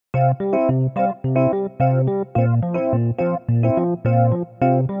Hello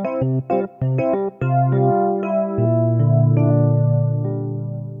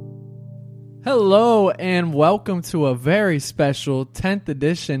and welcome to a very special 10th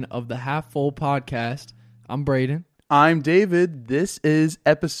edition of the Half Full Podcast. I'm Braden. I'm David. This is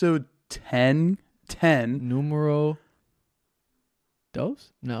episode 10. Numero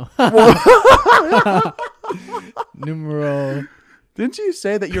dos? No. Numero. Didn't you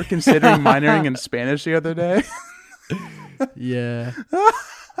say that you're considering minoring in Spanish the other day? Yeah.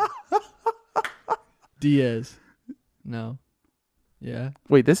 Diaz. No. Yeah.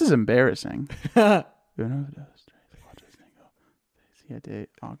 Wait, this is embarrassing.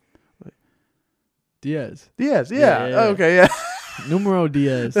 Diaz. Diaz, yeah. Okay, yeah. Numero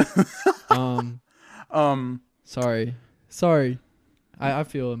Diaz. Sorry. I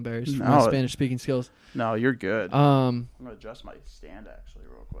feel embarrassed for my Spanish speaking skills. No, you're good. I'm gonna adjust my stand actually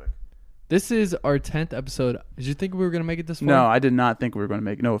real quick. This is our 10th episode. Did you think we were gonna make it this far? No, I did not think we were going to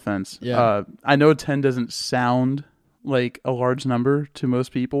make. No offense. Yeah. I know 10 doesn't sound like a large number to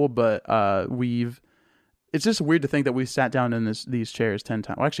most people, but it's just weird to think that we sat down in these chairs 10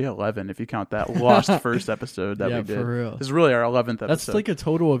 times. Well, actually 11 if you count that lost first episode that we did. Yeah, for real. This is really our 11th episode. That's like a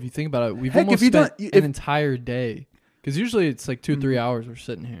total, if you think about it, we've almost spent an entire day. Because usually it's like 2-3 hours we're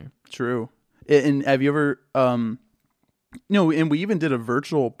sitting here. True. And have you ever, and we even did a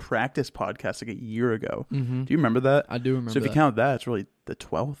virtual practice podcast like a year ago. Mm-hmm. Do you remember that? I do remember that. So if you count that, it's really the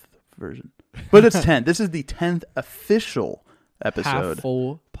 12th version. But it's 10. This is the 10th official episode. Half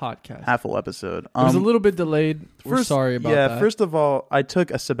full podcast. Half full episode. It was a little bit delayed. We're sorry about that. Yeah, first of all, I took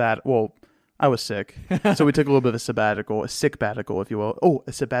a sabbatical. Well, I was sick. So we took a little bit of a sabbatical, a sick-batical, if you will. Oh,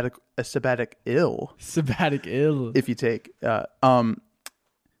 a sabbatic ill. Sabbatic ill. If you take.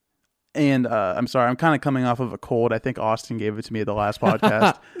 And I'm sorry, I'm kind of coming off of a cold. I think Austin gave it to me at the last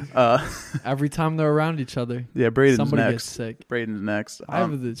podcast. Every time they're around each other, yeah, somebody gets sick. Braden's next. I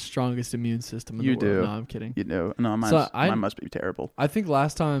have the strongest immune system in the world. You do. No, I'm kidding. You do. No, mine must be terrible. I think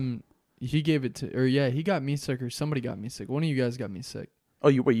last time he gave it to, he got me sick or somebody got me sick. One of you guys got me sick. Oh,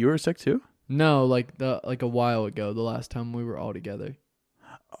 you were sick too? No, like a while ago, the last time we were all together.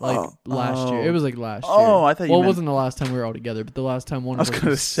 Last year. It was like last year. Oh, I thought you meant... it wasn't the last time we were all together, but the last time one of us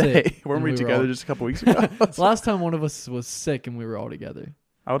was sick. I was going to say, weren't we together just a couple weeks ago? Last time one of us was sick and we were all together.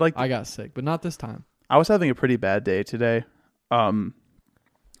 I got sick, but not this time. I was having a pretty bad day today.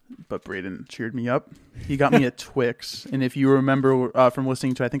 But Braden cheered me up. He got me a Twix. And if you remember from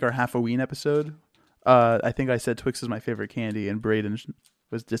listening to, I think, our Halloween episode, I think I said Twix is my favorite candy, and Braden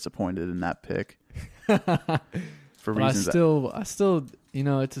was disappointed in that pick. For reasons I still,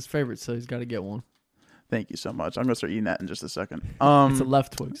 it's his favorite, so he's got to get one. Thank you so much. I'm going to start eating that in just a second. It's a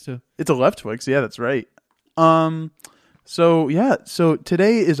left Twix, too. It's a left Twix. Yeah, that's right. So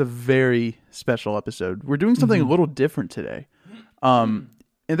today is a very special episode. We're doing something a little different today. And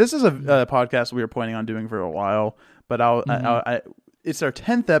this is a podcast we were planning on doing for a while, but it's our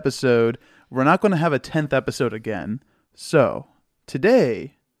 10th episode. We're not going to have a 10th episode again. So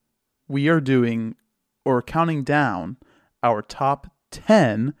today we are doing... or counting down our top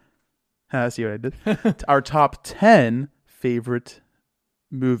 10, see what I did? Our top 10 favorite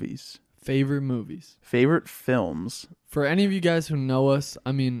movies. Favorite films. For any of you guys who know us,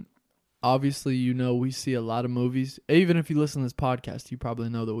 I mean, obviously, we see a lot of movies. Even if you listen to this podcast, you probably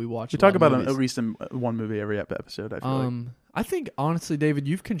know that we watch. We talk about at least one movie every episode. I feel like. I think honestly, David,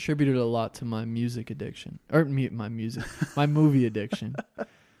 you've contributed a lot to my music addiction, or my movie addiction.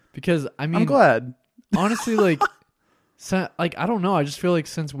 Because I'm glad. Honestly, I don't know. I just feel like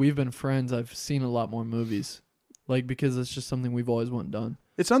since we've been friends, I've seen a lot more movies. Because it's just something we've always wanted done.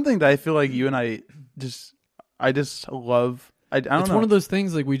 It's something that I feel like you and I just love. I don't know. It's one of those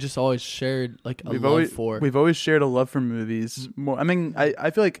things we just always shared love for. We've always shared a love for movies. More. I mean,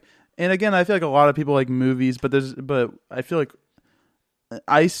 I feel like, and again, I feel like a lot of people like movies, but I feel like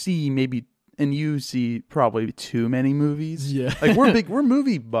I see maybe. And you see probably too many movies. Yeah. We're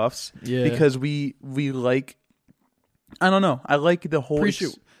movie buffs. Yeah. Because we like, I don't know. I like the whole.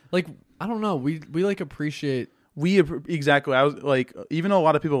 I don't know. We appreciate. Exactly. I was like, even though a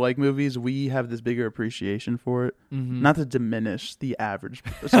lot of people like movies, we have this bigger appreciation for it. Mm-hmm. Not to diminish the average.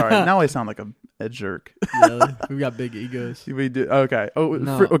 Sorry. Now I sound like a jerk. Yeah, we've got big egos. We do. Okay. Oh,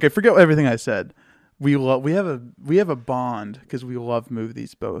 no. Okay. Forget everything I said. We have a bond because we love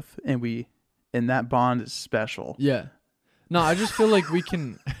movies both, and that bond is special. Yeah. No, I just feel like we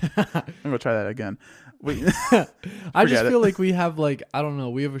can... I'm going to try that again. I just feel like we have I don't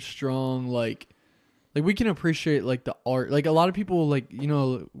know, we have a strong like we can appreciate like the art. Like a lot of people like, you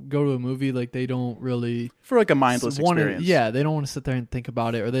know, go to a movie like they don't really For like a mindless experience. Yeah, they don't want to sit there and think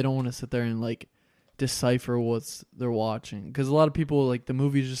about it, or they don't want to sit there and like decipher what's they're watching, because a lot of people like the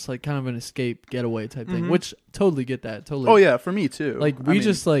movie's just like kind of an escape getaway type thing, which totally get that. Totally. Oh yeah, for me too. Like we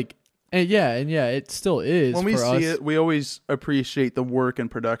just like and yeah, it still is. When we for see us. it, we always appreciate the work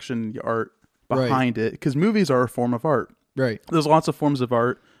and production, the art behind it, because movies are a form of art. Right. There's lots of forms of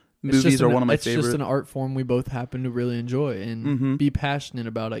art. Movies are one of my favorite. It's just an art form we both happen to really enjoy and be passionate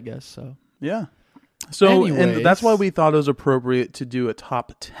about, I guess. So yeah. So anyways, and that's why we thought it was appropriate to do a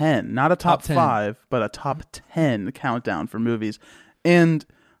top 10, not a top 5, but a top 10 countdown for movies. And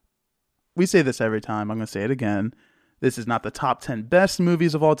we say this every time. I'm going to say it again. This is not the top 10 best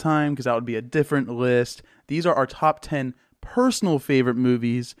movies of all time, because that would be a different list. These are our top 10 personal favorite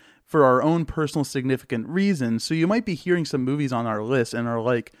movies for our own personal significant reasons. So you might be hearing some movies on our list and are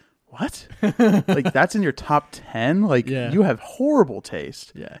like, what? Like that's in your top 10? Like you have horrible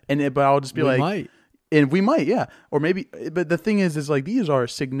taste. Yeah. But I'll just be like, might. And we might, yeah. Or maybe, but the thing is like these are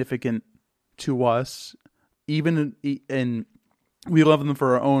significant to us, even and we love them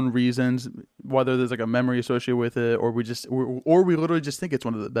for our own reasons, whether there's like a memory associated with it, or we literally just think it's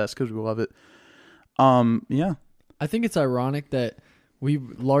one of the best because we love it. Yeah. I think it's ironic that we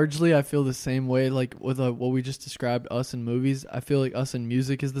largely, I feel the same way, like with what we just described, us in movies. I feel like us in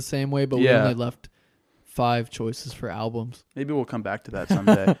music is the same way, but we only left 5 choices for albums. Maybe we'll come back to that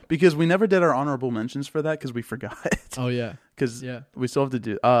someday because we never did our honorable mentions for that because we forgot. Oh yeah, because we still have to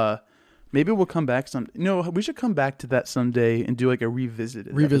do. Maybe we'll come back some. We should come back to that someday and do like a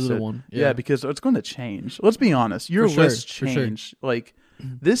revisited episode. One. Yeah, because it's going to change. Let's be honest. Your list changed. Like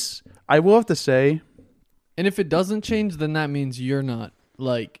this, I will have to say. And if it doesn't change, then that means you're not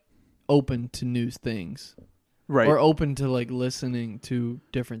like open to new things. Right. Or open to like listening to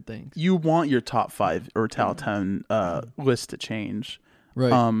different things. You want your top 5 or top 10 list to change.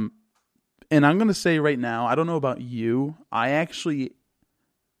 Right. And I'm going to say right now, I don't know about you. I actually,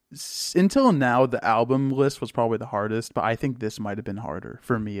 until now, the album list was probably the hardest, but I think this might have been harder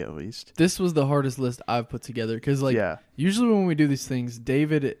for me at least. This was the hardest list I've put together because like usually when we do these things,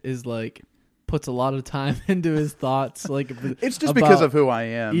 David is like puts a lot of time into his thoughts. Like it's just because of who I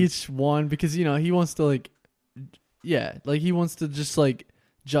am. Each one, because he wants to like. Yeah, like he wants to just like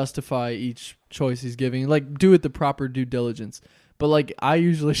justify each choice he's giving, like do it the proper due diligence. But like I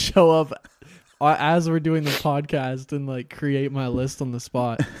usually show up as we're doing the podcast and like create my list on the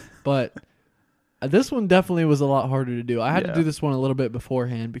spot. But this one definitely was a lot harder to do. I had to do this one a little bit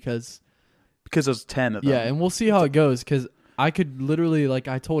beforehand because there's 10 of them. Yeah, and we'll see how it goes because I could literally like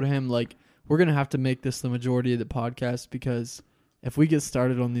I told him like we're gonna have to make this the majority of the podcast because. If we get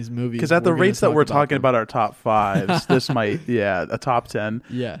started on these movies, because at the rates that we're talking about our top 5s, this might, a top 10.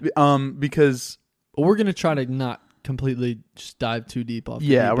 Yeah. Because we're gonna try to not completely just dive too deep off.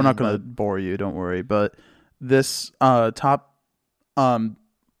 Yeah, we're not gonna bore you. Don't worry. But this top, I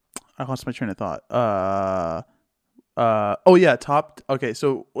lost my train of thought. Top. Okay,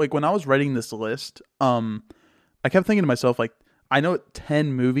 so like when I was writing this list, I kept thinking to myself like, I know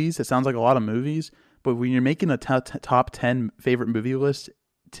 10 movies. It sounds like a lot of movies. But when you're making a top 10 favorite movie list,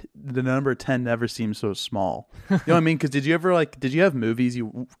 the number 10 never seems so small. You know what I mean? Because did you have movies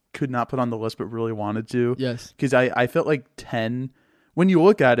you could not put on the list but really wanted to? Yes. Because I felt like 10, when you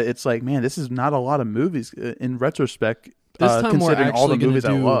look at it, it's like, man, this is not a lot of movies in retrospect, considering all the movies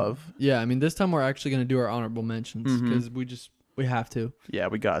I love. Yeah, I mean, this time we're actually going to do our honorable mentions because we have to. Yeah,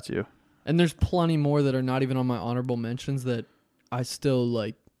 we got to. And there's plenty more that are not even on my honorable mentions that I still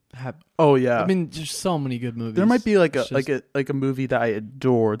like. Oh yeah, I mean, there's so many good movies. There might be like a movie that I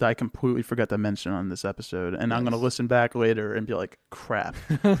adore that I completely forgot to mention on this episode, and I'm gonna listen back later and be like, crap.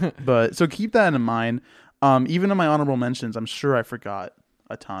 But so keep that in mind. Even in my honorable mentions, I'm sure I forgot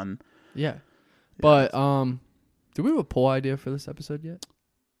a ton. Yeah, but do we have a poll idea for this episode yet?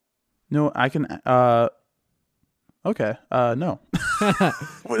 No, I can. Okay. No,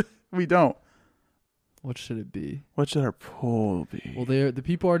 we don't. What should it be? What should our poll be? Well, the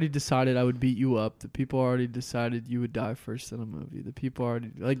people already decided I would beat you up. The people already decided you would die first in a movie. The people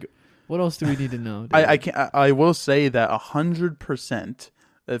already like. What else do we need to know? I can't. I will say that 100%.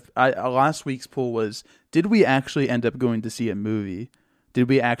 Last week's poll was: did we actually end up going to see a movie? Did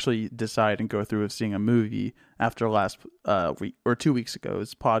we actually decide and go through with seeing a movie after last week or 2 weeks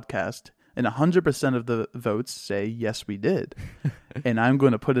ago's podcast? And 100% of the votes say, yes, we did. And I'm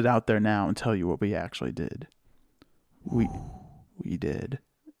going to put it out there now and tell you what we actually did. We did.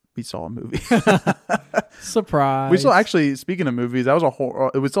 We saw a movie. Surprise. We saw, actually, speaking of movies,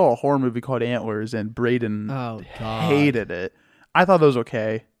 we saw a horror movie called Antlers, and Braden hated it. I thought it was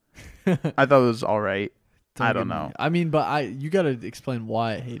okay. I thought it was all right. I don't get me- know. I mean, but you got to explain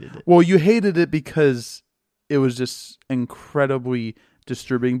why I hated it. Well, you hated it because it was just incredibly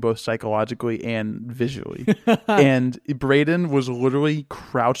disturbing, both psychologically and visually. And Braden was literally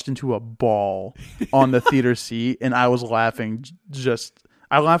crouched into a ball on the theater seat, and I was laughing.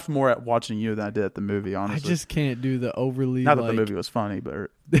 I laughed more at watching you than I did at the movie. I Honestly, just can't do the overly not that the movie was funny, but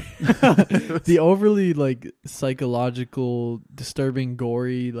the overly like psychological, disturbing,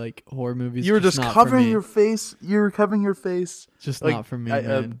 gory like horror movies. you were just not for covering me. your face. You were covering your face. Just like, not for me,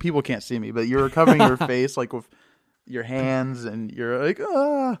 man. People can't see me, but you were covering your face like with your hands, and you're like,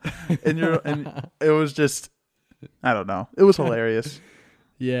 and it was just, I don't know. It was hilarious.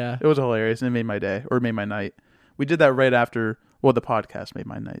 Yeah. It was hilarious, and it made my day, or made my night. We did that right after. Well, the podcast made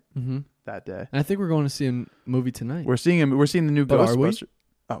my night that day. And I think we're going to see a movie tonight. We're seeing him. We're seeing the new But are we? Ghostbusters.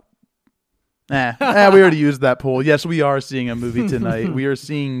 Oh, we already used that poll. Yes, we are seeing a movie tonight. We are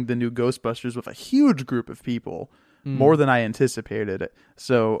seeing the new Ghostbusters with a huge group of people, more than I anticipated.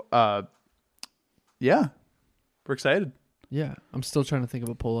 So, yeah, we're excited. Yeah. I'm still trying to think of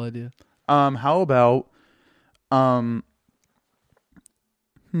a poll idea. How about,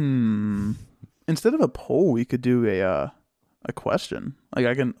 instead of a poll, we could do a question.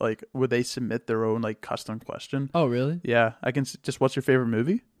 Like would they submit their own like custom question? Oh, really? Yeah, I can just, what's your favorite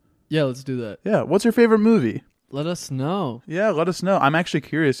movie? Yeah, let's do that. Yeah, what's your favorite movie? Let us know. Yeah, let us know. I'm actually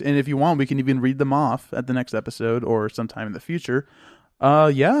curious, and if you want, we can even read them off at the next episode or sometime in the future.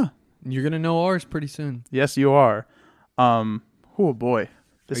 Yeah. You're going to know ours pretty soon. Yes, you are. Oh boy.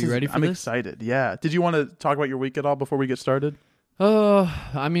 Are you ready for I'm this? excited. Yeah. Did you want to talk about your week at all before we get started?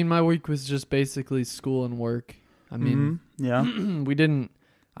 I mean, my week was just basically school and work. I mean, yeah.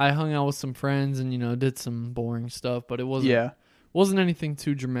 I hung out with some friends and, did some boring stuff, but it wasn't anything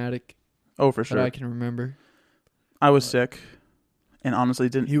too dramatic Oh, for sure. that I can remember. I was sick, and honestly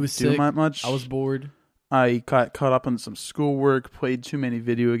didn't He was do sick. that much. I was bored. I got caught up on some schoolwork, played too many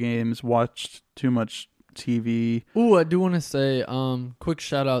video games, watched too much TV. Ooh, I do want to say, quick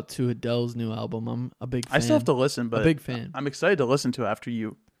shout out to Adele's new album. I'm a big fan. I still have to listen, but a big fan. I'm excited to listen to it after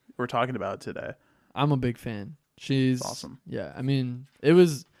you were talking about it today. I'm a big fan. She's awesome. Yeah, I mean, it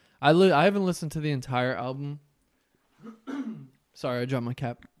was. I haven't listened to the entire album. Sorry, I dropped my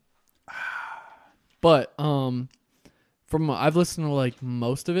cap. But I've listened to like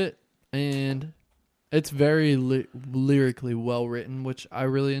most of it, and it's very lyrically well written, which I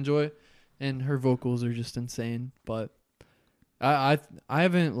really enjoy, and her vocals are just insane. But I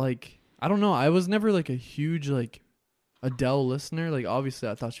haven't I don't know. I was never like a huge like Adele listener. Like obviously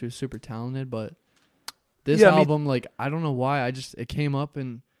I thought she was super talented, but this album, I don't know why. It came up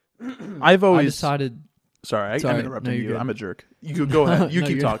and I decided. Sorry, I'm interrupting you. Good. I'm a jerk. You go ahead. You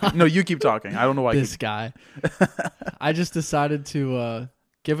keep talking. No, you keep talking. I don't know why. This guy. I just decided to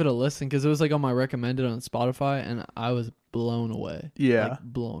give it a listen because it was on my recommended on Spotify, and I was blown away. Yeah,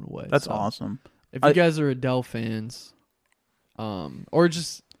 blown away. That's awesome. If you guys are Adele fans, or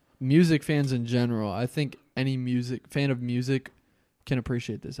just music fans in general, I think any fan of music can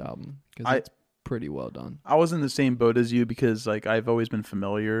appreciate this album because it's pretty well done. I was in the same boat as you because I've always been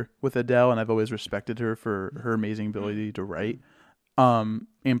familiar with Adele, and I've always respected her for her amazing ability to write and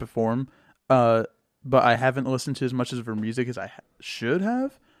perform. But I haven't listened to as much of her music as I should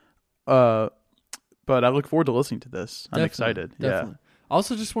have. But I look forward to listening to this. I'm excited. Definitely. Yeah. I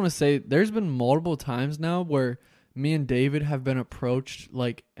also just want to say there's been multiple times now where me and David have been approached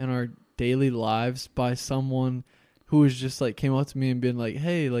in our daily lives by someone who was just came up to me and been like,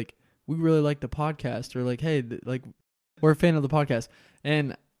 hey, we really like the podcast, or hey, we're a fan of the podcast.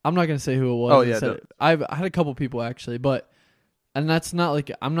 And I'm not going to say who it was. Oh, yeah. I had a couple people actually, and that's not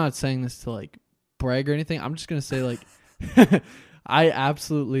I'm not saying this to brag or anything. I'm just going to say I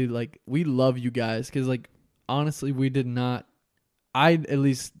absolutely we love you guys because honestly, we did not. At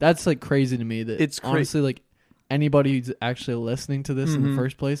least that's crazy to me that it's honestly anybody who's actually listening to this in the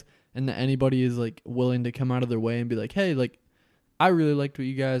first place, and that anybody is willing to come out of their way and be like, hey, I really liked what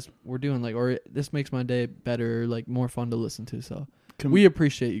you guys were doing, or this makes my day better, more fun to listen to. So we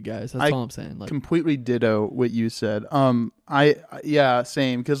appreciate you guys. That's all I'm saying. Completely ditto what you said. Same.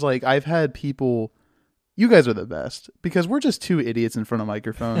 Because I've had people. You guys are the best because we're just two idiots in front of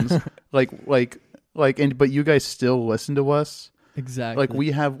microphones. But you guys still listen to us. Exactly.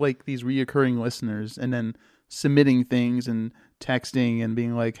 We have these reoccurring listeners, and then submitting things and texting and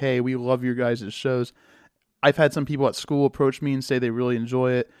being like, "Hey, we love your guys' shows." I've had some people at school approach me and say they really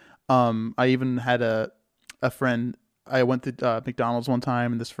enjoy it. I even had a friend. I went to McDonald's one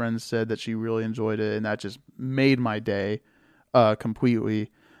time, and this friend said that she really enjoyed it, and that just made my day completely.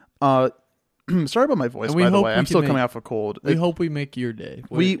 Sorry about my voice, And we by the hope way. we I'm can still make- coming off a cold. We hope we make your day.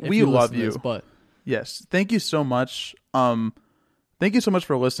 We if you love listen to you. this, but Yes. Thank you so much. Thank you so much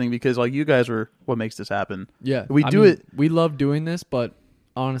for listening because like you guys are what makes this happen. yeah, We I do mean, it- We love doing this, but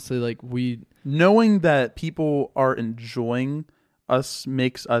honestly, like Knowing that people are enjoying us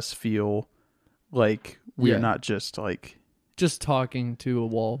makes us feel like we are Yeah. not just like just talking to a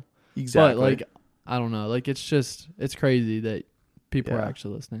wall. exactly. But like, I don't know. Like, it's crazy that people are Yeah.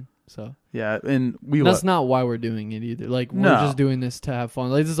 actually listening. So yeah, and that's not why we're doing it either. Like, we're No. just doing this to have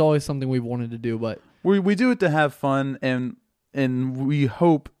fun. Like, this is always something we've wanted to do, but we do it to have fun, and we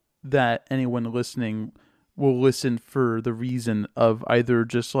hope that anyone listening will listen for the reason of either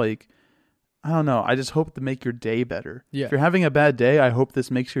just like I don't know. I just hope to make your day better. Yeah. If you're having a bad day, I hope this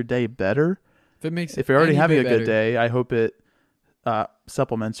makes your day better. if it makes If you're already any having a bit good better, day, I hope it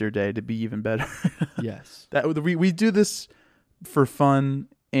supplements your day to be even better. yes, That we do this for fun,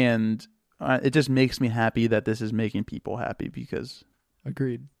 and it just makes me happy that this is making people happy because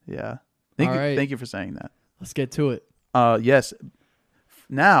agreed. yeah. All right. Thank you for saying that. Let's get to it. Yes.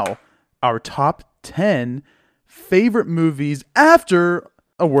 Now, our top 10 favorite movies after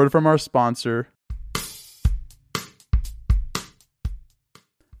a word from our sponsor.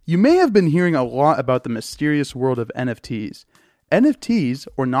 You may have been hearing a lot about the mysterious world of NFTs. NFTs,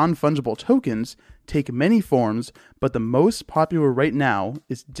 or non-fungible tokens, take many forms, but the most popular right now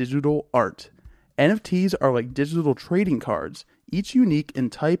is digital art. NFTs are like digital trading cards, each unique in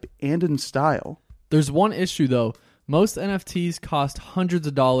type and in style. There's one issue though. Most NFTs cost hundreds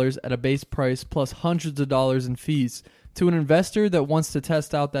of dollars at a base price plus hundreds of dollars in fees. To an investor that wants to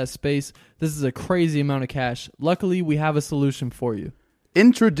test out that space, this is a crazy amount of cash. Luckily, we have a solution for you.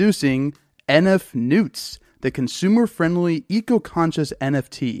 Introducing NF Newts, the consumer-friendly, eco-conscious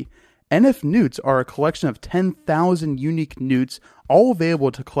NFT. NF Newts are a collection of 10,000 unique newts, all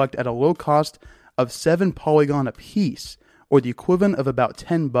available to collect at a low cost of 7 Polygon a piece, or the equivalent of about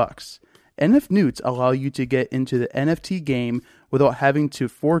 $10. NF Newts allow you to get into the NFT game without having to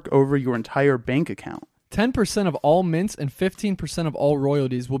fork over your entire bank account. 10% of all mints and 15% of all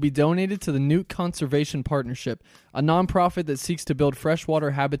royalties will be donated to the Newt Conservation Partnership, a nonprofit that seeks to build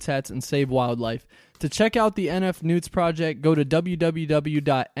freshwater habitats and save wildlife. To check out the NF Newts project, go to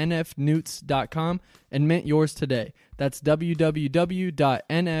www.nfnewts.com and mint yours today. That's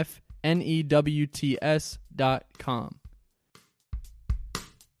www.nfnewts.com.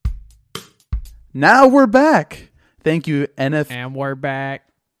 Now we're back. Thank you, NF. And we're back.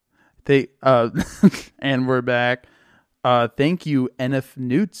 And we're back. Thank you, NF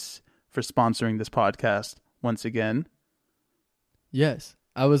Newts, for sponsoring this podcast once again. Yes.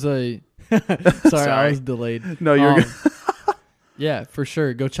 I was sorry, I Sorry. was delayed. No, you're good. Yeah, for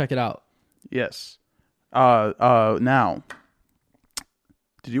sure. Go check it out. Yes. Now,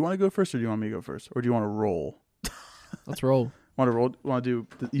 did you want to go first, or do you want me to go first, or do you want to roll? Let's roll. Want to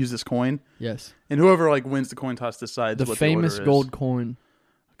use this coin, Yes. and whoever like wins the coin toss decides The what famous the order is. gold coin.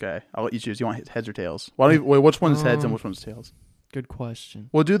 Okay, I'll let you choose. You want heads or tails? Why don't wait? Which one's heads and which one's tails? Good question.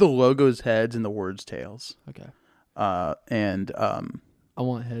 We'll do the logos heads and the words tails. Okay. And I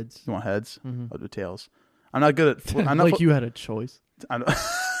want heads. you want heads? Mhm. I'll do tails. I'm not good at. I'm not Like you had a choice.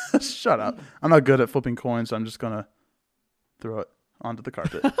 Shut up. I'm not good at flipping coins, so I'm just gonna throw it onto the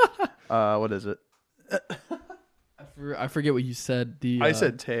carpet. What is it? I forget what you said. I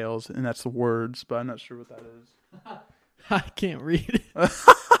said tails, and that's the words, but I'm not sure what that is. I can't read it.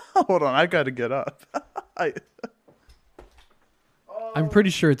 Hold on, I gotta get up. I'm pretty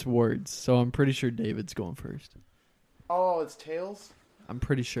sure it's words, so I'm pretty sure David's going first. Oh, it's tails? I'm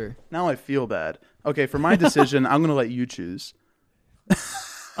pretty sure. Now I feel bad. Okay, for my decision, I'm gonna let you choose.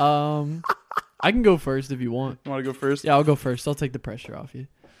 I can go first if you want. You want to go first? Yeah, I'll go first. I'll take the pressure off you.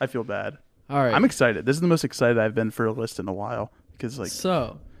 I feel bad. All right. I'm excited. This is the most excited I've been for a list in a while because, like,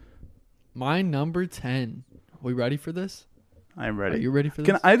 So, my number 10. We ready for this? I'm Are ready. you ready for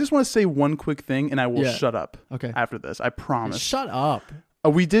this? I just want to say one quick thing, and I will Yeah. shut up Okay. after this. I promise. Shut up.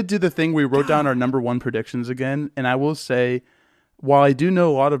 We did do the thing. We wrote down our number one predictions again, and I will say, while I do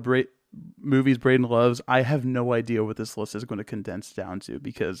know a lot of movies Braden loves, I have no idea what this list is going to condense down to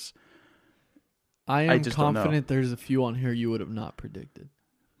because I am just don't know. confident there's a few on here you would have not predicted.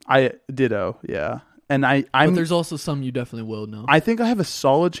 I ditto, yeah. And But I'm there's also some you definitely will know. I think I have a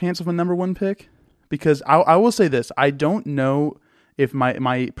solid chance of a number one pick because I will say this. I don't know if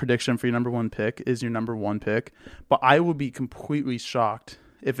my prediction for your number one pick is your number one pick, but I will be completely shocked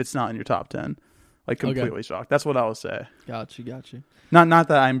if it's not in your top 10. Like completely shocked. That's what I will say. Got you. Not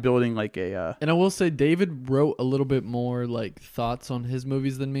that I'm building like a And I will say David wrote a little bit more like thoughts on his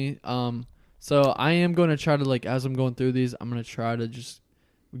movies than me. So I am going to try to, like, as I'm going through these, I'm going to try to just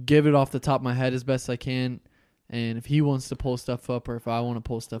give it off the top of my head as best I can. And if he wants to pull stuff up, or if I want to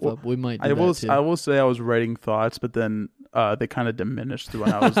pull stuff up, we might do that too. I will say I was writing thoughts, but then they kind of diminished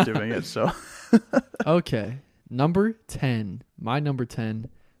when I was doing it. So okay, number 10. My number 10.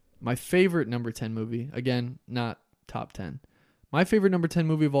 My favorite number 10 movie. Again, not top 10. My favorite number 10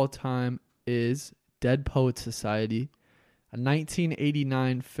 movie of all time is Dead Poets Society, a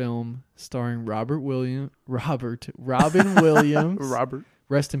 1989 film starring Robin Williams. Robert,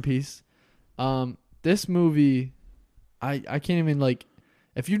 rest in peace. This movie, I can't even like.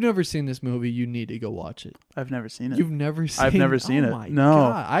 If you've never seen this movie, you need to go watch it. I've never seen it. You've never seen it? I've never seen it. My No.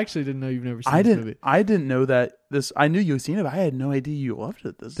 God. I actually didn't know you've never seen this movie. I didn't know that this. I knew you had seen it, but I had no idea you loved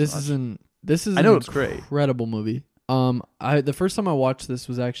it. This is an incredible movie. The first time I watched this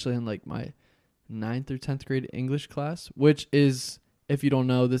was actually in like my 9th or 10th grade English class, which is, if you don't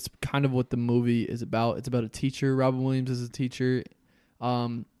know, that's kind of what the movie is about. It's about a teacher. Robin Williams is a teacher.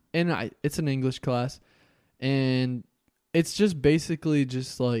 It's an English class, and it's just basically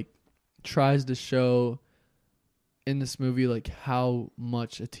just like tries to show in this movie like how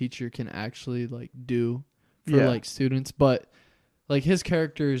much a teacher can actually like do for like students, but like his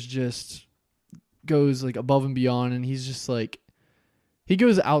character is just goes like above and beyond, and he's just like he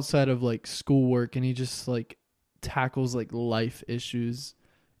goes outside of like schoolwork, and he just like tackles like life issues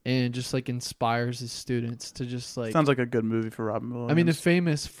and just like inspires his students to just like. Sounds like a good movie for Robin Williams. I mean, the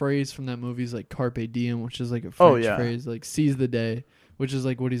famous phrase from that movie is like "Carpe diem," which is like a French phrase, like "seize the day," which is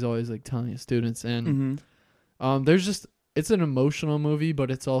like what he's always like telling his students. And there's just it's an emotional movie,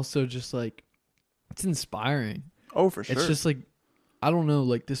 but it's also just like it's inspiring. Oh, for sure. It's just like I don't know,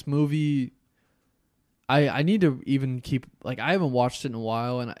 like this movie. I need to even keep like I haven't watched it in a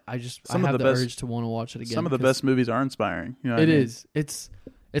while, and I have the urge to want to watch it again. Some of the best movies are inspiring. You know it is.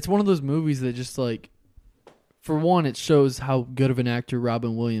 It's one of those movies that just like, for one, it shows how good of an actor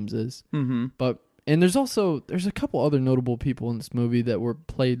Robin Williams is. Mm-hmm. And there's a couple other notable people in this movie that were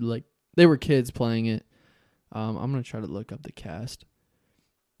played like they were kids playing it. I'm gonna try to look up the cast,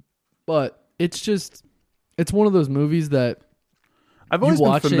 but it's one of those movies that I've always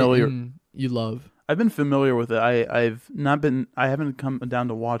been familiar. And you love. I've been familiar with it. I haven't come down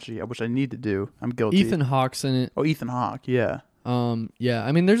to watch it yet, which I need to do. I'm guilty. Ethan Hawke's in it. Oh, Ethan Hawke, yeah. Yeah.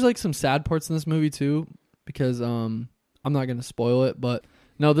 I mean, there's like some sad parts in this movie too, because I'm not gonna spoil it, but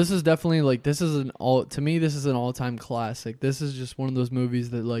no, this is definitely like this is an all-time classic. This is just one of those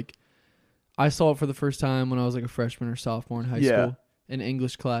movies that like I saw it for the first time when I was like a freshman or sophomore in high school in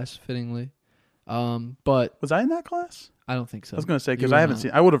English class, fittingly. But was I in that class? I don't think so. I was gonna say because I haven't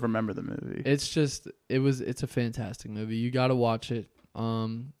seen. I would have remembered the movie. It's a fantastic movie. You got to watch it.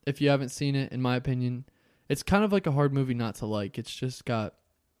 If you haven't seen it, in my opinion, it's kind of like a hard movie not to like. It's just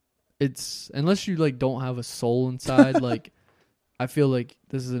unless you like don't have a soul inside. Like, I feel like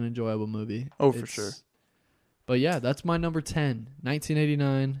this is an enjoyable movie. Oh, for sure. But yeah, that's my number 10,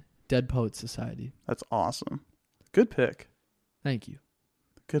 1989, Dead Poets Society. That's awesome. Good pick. Thank you.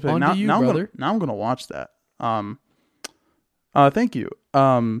 Good pick. On to you, brother. Now I'm gonna watch that. Thank you.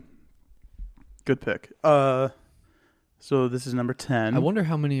 Good pick. So this is number 10. I wonder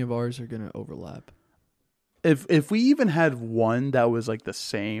how many of ours are gonna overlap. If we even had one that was like the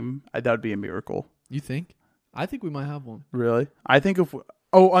same, that would be a miracle. You think? I think we might have one. Really? I think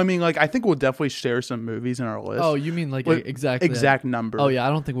I think we'll definitely share some movies in our list. Oh, you mean like exact number? Oh yeah, I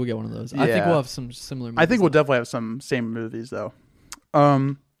don't think we'll get one of those. Yeah. I think we'll have some similar movies. I think we'll definitely have some same movies though.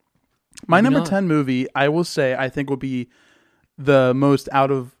 My number 10 movie, I will say, I think will be the most out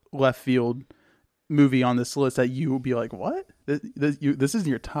of left field movie on this list that you will be like, what? This is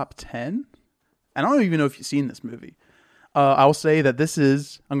your top 10? I don't even know if you've seen this movie. I'll say that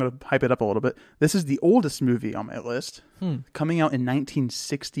I'm going to hype it up a little bit. This is the oldest movie on my list, coming out in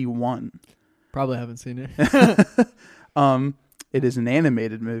 1961. Probably haven't seen it. It is an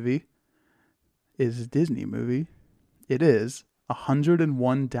animated movie. It is a Disney movie. It is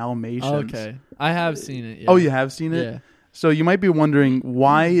 101 Dalmatians. Okay. I have seen it. Yeah. Oh, you have seen it? Yeah. So you might be wondering,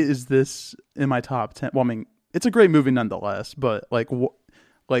 why is this in my top 10? Well, I mean, it's a great movie nonetheless, but like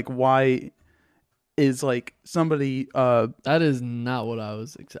why is like somebody that is not what I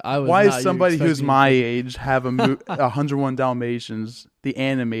was why is somebody who's my age have 101 Dalmatians, the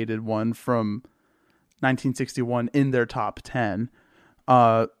animated one from 1961, in their top 10?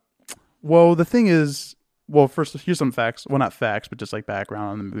 Well, the thing is, first, here's some facts. Well, not facts, but just like background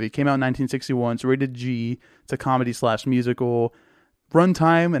on the movie. It came out in 1961. It's rated G. It's a comedy/musical.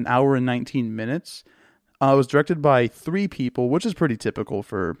 Runtime, 1 hour and 19 minutes. It was directed by 3 people, which is pretty typical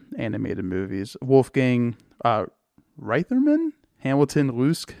for animated movies. Wolfgang Reitherman, Hamilton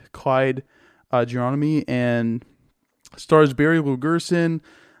Luske, Clyde Geronimi, and Stars Barry Lou Gerson,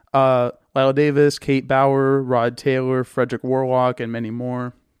 Lyle Davis, Kate Bauer, Rod Taylor, Frederick Warlock, and many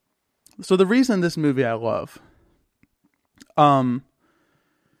more. So the reason this movie I love,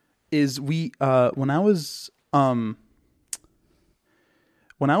 is when I was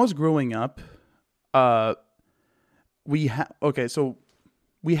growing up, we had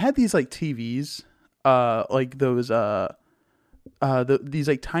these like TVs, like those these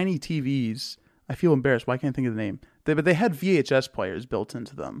like tiny TVs. I feel embarrassed. Why can't I think of the name? But they had VHS players built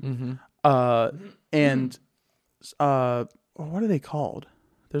into them. And what are they called?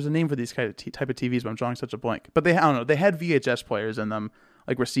 There's a name for these kind of type of TVs, but I'm drawing such a blank. But I don't know. They had VHS players in them,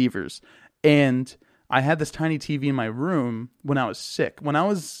 like receivers. And I had this tiny TV in my room when I was sick. When I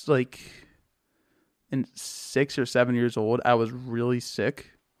was like in 6 or 7 years old, I was really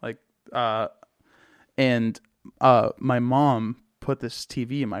sick. And my mom put this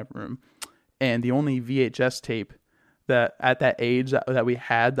TV in my room, and the only VHS tape that at that age that we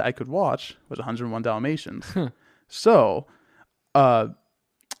had that I could watch was 101 Dalmatians. So,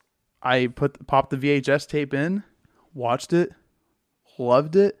 I popped the VHS tape in, watched it,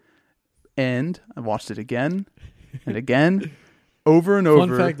 loved it, and I watched it again and again, over and over.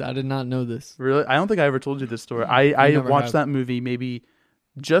 Fun fact, I did not know this. Really? I don't think I ever told you this story. I watched that movie maybe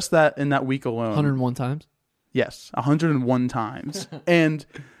just in that week alone. 101 times? Yes, 101 times. and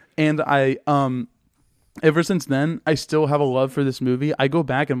I ever since then, I still have a love for this movie. I go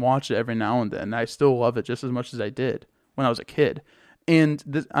back and watch it every now and then. I still love it just as much as I did when I was a kid.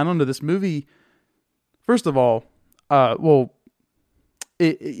 And I don't know, this movie, first of all,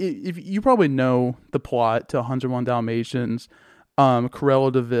 if you probably know the plot to 101 Dalmatians.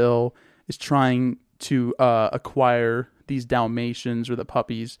 Cruella de Vil is trying to acquire these Dalmatians or the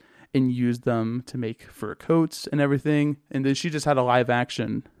puppies and use them to make fur coats and everything. And then she just had a live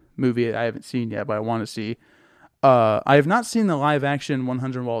action movie I haven't seen yet, but I want to see. I have not seen the live action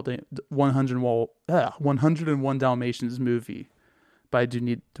 101 Dalmatians movie, but I do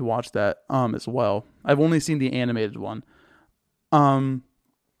need to watch that as well. I've only seen the animated one.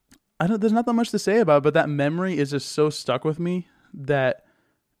 There's not that much to say about it, but that memory is just so stuck with me that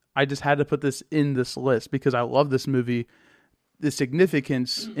I just had to put this in this list because I love this movie. Its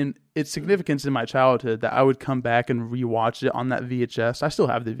significance in my childhood that I would come back and rewatch it on that VHS. I still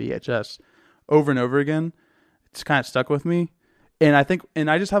have the VHS over and over again. It's kind of stuck with me, and I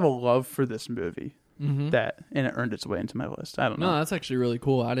just have a love for this movie and it earned its way into my list. I don't know. No, that's actually really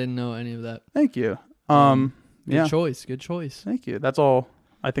cool. I didn't know any of that. Thank you. Good yeah. choice. Good choice. Thank you. That's all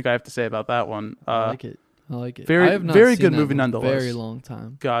I think I have to say about that one. I like it. Very, I have not very seen good that movie in a nonetheless. very long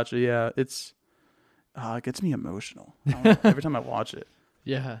time. Gotcha. Yeah, it gets me emotional I don't know, every time I watch it.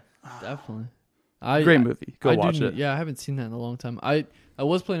 Yeah, definitely. Great movie. Go watch it. Yeah, I haven't seen that in a long time. I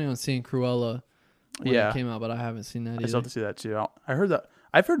was planning on seeing Cruella when it came out, but I haven't seen that either. I still have to see that too. I heard that.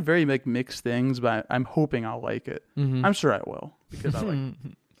 I've heard very mixed things, but I'm hoping I'll like it. I'm sure I will because I like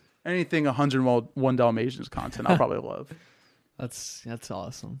anything 101 Dalmatians content. I'll probably love. That's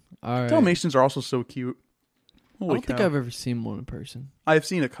awesome. All right. Dalmatians are also so cute. I don't think I've ever seen one in person. I've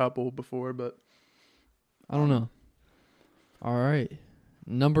seen a couple before, but I don't know. All right.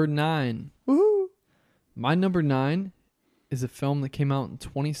 Number 9. Woohoo. My number 9 is a film that came out in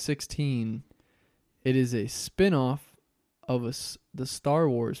 2016. It is a spin-off of the Star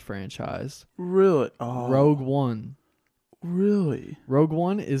Wars franchise. Really? Oh. Rogue One. Really? Rogue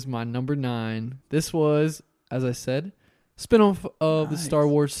One is my number 9. This was, as I said, spin-off of the Star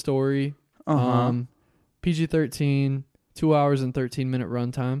Wars story. PG-13, 2 hours and 13-minute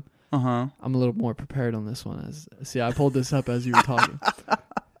runtime. I'm a little more prepared on this one. I pulled this up as you were talking.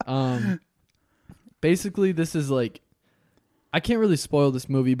 Basically, this is like, I can't really spoil this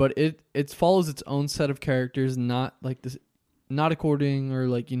movie, but it follows its own set of characters, not like this, not according or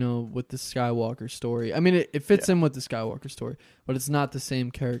like, with the Skywalker story. I mean, it fits in with the Skywalker story, but it's not the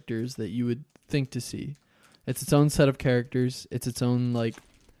same characters that you would think to see. It's its own set of characters. It's its own like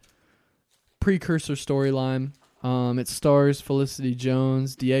precursor storyline. It stars Felicity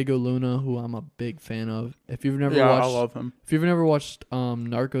Jones, Diego Luna, who I'm a big fan of. If you've never watched, I love him. If you've never watched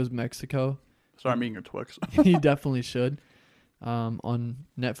Narcos Mexico, sorry, I'm eating your Twix. you definitely should. On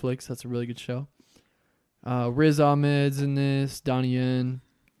Netflix, that's a really good show. Riz Ahmed's in this, Donnie Yen.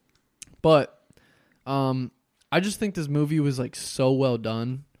 But I just think this movie was like so well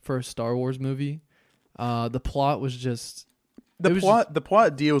done for a Star Wars movie. The plot was just the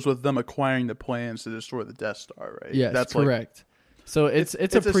plot deals with them acquiring the plans to destroy the Death Star, right? Yes, that's correct. So it's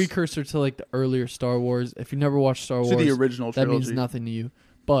a precursor to like the earlier Star Wars. If you never watched Star Wars, the original trilogy, that means nothing to you.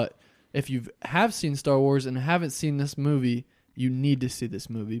 But if you have seen Star Wars and haven't seen this movie, you need to see this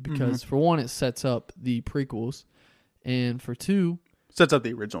movie because for one, it sets up the prequels, and for 2, Sets up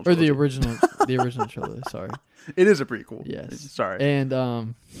the original or trilogy. the original trilogy. Sorry. It is a prequel. Yes. Sorry.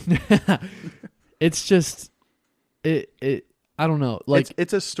 And it's just it. I don't know. Like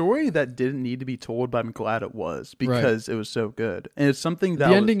it's a story that didn't need to be told, but I'm glad it was because it was so good. And it's something that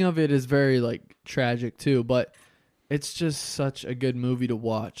the ending of it is very like tragic too, but it's just such a good movie to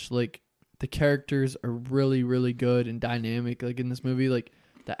watch. Like the characters are really, really good and dynamic. Like in this movie, like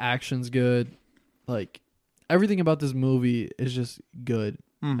the action's good. Like everything about this movie is just good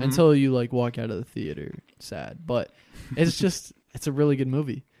until you like walk out of the theater sad. But it's a really good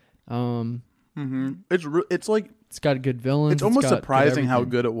movie. It's like it's got good villains. it's almost got surprising how everything.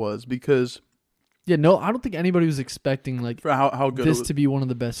 good it was because Yeah, no, I don't think anybody was expecting like for how good this it was. to be one of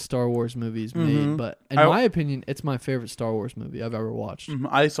the best Star Wars movies made. But in my opinion, it's my favorite Star Wars movie I've ever watched.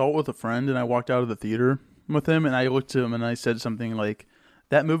 I saw it with a friend and I walked out of the theater with him and I looked at him and I said something like,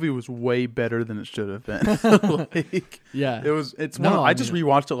 "That movie was way better than it should have been." Like, Yeah, I just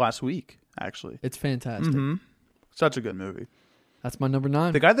rewatched it last week. Actually, it's fantastic. Such a good movie. That's my number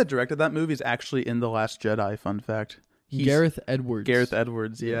 9. The guy that directed that movie is actually in The Last Jedi. Fun fact. Gareth Edwards. Gareth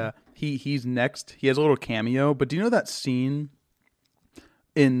Edwards, yeah. He's next. He has a little cameo. But do you know that scene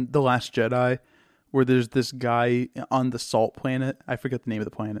in The Last Jedi where there's this guy on the salt planet? I forget the name of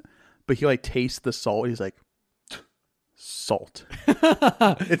the planet. But he like tastes the salt. He's like, salt.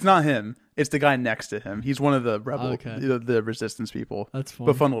 It's not him. It's the guy next to him. He's one of the rebel, the resistance people. That's fun.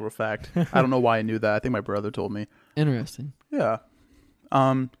 But fun little fact. I don't know why I knew that. I think my brother told me. Interesting. Yeah.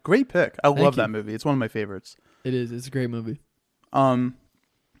 Great pick. I love you. that movie. It's one of my favorites. It is. It's a great movie. We on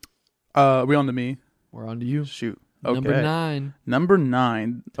to me? We're on to you. Shoot. Okay. Number 9. Number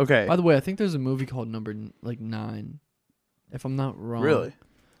 9. Okay. By the way, I think there's a movie called Number 9. If I'm not wrong. Really?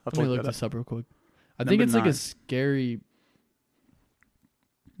 Let me look this up real quick. I think Number it's like 9. a scary.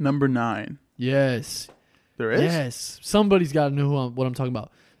 Number 9. Yes. There is? Yes. Somebody's got to know what I'm talking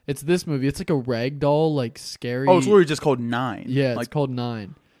about. It's this movie. It's like a ragdoll, like scary. Oh, it's literally just called 9. Yeah, like, it's called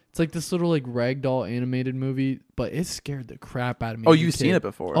 9. It's like this little like ragdoll animated movie, but it scared the crap out of me. Oh, as a you've kid. seen it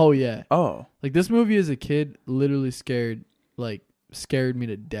before? Oh yeah. Oh. Like this movie as a kid literally scared me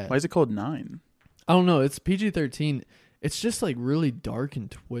to death. Why is it called 9? I don't know. It's PG-13. It's just like really dark and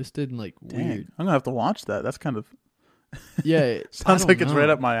twisted and like Dang. weird. I'm going to have to watch that. That's kind of... Yeah. Sounds like it's right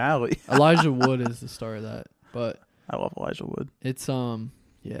up my alley. Elijah Wood is the star of that. But I love Elijah Wood. it's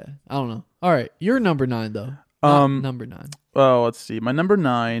yeah. I don't know. All right. You're number 9 though. Not number 9. Well, let's see. My number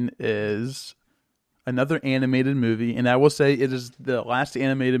 9 is another animated movie, and I will say it is the last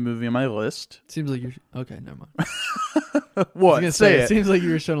animated movie on my list. Seems like you're okay. Never mind. What? I was gonna say it seems like you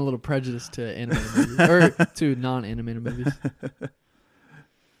were showing a little prejudice to animated movies or to non-animated movies.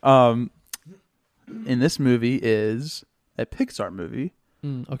 And this movie is a Pixar movie,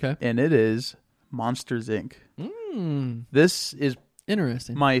 Okay. and it is Monsters Inc. This is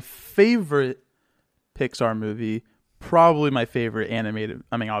Interesting. my favorite Pixar movie, probably my favorite animated.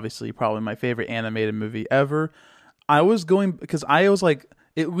 I mean, obviously, probably my favorite animated movie ever. I was going because I was like,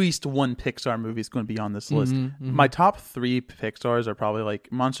 at least one Pixar movie is going to be on this list. My top 3 Pixars are probably like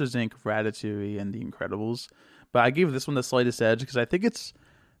Monsters Inc., Ratatouille, and The Incredibles. But I gave this one the slightest edge because I think it's,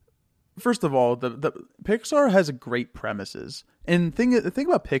 first of all, the Pixar has great premises. And the thing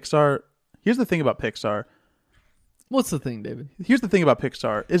about Pixar, here's the thing about Pixar. What's the thing, David? Here's the thing about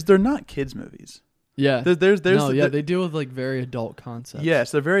Pixar is they're not kids movies. Yeah. There's they deal with like very adult concepts.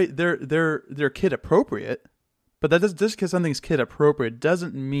 Yes, they're kid appropriate, but that does just because something's kid appropriate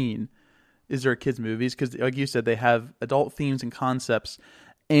doesn't mean is there kids movies, because like you said, they have adult themes and concepts,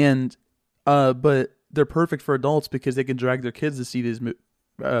 and but they're perfect for adults because they can drag their kids to see these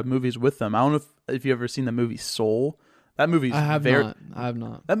movies with them. I don't know if you've ever seen the movie Soul. That movie's I have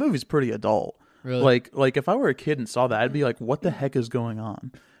not. That movie's pretty adult. Really? Like if I were a kid and saw that, I'd be like, what the heck is going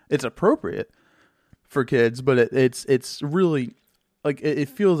on? It's appropriate for kids, but it's really like it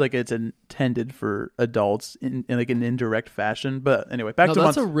feels like it's intended for adults in like an indirect fashion. But anyway, back to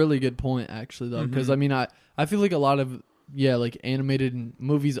that's a really good point actually though, because I mean I feel like a lot of like animated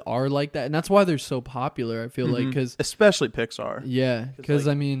movies are like that, and that's why they're so popular. I feel like because especially Pixar. Yeah, because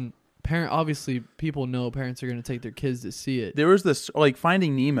I mean. Obviously, people know parents are going to take their kids to see it. There was this, like,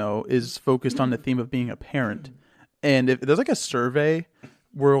 Finding Nemo is focused on the theme of being a parent, and if there's like a survey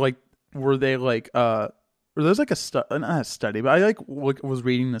where there's like not a study, but I was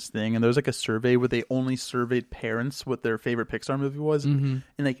reading this thing, and there's like a survey where they only surveyed parents what their favorite Pixar movie was, and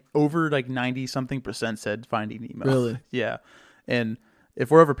like over like 90-something% said Finding Nemo. Really? Yeah, and. If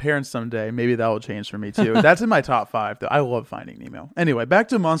we're ever parents someday, maybe that will change for me too. That's in my top 5, though. I love Finding Nemo. Anyway, back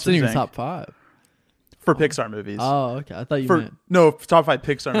to Monsters It's in Inc. your top 5. for Pixar movies. Oh, okay. I thought you meant No, top 5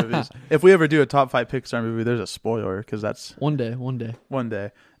 Pixar movies. If we ever do a top 5 Pixar movie, there's a spoiler because that's one day. One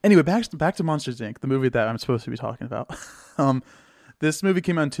day. Anyway, back to Monsters Inc., the movie that I'm supposed to be talking about. This movie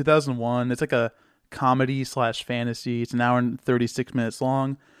came out in 2001. It's like a comedy / fantasy. It's an hour and 36 minutes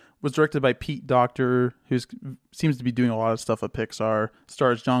long. Was directed by Pete Docter, who seems to be doing a lot of stuff at Pixar.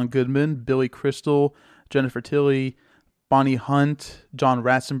 Stars John Goodman, Billy Crystal, Jennifer Tilly, Bonnie Hunt, John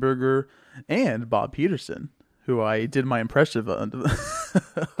Ratzenberger, and Bob Peterson, who I did my impression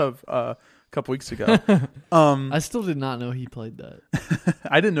of a couple weeks ago. I still did not know he played that.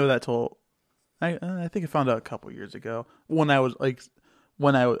 I didn't know that till I think I found out a couple years ago when I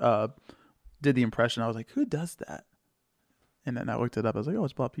did the impression. I was like, who does that? And then I looked it up. I was like, oh,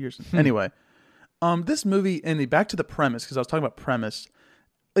 it's Bob Peterson. Anyway, this movie, and back to the premise, because I was talking about premise.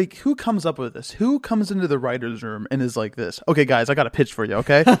 Like, who comes up with this? Who comes into the writer's room and is like this? Okay, guys, I got a pitch for you,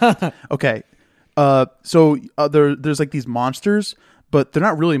 okay? Okay. So there's like these monsters, but they're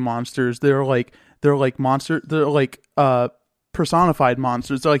not really monsters. They're like personified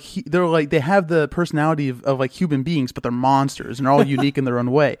monsters. They're like they have the personality of like human beings, but they're monsters and they're all unique in their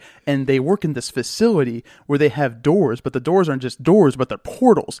own way. And they work in this facility where they have doors, but the doors aren't just doors, but they're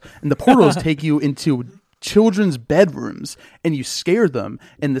portals. And the portals take you into children's bedrooms and you scare them,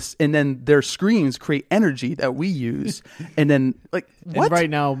 and then their screams create energy that we use. And then like what? And right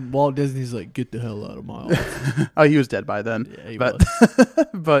now Walt Disney's like, get the hell out of my office. Oh, he was dead by then. Yeah, he but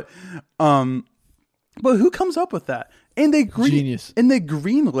was. but who comes up with that? And they Genius. And they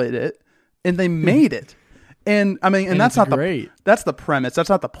greenlit it and they made it. And I mean, and that's not great. That's the premise. That's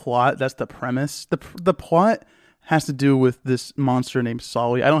not the plot. That's the premise. The plot has to do with this monster named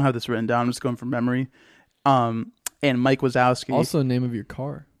Sully. I don't have this written down. I'm just going from memory. And Mike Wazowski. Also, the name of your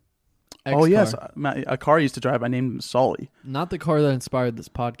car. Oh yes, a car I used to drive. I named him Sully. Not the car that inspired this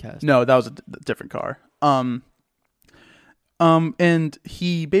podcast. No, that was a different car. And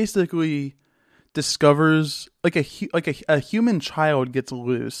he basically discovers like a human child gets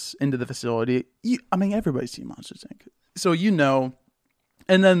loose into the facility. I mean, everybody's seen Monsters Inc. So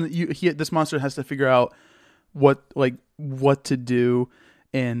and then this monster has to figure out what to do.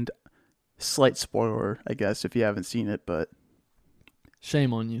 And slight spoiler, I guess, if you haven't seen it, but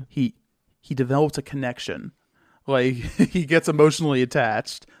shame on you. He develops a connection. Like he gets emotionally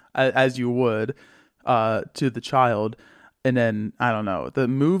attached, as you would, to the child. And then I don't know. The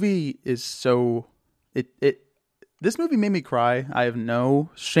movie is so this movie made me cry. I have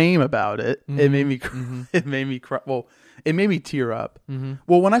no shame about it. Mm-hmm. It made me it made me cry. Well, it made me tear up. Mm-hmm.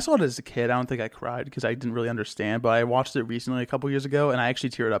 Well, when I saw it as a kid, I don't think I cried because I didn't really understand. But I watched it recently a couple years ago, and I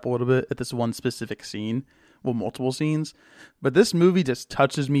actually teared up a little bit at this one specific scene. Well, multiple scenes. But this movie just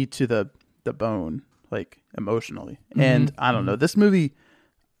touches me to the bone, like emotionally. Mm-hmm. And I don't know. This movie.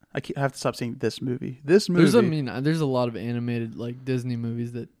 I have to stop saying this movie. This movie. There's a lot of animated like Disney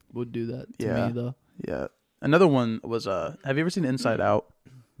movies that would do that to me though. Yeah. Another one was have you ever seen Inside Out?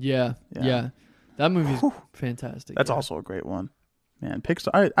 Yeah. That movie's fantastic. That's also a great one. Man,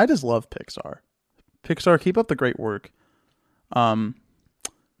 Pixar. I just love Pixar. Pixar, keep up the great work.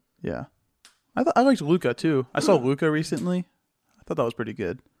 Yeah. I liked Luca too. I saw Luca recently. I thought that was pretty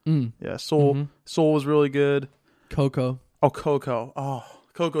good. Yeah, Soul. Mm-hmm. Soul was really good. Coco. Oh, Coco. Oh,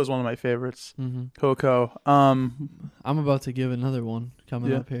 Coco is one of my favorites. Mm-hmm. Coco. I'm about to give another one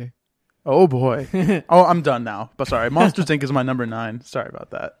coming up here. Oh boy. Oh, I'm done now. But sorry, Monsters Inc. is my number 9. Sorry about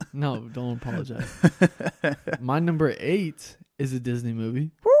that. No, don't apologize. My number 8 is a Disney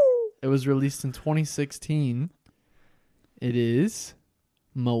movie. Woo! It was released in 2016. It is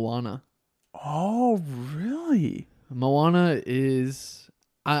Moana. Oh, really? Moana is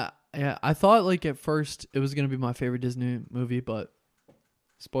I thought like at first it was gonna be my favorite Disney movie, but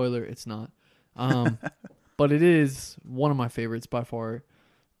spoiler, it's not. But it is one of my favorites by far.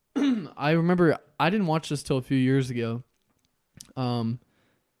 I remember I didn't watch this till a few years ago.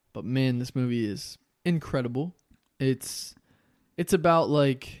 But man, this movie is incredible. It's about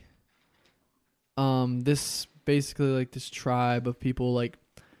like this basically like this tribe of people like,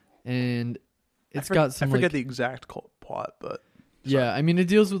 and I forget the exact plot, but yeah, I mean it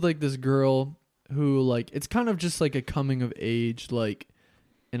deals with like this girl who like it's kind of just like a coming of age like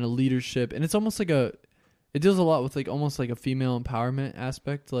in a leadership, and it's almost like it deals a lot with like almost like a female empowerment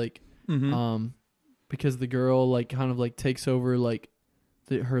aspect, like because the girl like kind of like takes over like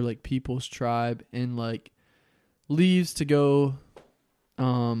her like people's tribe and like leaves to go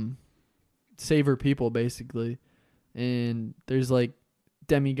save her people basically, and there's like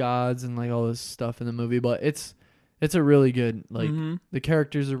demigods and like all this stuff in the movie, but it's It's a really good the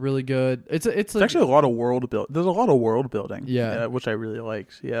characters are really good. It's like, actually a lot of world build. There's a lot of world building. Yeah. Which I really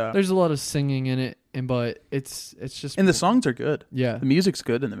liked. Yeah. There's a lot of singing in it, but it's just And the songs are good. Yeah. The music's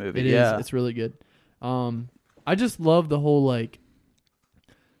good in the movie. It is. Yeah. It's really good. I just love the whole like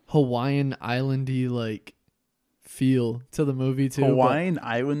Hawaiian islandy like feel to the movie too. Hawaiian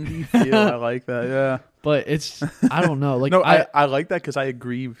islandy feel. I like that. Yeah. But it's I don't know. Like No, I like that because I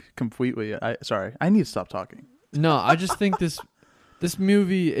agree completely. Sorry, I need to stop talking. No, I just think this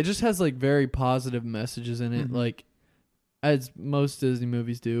movie, it just has like very positive messages in it, like as most Disney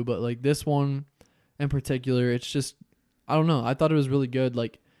movies do, but like this one in particular, it's just I don't know. I thought it was really good,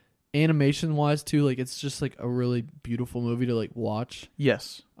 like animation wise too. Like it's just like a really beautiful movie to like watch.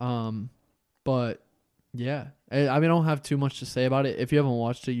 Yes. But yeah, I mean, I don't have too much to say about it. If you haven't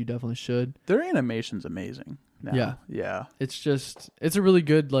watched it, you definitely should. Their animation's amazing. Now. Yeah. Yeah. It's a really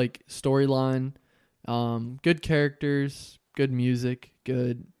good like storyline. Good characters, good music,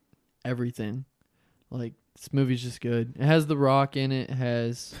 good everything. Like this movie's just good. It has The Rock in it. It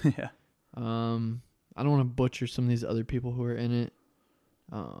has yeah. I don't want to butcher some of these other people who are in it.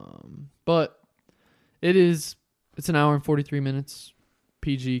 But it's an hour and 43 minutes.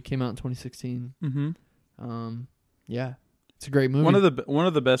 PG, came out in 2016. Yeah. It's a great movie. One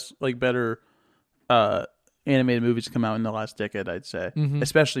of the best, like better animated movies to come out in the last decade, I'd say.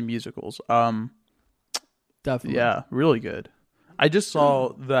 Especially musicals. Definitely. Yeah, really good. I just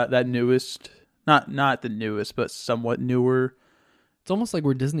saw that newest, not the newest, but somewhat newer. It's almost like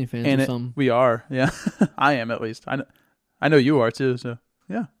we're Disney fans or something. We are, yeah. I am at least. I know you are too. So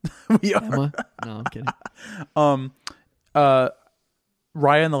yeah, we are. Am I? No, I'm kidding.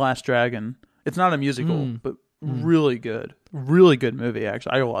 Raya and the Last Dragon. It's not a musical, but really good movie.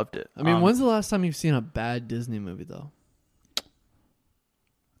 Actually, I loved it. I mean, when's the last time you've seen a bad Disney movie though?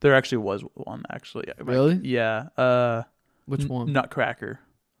 There actually was one, actually. Really? Yeah. Which one? Nutcracker.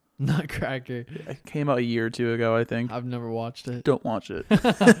 Nutcracker. It came out a year or two ago, I think. I've never watched it. Don't watch it.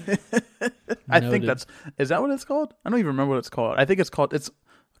 I think is that what it's called? I don't even remember what it's called. I think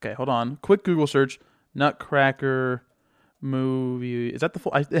okay, hold on. Quick Google search. Nutcracker movie. Is that the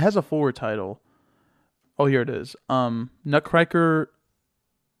full? It has a fuller title. Oh, here it is. Nutcracker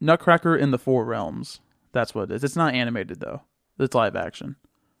in the Four Realms. That's what it is. It's not animated though. It's live action.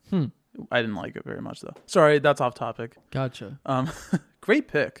 I didn't like it very much though. Sorry, that's off topic. Gotcha. Great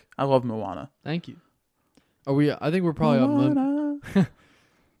pick. I love Moana. Thank you. I think we're probably on.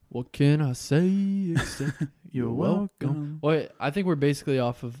 What can I say except you're welcome? Wait, I think we're basically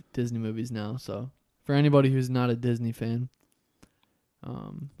off of Disney movies now. So for anybody who's not a Disney fan,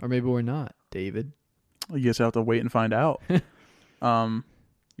 or maybe we're not, David. I guess I have to wait and find out.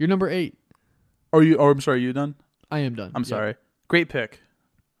 You're number 8. I'm sorry. Are you done? I am done. I'm sorry. Great pick.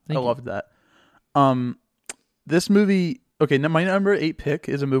 Thank you. Loved that. This movie. Okay, my number 8 pick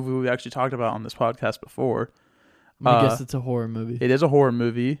is a movie we actually talked about on this podcast before. I guess it's a horror movie. It is a horror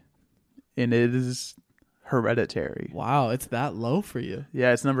movie, and it is Hereditary. Wow, it's that low for you.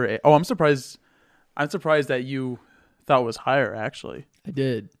 Yeah, it's number 8. Oh, I'm surprised. I'm surprised that you thought it was higher. Actually, I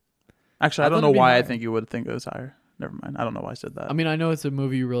did. Actually, I don't know why I think you would think it was higher. Never mind. I don't know why I said that. I mean, I know it's a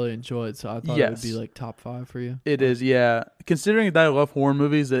movie you really enjoyed, so I thought it would be like top 5 for you. It is, yeah. Considering that I love horror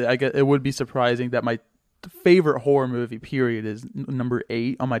movies, I guess it would be surprising that my favorite horror movie, period, is number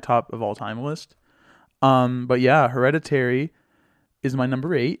 8 on my top of all time list. But yeah, Hereditary is my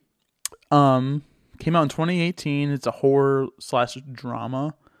number 8. Came out in 2018. It's a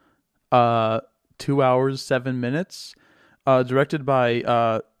horror/drama. 2 hours, 7 minutes. Directed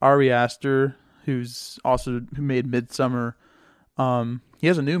by Ari Aster, who made Midsummer. He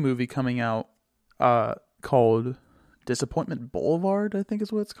has a new movie coming out called Disappointment Boulevard, I think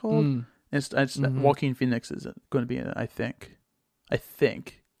is what it's called. It's Joaquin Phoenix is going to be in it, I think.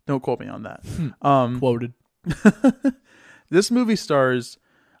 Don't quote me on that. Quoted. This movie stars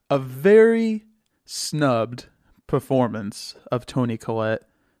a very snubbed performance of Toni Collette.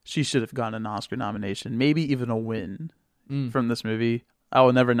 She should have gotten an Oscar nomination, maybe even a win from this movie. I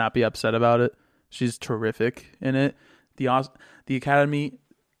will never not be upset about it. She's terrific in it. The Academy...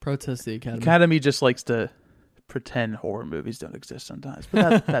 Protest the Academy. Academy just likes to pretend horror movies don't exist sometimes,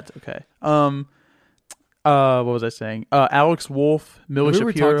 but that's okay. What was I saying? Alex Wolff, Mila Shapiro.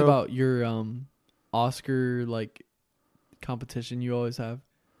 We talked about your Oscar like competition you always have.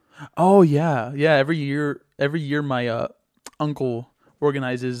 Oh yeah. Every year my uncle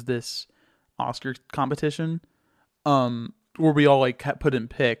organizes this Oscar competition, where we all like put in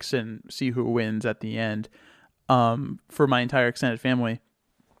picks and see who wins at the end. For my entire extended family,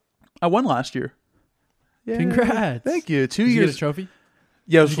 I won last year. Yeah. Congrats! Thank you. 2 Did years. you get a trophy?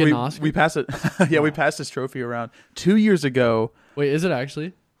 Yeah, Did you so get an Oscar? we passed it. Yeah, we Wow. passed this trophy around 2 years ago. Wait, is it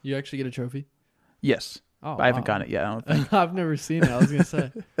actually? You actually get a trophy? Yes, Oh, but I haven't wow. gotten it yet. I don't think. I've never seen it. I was gonna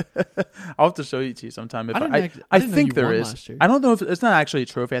say. I'll have to show it to you sometime. If I didn't I, act- I I didn't know think you there won is. last year. I don't know if it's not actually a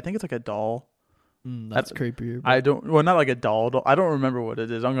trophy. I think it's like a doll. That's creepier. I don't. Well, not like a doll. I don't remember what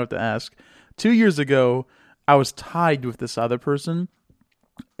it is. I'm gonna have to ask. 2 years ago, I was tied with this other person,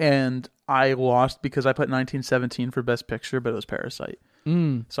 and I lost because I put 1917 for Best Picture, but it was Parasite.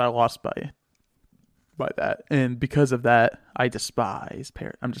 So I lost by that, and because of that, I despise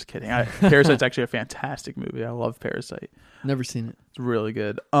I'm just kidding. Parasite's actually a fantastic movie. I love Parasite. Never seen it. It's really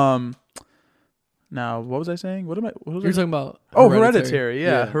good. Now what was I saying? What was You're I? talking about Oh, Hereditary.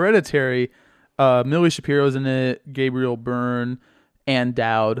 Yeah, Yeah. Hereditary. Millie Shapiro's in it. Gabriel Byrne, Ann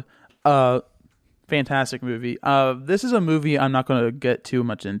Dowd. Fantastic movie. This is a movie I'm not going to get too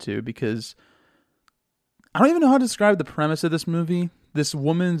much into because I don't even know how to describe the premise of this movie. This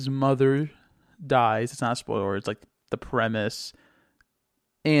woman's mother dies. It's not a spoiler. It's like the premise,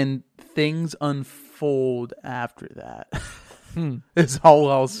 and things unfold after that. Is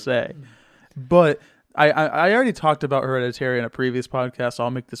all I'll say. But I already talked about Hereditary in a previous podcast, so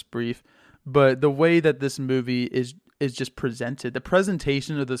I'll make this brief. But the way that this movie is just presented, the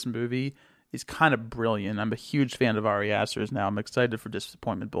presentation of this movie is kind of brilliant. I'm a huge fan of Ari Aster's now. I'm excited for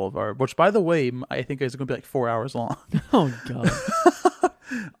Disappointment Boulevard, which, by the way, I think is going to be like 4 hours long. Oh god.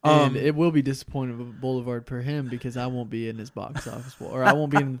 And it will be Disappointment Boulevard for him because I won't be in his box office, or I won't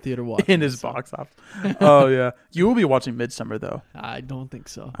be in the theater watching in his box office. Oh yeah, you will be watching Midsummer though. I don't think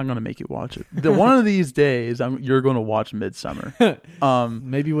so. I'm gonna make you watch it. One of these days, you're going to watch Midsummer.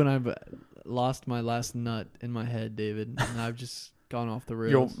 Maybe when I've lost my last nut in my head, David, and I've just gone off the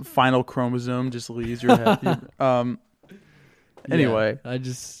Your rails. final chromosome just leaves your head. Anyway, yeah, I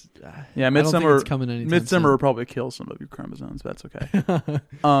just yeah, I don't think Midsummer. it's coming anytime Midsummer will soon. probably kill some of your chromosomes. But that's okay.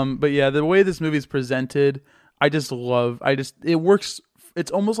 But yeah, the way this movie is presented, it works. It's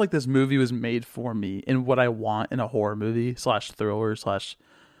almost like this movie was made for me in what I want in a horror movie / thriller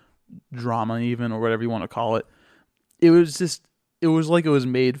 / drama, even, or whatever you want to call it. It was like it was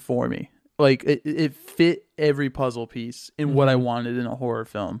made for me. Like it fit every puzzle piece in what I wanted in a horror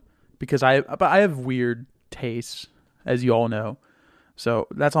film because I have weird tastes, as you all know. So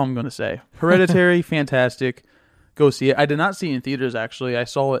that's all I'm going to say. Hereditary, fantastic. Go see it. I did not see it in theaters, actually. I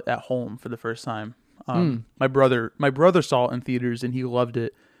saw it at home for the first time. My brother saw it in theaters and he loved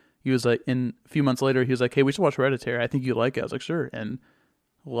it. He was like, a few months later, he was like, "Hey, we should watch Hereditary. I think you like it." I was like, "Sure," and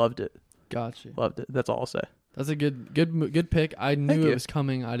loved it. Gotcha. Loved it. That's all I'll say. That's a good pick. I Thank knew you. it was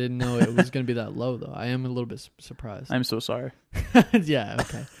coming. I didn't know it was going to be that low, though. I am a little bit surprised. I'm so sorry. Yeah,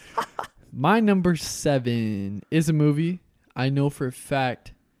 okay. My number 7 is a movie I know for a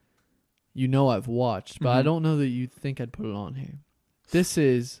fact I've watched, but I don't know that you think I'd put it on here. This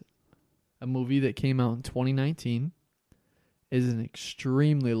is a movie that came out in 2019. Is an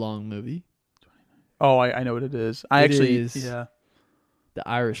extremely long movie. Oh, I know what it is. Yeah. The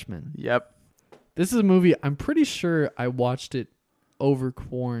Irishman. Yep. This is a movie I'm pretty sure I watched it over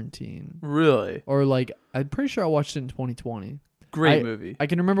quarantine. Really? Or I'm pretty sure I watched it in 2020. Great movie. I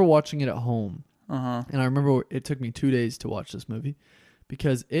can remember watching it at home. Uh-huh. And I remember it took me 2 days to watch this movie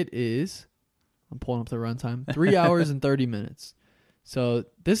because it is, I'm pulling up the runtime, 3 hours and 30 minutes. So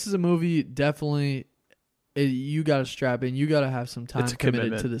this is a movie definitely, you got to strap in. You got to have some time It's a committed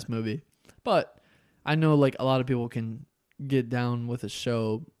commitment. to this movie. But I know a lot of people can get down with a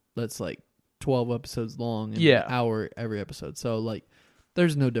show that's 12 episodes long and Yeah. an hour every episode. So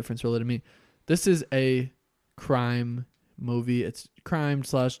there's no difference really to me. This is a crime movie. It's crime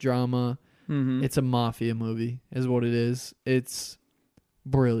 / drama. Mm-hmm. It's a mafia movie is what it is. It's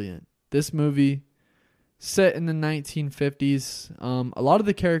brilliant. This movie set in the 1950s. A lot of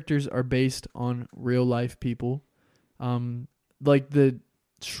the characters are based on real life people. The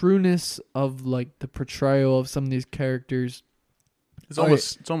trueness of the portrayal of some of these characters. It's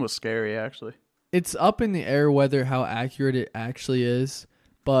almost scary, actually. It's up in the air whether how accurate it actually is,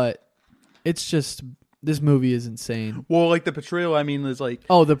 but it's just this movie is insane. Well, the portrayal, I mean, is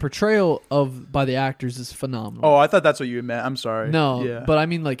Oh, the portrayal by the actors is phenomenal. Oh, I thought that's what you meant. I'm sorry. No, Yeah. but I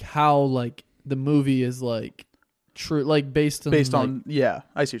mean how the movie is true, based on yeah,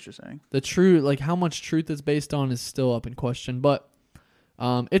 I see what you're saying. the true, how much truth it's based on is still up in question. But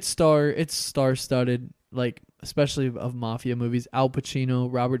it's star-studded, especially of mafia movies. Al Pacino,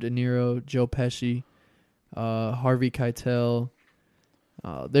 Robert De Niro, Joe Pesci, Harvey Keitel.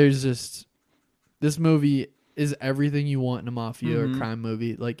 There's just this movie is everything you want in a mafia or crime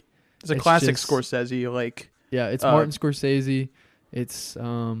movie. It's a it's classic just- Scorsese. Yeah, it's Martin Scorsese. It's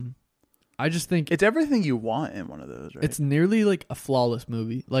I just think It's everything you want in one of those, right? it's nearly like a flawless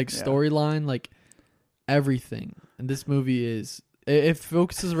movie. Like Yeah. storyline, like everything. And this movie is it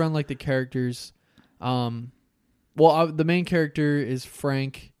focuses around like the characters. The main character is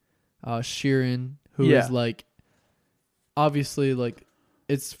Frank Sheeran, who is Yeah. like obviously like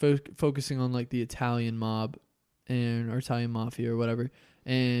it's focusing on like the Italian mob or Italian mafia or whatever,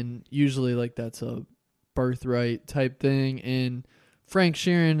 and usually like that's a birthright type thing. And Frank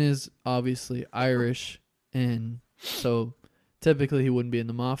Sheeran is obviously Irish, and so typically he wouldn't be in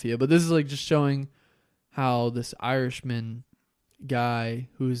the mafia. But this is like just showing how this Irishman guy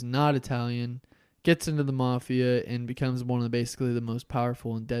who's not Italian gets into the mafia and becomes one of basically the most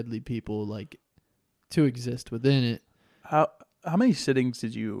powerful and deadly people like to exist within it. How many sittings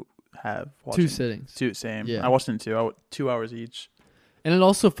did you have watching? 2 sittings. Two, same. Yeah. I watched it in 2 hours each. And it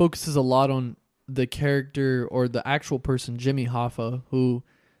also focuses a lot on the character or the actual person, Jimmy Hoffa, who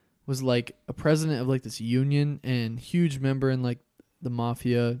was like a president of like this union and huge member in like the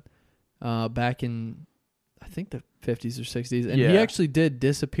mafia back in, I think, the 50s or 60s. And he Yeah. actually did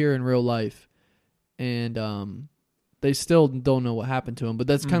disappear in real life. And they still don't know what happened to him. But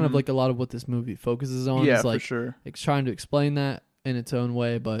that's kind of Mhm. like a lot of what this movie focuses on. Yeah, is for like sure. it's trying to explain that in its own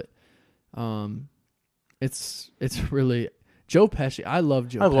way. But it's really... Joe Pesci. I love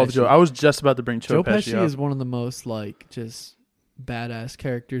Joe Pesci. I love Joe. I was just about to bring Joe Pesci Pesci up. is one of the most like just badass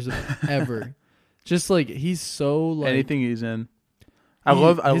characters ever. Just like he's so like Anything he's in. I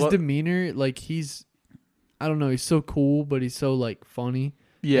love his demeanor. Like he's, I don't know, he's so cool, but he's so like funny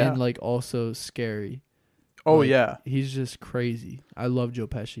yeah. and like also scary. Oh Like, yeah. he's just crazy. I love Joe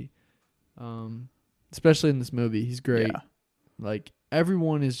Pesci, especially in this movie. He's great. Yeah. Like every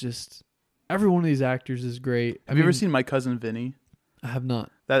one of these actors is great. Have you ever seen My Cousin Vinny? I have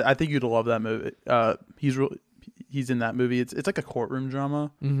not. I think you'd love that movie. He's in that movie. It's like a courtroom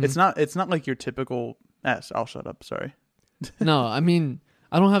drama. Mhm. It's not like your typical. Yes, I'll shut up. Sorry. No, I mean,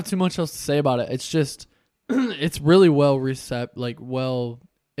 I don't have too much else to say about it. It's just, it's really well received.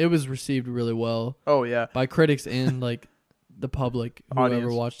 It was received really well Oh yeah. by critics and like the public, whoever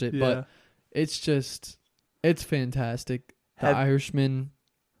Audience. watched it. Yeah. But it's fantastic. The Have- Irishman,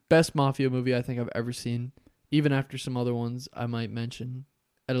 best mafia movie I think I've ever seen. Even after some other ones I might mention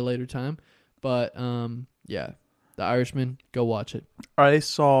at a later time. But yeah, The Irishman, go watch it. I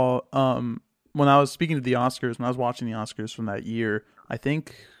saw when I was speaking to the Oscars, when I was watching the Oscars from that year, I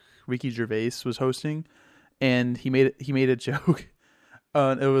think Ricky Gervais was hosting, and he made a joke.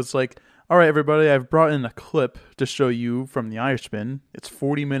 It was like, "All right, everybody, I've brought in a clip to show you from The Irishman. It's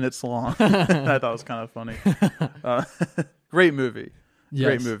 40 minutes long." I thought it was kind of funny. Great movie. Yes.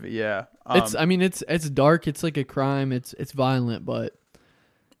 Great movie. Yeah. It's dark. It's like a crime. It's violent, but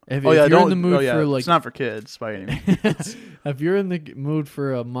if Oh yeah, you're in the mood for like it's not for kids by any means. if you're in the mood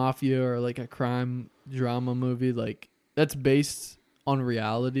for a mafia or like a crime drama movie, like that's based on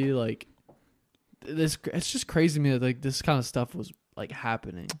reality, like this, it's just crazy to me that like this kind of stuff was like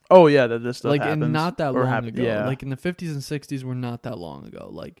happening. Oh yeah, that this stuff Like happens. and not that or long happen- ago. Yeah. Like in the 50s and 60s were not that long ago.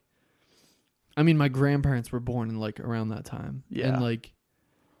 Like, I mean, my grandparents were born in like around that time. Yeah. And like,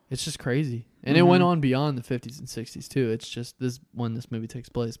 it's just crazy. And it went Mhm. on beyond the 50s and 60s too. It's just when this movie takes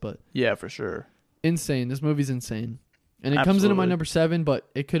place, but Yeah, for sure. insane. This movie's insane. And it comes into my Absolutely. number 7, but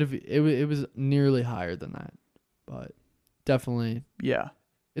it could have, it was nearly higher than that. But definitely. Yeah.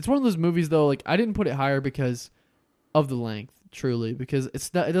 It's one of those movies though, like I didn't put it higher because of the length, truly, because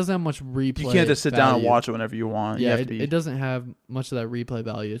it doesn't have much replay. You can't just sit down and value. watch it whenever you want. You Yeah, have to be it doesn't have much of that replay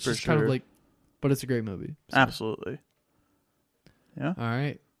value. It's For just kind of sure. like, but it's a great movie. So. absolutely. Yeah. All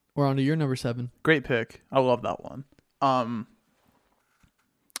right. We're on to your number 7. Great pick. I love that one. I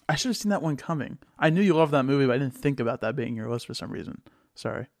should have seen that one coming. I knew you loved that movie, but I didn't think about that being your list for some reason.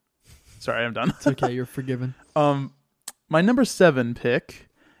 Sorry, I'm done. It's okay. You're forgiven. My number 7 pick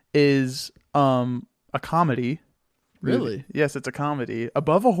is a comedy. Really? Movie. Yes, it's a comedy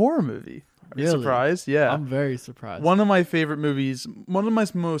above a horror movie. Are you Really? surprised? Yeah. I'm very surprised. One of my favorite movies. One of my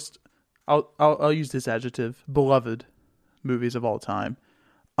most. I'll use this adjective. Beloved movies of all time.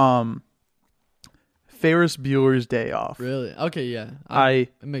 Ferris Bueller's Day Off. Really? Okay, yeah. I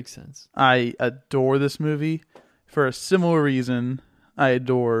it makes sense. adore this movie for a similar reason I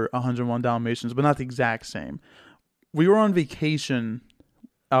adore 101 Dalmatians, but not the exact same. We were on vacation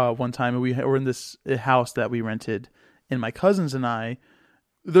one time, and we were in this house that we rented, and my cousins and I,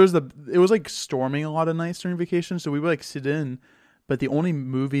 it was like storming a lot of nights during vacation, so we would like sit in, but the only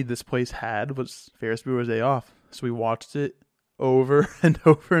movie this place had was Ferris Bueller's Day Off, so we watched it over and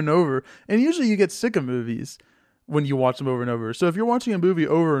over and over. And usually you get sick of movies when you watch them over and over. So if you're watching a movie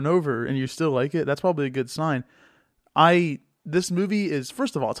over and over and you still like it, that's probably a good sign. I this movie is,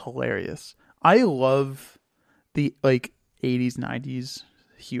 first of all, it's hilarious. I love the like 80s, 90s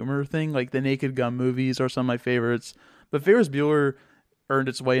humor thing. Like the Naked Gun movies are some of my favorites. But Ferris Bueller earned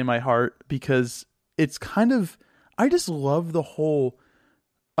its way in my heart because it's kind of, I just love the whole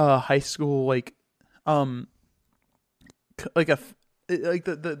high school like the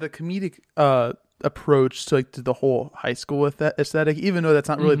comedic approach to like to the whole high school aesthetic, even though that's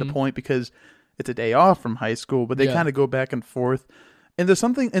not really the point because it's a day off from high school, but they kind of go back and forth. And there's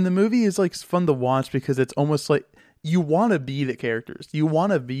something in the movie is like fun to watch because it's almost like you want to be the characters. You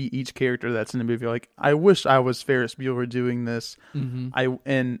want to be each character that's in the movie. Like, I wish I was Ferris Bueller doing this.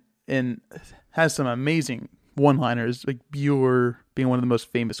 And has some amazing one-liners, like Bueller being one of the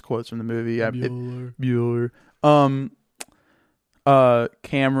most famous quotes from the movie. Bueller.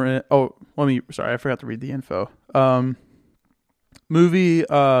 Cameron. Oh, sorry, I forgot to read the info. Movie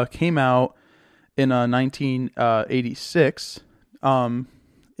came out in 1986.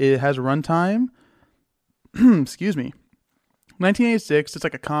 It has a runtime. Excuse me. 1986. It's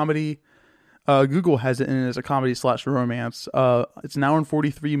like a comedy. Google has it in it as a comedy / romance. It's an hour and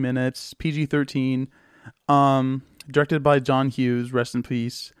 43 minutes. PG-13. Directed by John Hughes. Rest in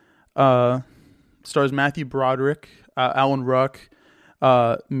peace. Stars Matthew Broderick, Alan Ruck,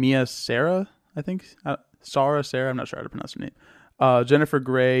 Mia Sarah, I think. Sarah. I'm not sure how to pronounce her name. Jennifer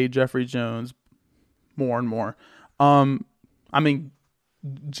Grey, Jeffrey Jones, more and more. I mean,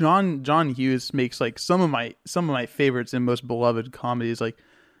 John Hughes makes like some of my favorites and most beloved comedies, like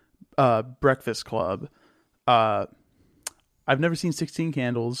Breakfast Club. I've never seen 16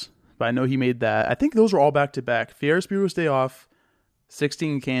 Candles, but I know he made that. I think those were all back to back. Ferris Bueller's Day Off,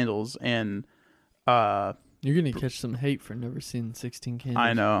 16 Candles, and you're gonna catch some hate for never seeing 16 Candles.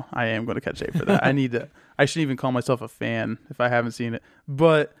 I know. I am going to catch hate for that. I shouldn't even call myself a fan if I haven't seen it.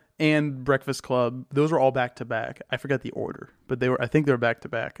 And Breakfast Club, those were all back to back. I forgot the order, but I think they were back to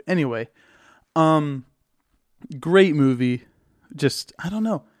back. Anyway, great movie. Just, I don't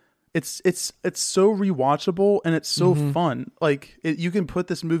know. It's so rewatchable and it's so fun. Like you can put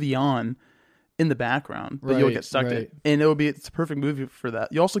this movie on in the background, but you'll get sucked in, and it's a perfect movie for that.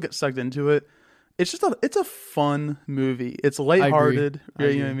 You also get sucked into it. It's a fun movie. It's lighthearted. You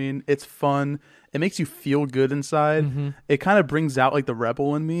know what I mean? It's fun. It makes you feel good inside. It kind of brings out like the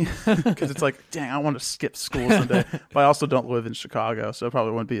rebel in me because it's like, dang, I want to skip school someday. But I also don't live in Chicago, so it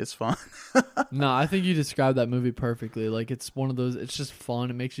probably wouldn't be as fun. No, I think you described that movie perfectly. Like, it's one of those, it's just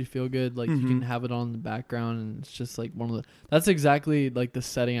fun. It makes you feel good. Like, you can have it on in the background, and it's just like that's exactly like the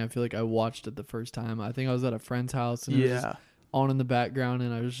setting I feel like I watched it the first time. I think I was at a friend's house, and it was just on in the background,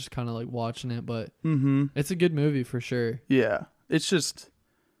 and I was just kind of like watching it. But it's a good movie for sure. Yeah, it's just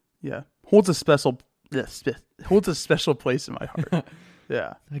holds a special place in my heart.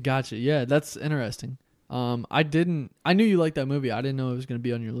 Yeah, I got you. Yeah, that's interesting. I knew you liked that movie. I didn't know it was going to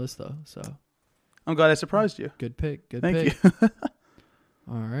be on your list though. So I'm glad I surprised you. Good pick. Thank you.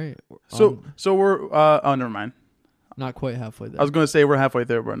 All right. So we're oh, never mind. Not quite halfway there. I was going to say we're halfway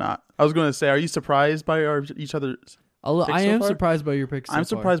there, but we're not. I was going to say, are you surprised by each other's? I am surprised by your picks. I'm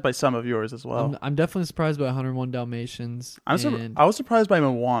surprised by some of yours as well. I'm definitely surprised by 101 Dalmatians. I was surprised by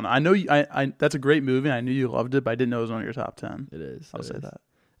Moana. I know I that's a great movie. I knew you loved it, but I didn't know it was one of your top 10. It is. I'll say that.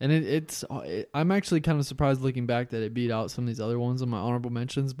 And I'm actually kind of surprised looking back that it beat out some of these other ones on my honorable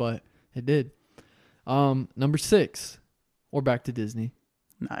mentions, but it did. Number 6, we're back to Disney.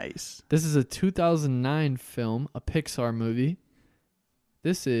 Nice. This is a 2009 film, a Pixar movie.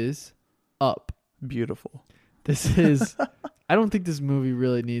 This is Up. Beautiful. This is, I don't think this movie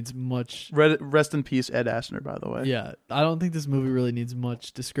really needs much. Rest in peace, Ed Asner, by the way. Yeah, I don't think this movie really needs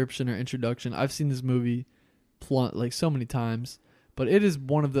much description or introduction. I've seen this movie like so many times, but it is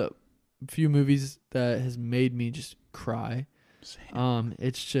one of the few movies that has made me just cry. Same.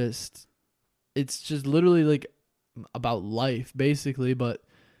 It's just literally like about life basically, but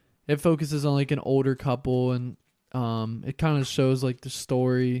it focuses on like an older couple, and it kind of shows like the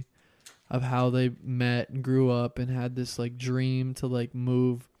story of how they met and grew up and had this like dream to like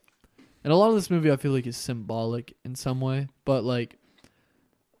move. And a lot of this movie I feel like is symbolic in some way, but like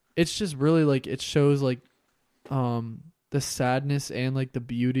it's just really like it shows like the sadness and like the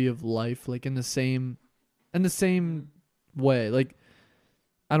beauty of life like in the same way. Like,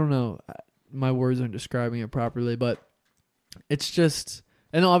 I don't know, my words aren't describing it properly, but it's just,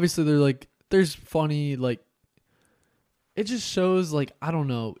 and obviously there's funny, like, it just shows, like, I don't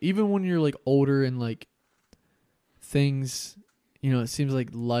know, even when you're, like, older and, like, things, you know, it seems like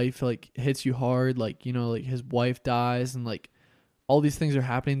life, like, hits you hard, like, you know, like, his wife dies and, like, all these things are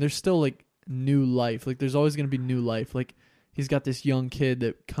happening. There's still, like, new life. Like, there's always going to be new life. Like, he's got this young kid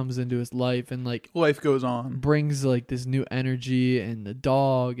that comes into his life and like Life goes on. brings like this new energy and the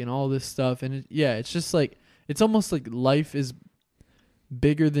dog and all this stuff. And it's just like, it's almost like life is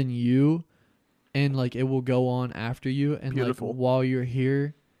bigger than you and like it will go on after you. And Beautiful. like while you're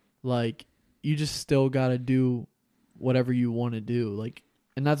here, like you just still got to do whatever you want to do. Like,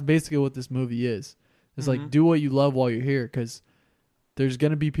 and that's basically what this movie is. It's like, do what you love while you're here. 'Cause there's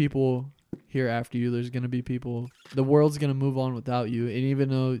going to be people here after you. There's going to be people, the world's going to move on without you. And even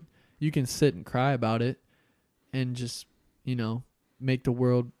though you can sit and cry about it and just, you know, make the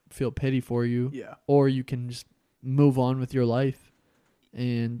world feel pity for you, Yeah. or you can just move on with your life.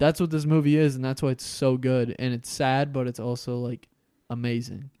 And that's what this movie is. And that's why it's so good. And it's sad, but it's also like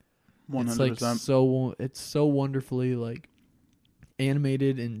amazing. 100%. It's like it's so wonderfully like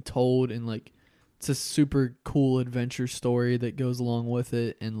animated and told, and like it's a super cool adventure story that goes along with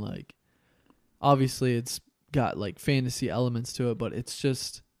it. And like obviously it's got like fantasy elements to it, but it's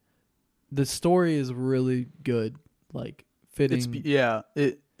just, the story is really good, like fitting.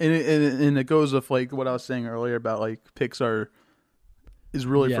 It goes with like what I was saying earlier about like Pixar is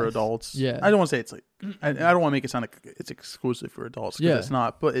really for Yes. adults. Yeah. I don't want to say it's like I don't want to make it sound like it's exclusive for adults, because Yeah. it's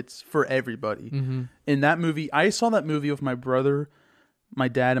not, but it's for everybody. Mm-hmm. In that movie, I saw that movie with my brother, my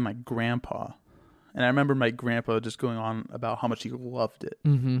dad, and my grandpa. And I remember my grandpa just going on about how much he loved it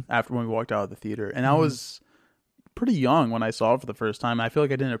Mm-hmm. after when we walked out of the theater. And I was pretty young when I saw it for the first time. I feel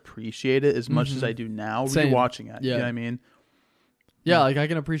like I didn't appreciate it as much as I do now Same. rewatching it. Yeah. You know what I mean? Yeah, like I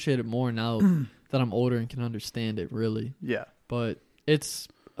can appreciate it more now that I'm older and can understand it really. Yeah. But it's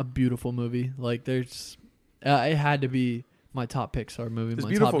a beautiful movie. Like there's, it had to be my top Pixar movie, It's my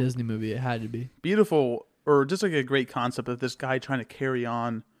beautiful. top Disney movie. It had to be. Beautiful, or just like a great concept of this guy trying to carry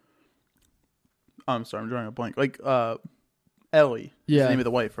on. I'm sorry, I'm drawing a blank. Like Ellie, is Yeah. the name of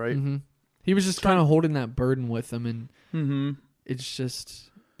the wife, right? Mm-hmm. He was just kind of holding that burden with him, and Mm-hmm. it's just.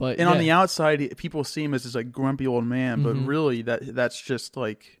 But And on the outside, people see him as this like grumpy old man, but Mhm. really that's just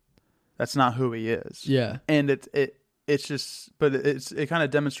like that's not who he is. yeah, And it's just, but it kind of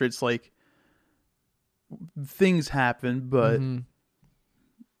demonstrates like things happen, but Mhm.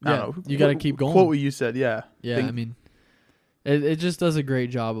 I Yeah, don't know. you got to keep going. Quote what you said, yeah. Yeah, Think- I mean, it just does a great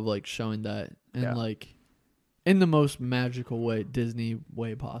job of like showing that, and Yeah. like in the most magical way, Disney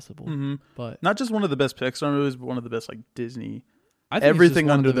way possible. Mhm. But Not just one of the best Pixar movies, but one of the best like Disney. I think everything it's just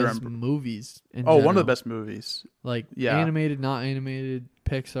one under of the their best movies. In One of general. the best movies. Like Yeah. animated, not animated,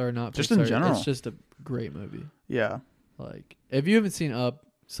 Pixar, not Just Pixar. in general. It's just a great movie. Yeah, Like if you haven't seen Up,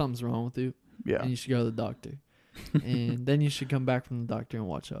 something's wrong with you, yeah. and you should go to the doctor. And then you should come back from the doctor and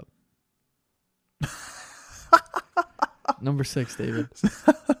watch Up. Number 6, David.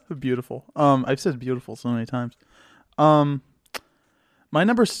 Beautiful. I've said beautiful so many times. My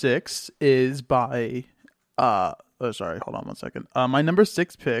number 6 is by sorry, hold on one second. My number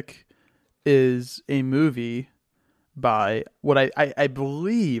 6 pick is a movie by what I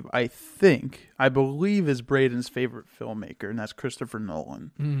believe is Braden's favorite filmmaker, and that's Christopher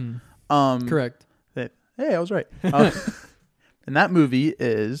Nolan. Mhm. Correct. Hey, I was right. And that movie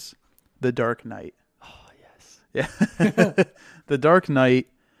is The Dark Knight. Oh yes. Yeah. The Dark Knight,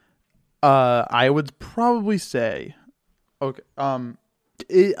 I would probably say, okay, I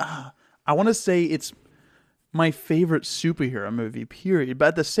want to say it's my favorite superhero movie, period. But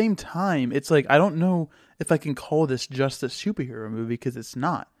at the same time, it's like, I don't know if I can call this just a superhero movie, because it's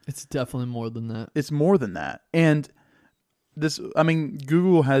not. It's definitely more than that. It's more than that. And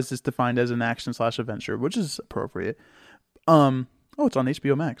Google has this defined as an action/adventure, which is appropriate. It's on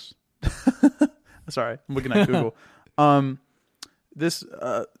HBO Max. Sorry, I'm looking at Google. This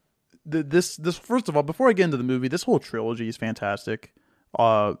first of all, before I get into the movie, this whole trilogy is fantastic.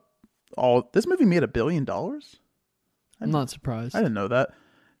 This movie made $1 billion. I'm not surprised. I didn't know that.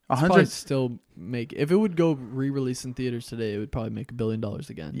 It's probably still make, if it would go re-release in theaters today, it would probably make $1 billion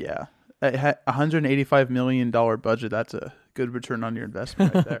again. Yeah, it had $185 million budget. That's a good return on your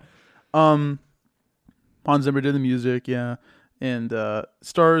investment right there. Hans Zimmer did the music, yeah, and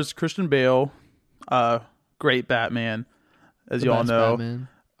stars Christian Bale, great Batman, as The you all best know.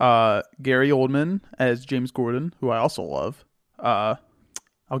 Batman. Gary Oldman as James Gordon, who I also love.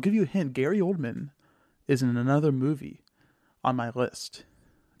 I'll give you a hint. Gary Oldman is in another movie on my list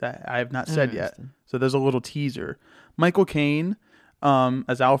that I have not said yet. Interesting. So there's a little teaser. Michael Caine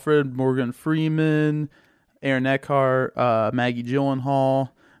as Alfred, Morgan Freeman, Aaron Eckhart, Maggie Gyllenhaal.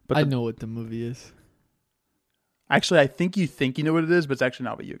 But I know what the movie is. actually, I think you know what it is, but it's actually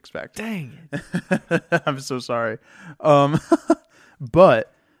not what you expect. Dang it. I'm so sorry.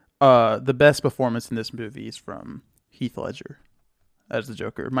 But the best performance in this movie is from Heath Ledger as the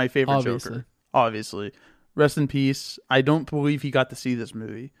Joker. My favorite Obviously. Joker. Obviously. Rest in peace. I don't believe he got to see this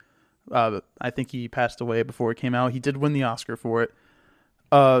movie. I think he passed away before it came out. He did win the Oscar for it.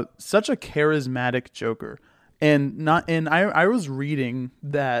 Such a charismatic Joker. I was reading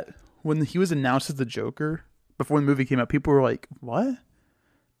that when he was announced as the Joker before the movie came out, people were like, "What?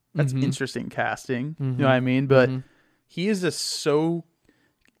 That's interesting casting." You know what I mean? But he is just so,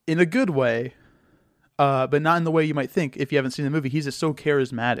 in a good way, but not in the way you might think if you haven't seen the movie. He's just so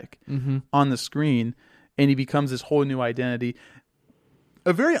charismatic on the screen, and he becomes this whole new identity.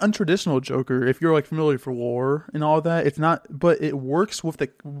 A very untraditional Joker, if you're like familiar for lore and all of that. It's not, but it works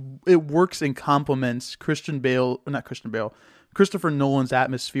and complements Christopher Nolan's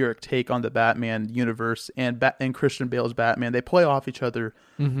atmospheric take on the Batman universe and Christian Bale's Batman. They play off each other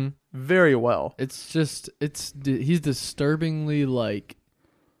very well. He's disturbingly like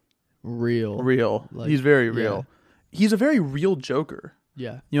real. Like, he's very real. Yeah. He's a very real Joker.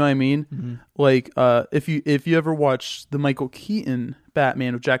 Yeah. You know what I mean? Like, if you ever watch the Michael Keaton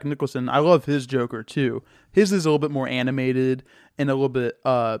Batman with Jack Nicholson, I love his Joker too. His is a little bit more animated and a little bit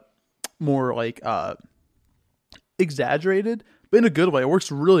more like exaggerated, but in a good way. It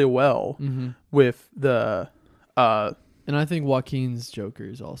works really well with the and I think Joaquin's Joker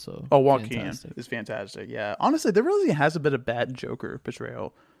is also Joaquin is fantastic. Yeah. Honestly, there really has a bit of bad Joker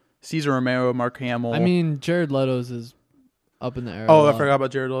portrayal. Cesar Romero, Mark Hamill. I mean, Jared Leto's is up in the air. Oh, I forgot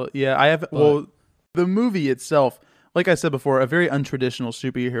about Jared Leto. Yeah, I have. Well, the movie itself, like I said before, a very untraditional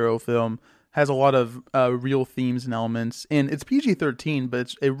superhero film, has a lot of real themes and elements, and it's PG-13,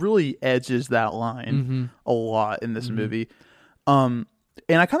 but it really edges that line a lot in this movie. And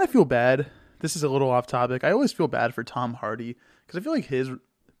I kind of feel bad. This is a little off topic. I always feel bad for Tom Hardy because I feel like his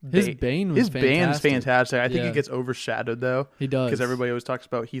Bane was Bane's fantastic. I think he gets overshadowed though. He does, because everybody always talks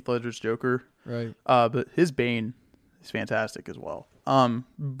about Heath Ledger's Joker, right? But his Bane is fantastic as well.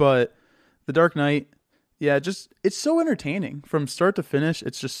 But The Dark Knight, yeah, it's so entertaining from start to finish.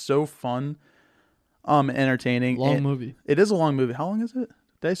 It's just so fun, entertaining. Long movie. It is a long movie. How long is it?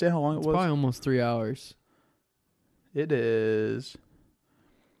 Did I say how long it was? Probably almost 3 hours. It is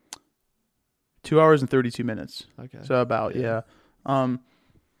 2 hours and 32 minutes. Okay. So about yeah.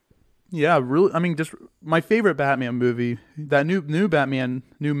 Yeah, really. I mean, just my favorite Batman movie. That new Batman,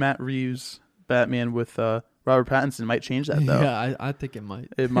 new Matt Reeves Batman with Robert Pattinson might change that though. Yeah, I think it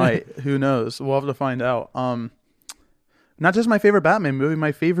might. It might. Who knows? We'll have to find out. Not just my favorite Batman movie,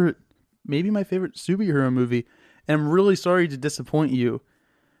 maybe my favorite superhero movie. And I'm really sorry to disappoint you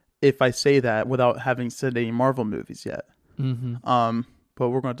if I say that without having said any Marvel movies yet. But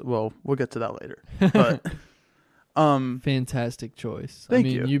we'll get to that later. But fantastic choice. Thank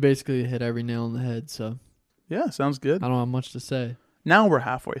you. You basically hit every nail on the head, so yeah, sounds good. I don't have much to say. Now we're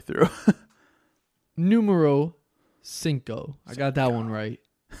halfway through. Numero cinco. I got that one right.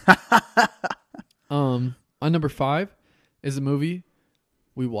 On number 5 is a movie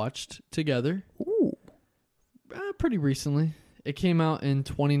we watched together. Ooh. Pretty recently. It came out in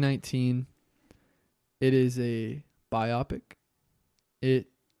 2019. It is a biopic. It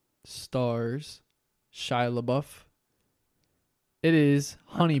stars Shia LaBeouf. It is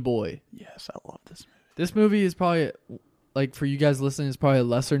Honey Boy. Yes, I love this movie. This movie is probably, like, for you guys listening, it's probably a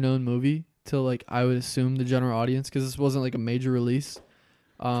lesser known movie to, like, I would assume the general audience, because this wasn't like a major release.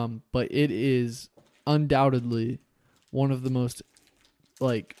 But it is undoubtedly one of the most,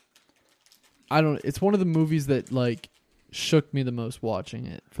 like, it's one of the movies that, like, shook me the most watching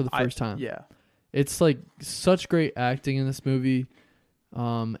it for the first time. Yeah. It's, like, such great acting in this movie.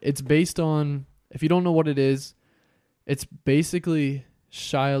 It's based on, if you don't know what it is, it's basically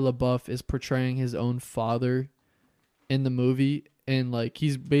Shia LaBeouf is portraying his own father in the movie, and like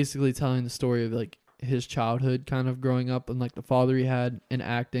he's basically telling the story of like his childhood kind of growing up and like the father he had in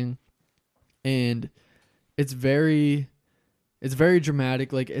acting. And it's very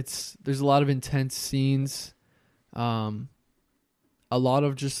dramatic. Like there's a lot of intense scenes, a lot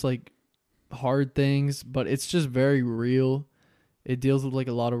of just like hard things, but it's just very real. It deals with like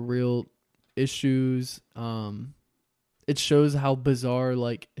a lot of real issues. It shows how bizarre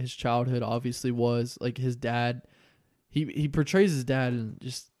like his childhood obviously was. Like his dad, he portrays his dad in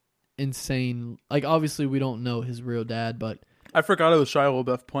just insane. Like obviously we don't know his real dad, but I forgot it was Shia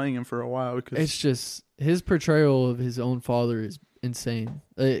LaBeouf playing him for a while because it's just his portrayal of his own father is insane.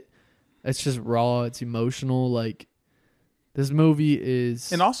 It's just raw. It's emotional. Like this movie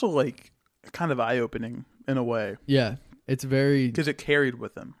is, and also like kind of eye opening in a way. Yeah, it's very because it carried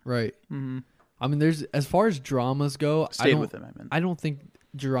with him. Right. Mm-hmm. I mean, there's as far as dramas go, stayed with him. I don't think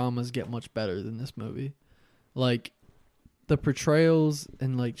dramas get much better than this movie. Like the portrayals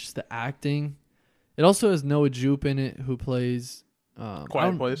and like just the acting. It also has Noah Jupe in it, who plays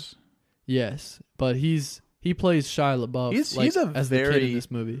Quiet Place. Yes, but he plays Shia LaBeouf. He's a as the kid in very-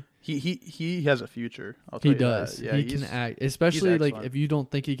 this movie. He has a future. I'll tell He you does. That. Yeah, he can act, especially like excellent. if you don't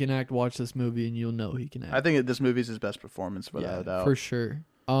think he can act, watch this movie and you'll know he can act. I think this movie's his best performance without a doubt. for sure.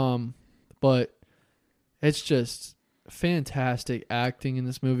 But it's just fantastic acting in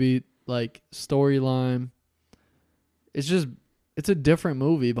this movie. Like storyline, it's a different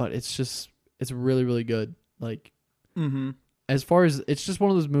movie, but it's really really good. Like as far as it's just one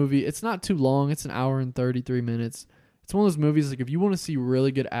of those movies. It's not too long. It's an hour and 33 minutes. It's one of those movies like if you want to see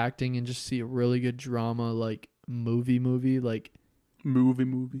really good acting and just see a really good drama like movie like movie.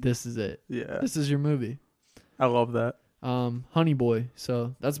 this is it. Yeah, This is your movie. I love that. Honey Boy.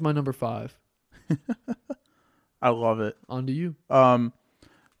 So that's my number 5. I love it. On to you.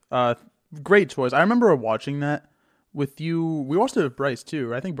 Great choice. I remember watching that with you. We watched it with Bryce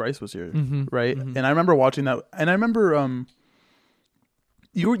too. I think Bryce was here, right? And I remember watching that. And I remember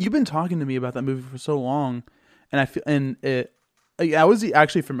you've been talking to me about that movie for so long, and I was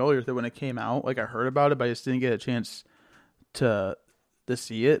actually familiar with it when it came out. Like I heard about it, but I just didn't get a chance to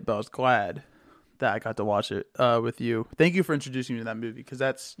see it. But I was glad that I got to watch it with you. Thank you for introducing me to that movie because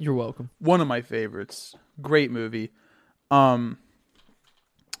that's You're welcome. one of my favorites. Great movie. My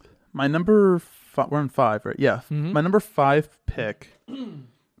number we're on 5, right? Yeah. My number 5 pick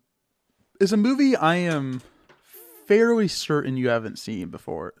is a movie I am fairly certain you haven't seen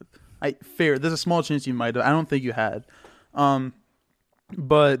before. There's a small chance you might have. I don't think you had.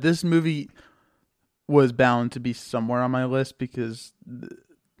 But this movie was bound to be somewhere on my list because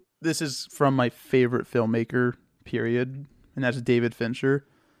this is from my favorite filmmaker, period. And that's David Fincher,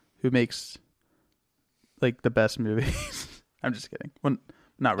 who makes like the best movies. I'm just kidding. Well,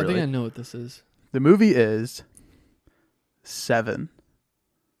 not really. I think I know what this is. The movie is Seven.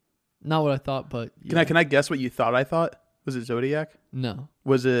 Not what I thought, but yeah. Can I guess what you thought I thought? Was it Zodiac? No.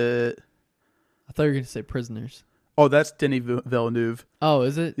 Was it? I thought you were going to say Prisoners. Oh, that's Denis Villeneuve. Oh,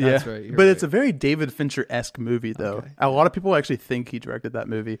 is it? That's right. But it's a very David Fincher-esque movie, though. Okay. A lot of people actually think he directed that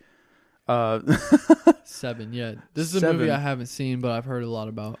movie. 7, yeah. This is a 7. movie I haven't seen, but I've heard a lot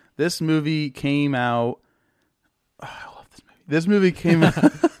about. This movie came out. Oh, I love this movie. This movie came out.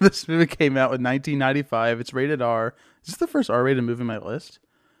 This movie came out in 1995. It's rated R. Is this the first R-rated movie on my list?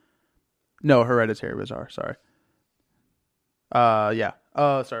 No, Hereditary was R. Sorry. Yeah.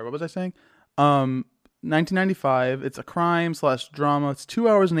 Sorry. What was I saying? 1995. It's a crime/drama. It's 2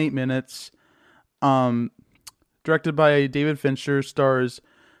 hours and 8 minutes. Directed by David Fincher. Stars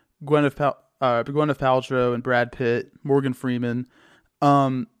Gwyneth Paltrow and Brad Pitt, Morgan Freeman.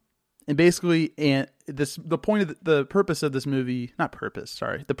 And basically, the premise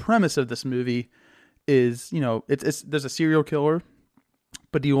of this movie is, there's a serial killer,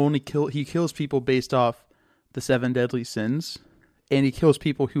 but he kills people based off the 7 deadly sins, and he kills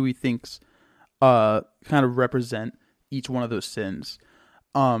people who he thinks kind of represent each one of those sins.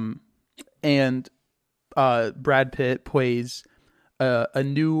 And Brad Pitt plays a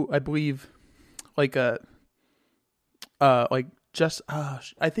new, I believe, okay,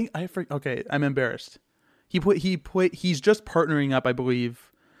 I'm embarrassed. He's just partnering up, I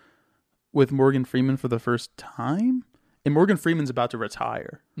believe, with Morgan Freeman for the first time, and Morgan Freeman's about to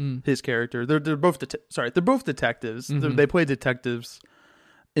retire. His character, they're both detectives. They play detectives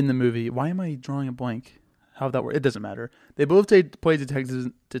in the movie. Why am I drawing a blank? How that work? It doesn't matter. They both play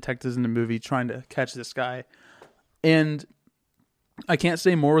detectives in the movie, trying to catch this guy, and I can't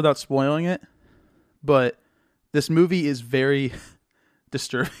say more without spoiling it, but this movie is very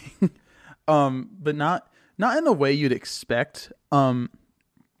disturbing, but not in a way you'd expect.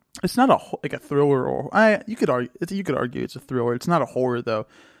 It's not a thriller, or you could argue it's a thriller. It's not a horror though,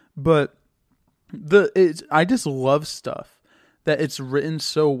 but I just love stuff that it's written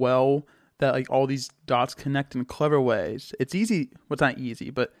so well that like all these dots connect in clever ways. It's easy. Well, it's not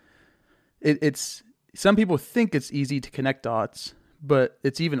easy, but it's some people think it's easy to connect dots, but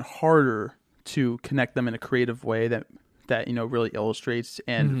it's even harder to connect them in a creative way that really illustrates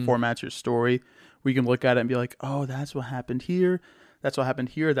and formats your story. Where you can look at it and be like, oh, that's what happened here. That's what happened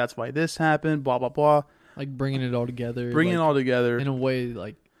here. That's why this happened. Blah blah blah. Like bringing it all together. Bringing it all together in a way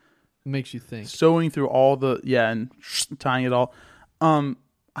like makes you think. Sewing through all and tying it all.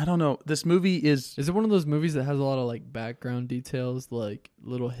 I don't know. This movie is. Is it one of those movies that has a lot of like background details, like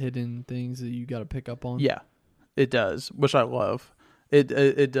little hidden things that you got to pick up on? Yeah, it does, which I love.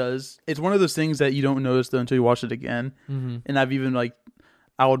 It does. It's one of those things that you don't notice though until you watch it again. And I've even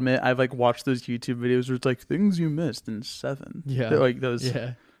I'll admit I've watched those YouTube videos where it's like things you missed in 7. Yeah, they're like those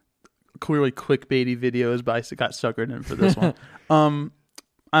clearly clickbaity videos, but I got suckered in for this one.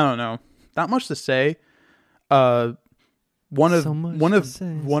 I don't know. Not much to say. One of So much one to of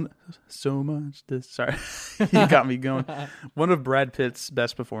say. one so much this sorry. You got me going. One of Brad Pitt's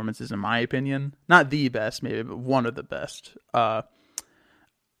best performances in my opinion. Not the best maybe, but one of the best.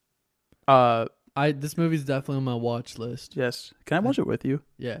 This movie's definitely on my watch list. Yes. Can I watch it with you?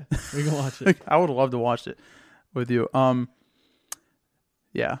 Yeah, we can watch it. I would love to watch it with you.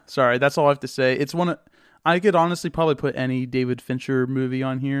 Yeah, sorry, that's all I have to say. It's one of, I could honestly probably put any David Fincher movie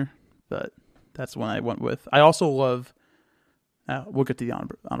on here, but that's one I went with. I also love we'll get to the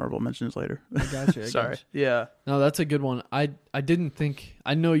honorable mentions later. I got you. Sorry. Yeah. No, that's a good one. I didn't think.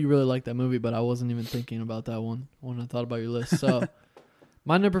 I know you really like that movie, but I wasn't even thinking about that one when I thought about your list. So,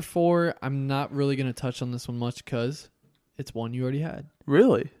 my number 4, I'm not really gonna touch on this one much because it's one you already had.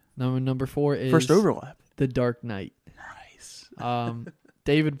 Really? Number 4 is First overlap. The Dark Knight. Nice.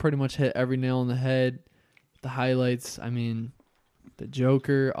 David pretty much hit every nail on the head. The highlights. I mean, the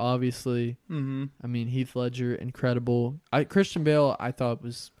Joker, obviously. Mm-hmm. I mean, Heath Ledger, incredible. Christian Bale, I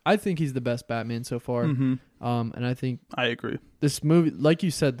think he's the best Batman so far. Mm-hmm. And I think I agree. this movie, like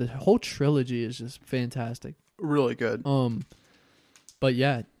you said, the whole trilogy is just fantastic. Really good. But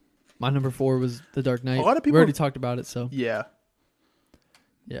yeah, my number 4 was The Dark Knight. A lot of people we already talked about it, so Yeah.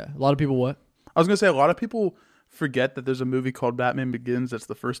 yeah. A lot of people what? I was gonna say a lot of people forget that there's a movie called Batman Begins that's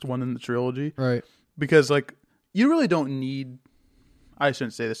the first one in the trilogy. Right. Because like you really don't need, I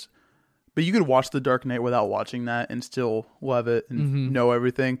shouldn't say this, but you could watch The Dark Knight without watching that and still love it and know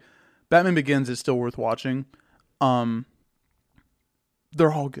everything. Batman Begins is still worth watching. They're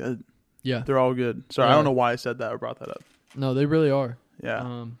all good. Yeah. They're all good. Sorry, I don't know why I said that or brought that up. No, they really are.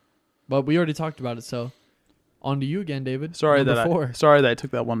 Yeah. But we already talked about it, so on to you again, David. Sorry Number that 4. sorry that I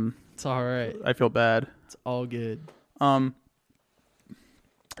took that one. It's all right. I feel bad. It's all good.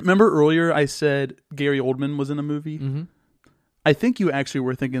 Remember earlier I said Gary Oldman was in a movie? Mm-hmm. I think you actually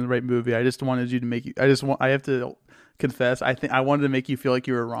were thinking the right movie. I just wanted you to make you. I have to confess. I wanted to make you feel like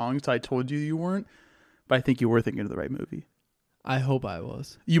you were wrong, so I told you weren't. But I think you were thinking of the right movie. I hope I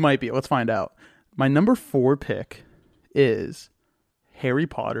was. You might be. Let's find out. My number 4 pick is Harry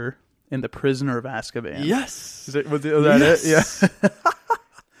Potter and the Prisoner of Azkaban. Yes. Was that it? Yeah.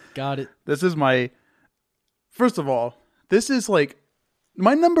 Got it. This is my. First of all, this is like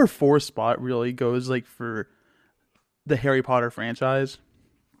my number 4 spot. Really goes like for the Harry Potter franchise.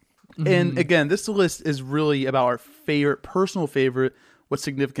 And again, this list is really about our personal favorite, what's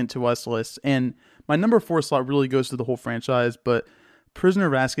significant to us lists. And my number 4 slot really goes to the whole franchise, but Prisoner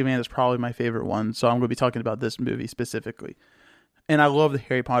of Azkaban is probably my favorite one. So I'm going to be talking about this movie specifically. And I love the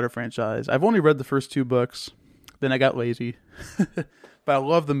Harry Potter franchise. I've only read the first 2 books. Then I got lazy. But I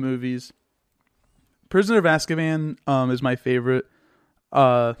love the movies. Prisoner of Azkaban is my favorite.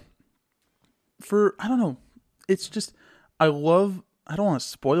 I don't know. It's just, I don't want to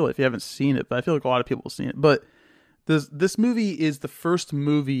spoil it if you haven't seen it, but I feel like a lot of people have seen it. But this movie is the first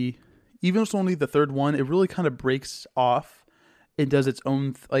movie, even though it's only the 3rd one, it really kind of breaks off. It does its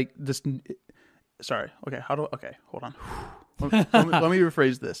own, sorry. Okay. Hold on. let me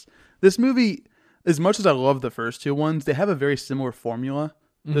rephrase this. This movie, as much as I love the first 2 ones, they have a very similar formula.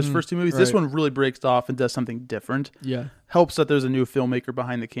 Those first 2 movies, this one really breaks off and does something different. Yeah. Helps that there's a new filmmaker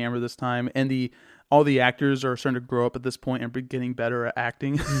behind the camera this time, and all the actors are starting to grow up at this point and getting better at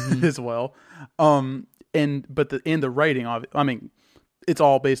acting as well. But the writing of it, I mean, it's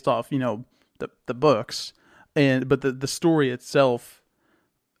all based off, the books, but the story itself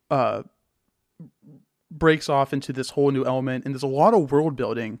breaks off into this whole new element, and there's a lot of world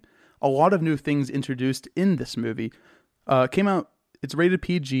building, a lot of new things introduced in this movie. It's rated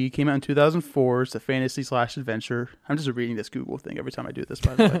PG, came out in 2004. It's a fantasy/adventure. I'm just reading this Google thing every time I do this,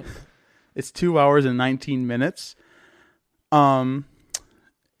 by the way. It's 2 hours and 19 minutes. And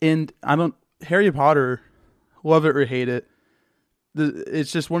Harry Potter, love it or hate it.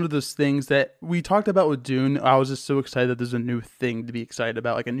 It's just one of those things that we talked about with Dune. I was just so excited that there's a new thing to be excited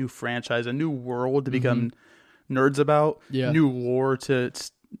about, like a new franchise, a new world to become nerds about, new lore to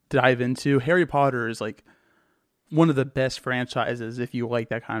dive into. Harry Potter is like one of the best franchises, if you like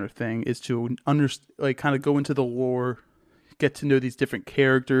that kind of thing, is to kind of go into the lore, get to know these different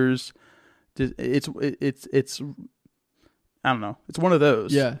characters. It's I don't know. It's one of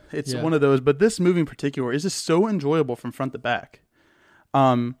those. Yeah. It's one of those. But this movie in particular is just so enjoyable from front to back.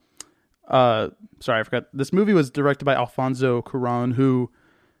 Sorry, I forgot. This movie was directed by Alfonso Cuarón, who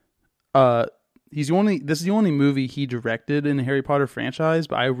this is the only movie he directed in the Harry Potter franchise,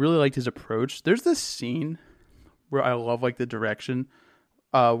 but I really liked his approach. There's this scene where I love the direction,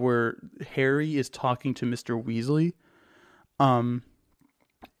 where Harry is talking to Mr. Weasley.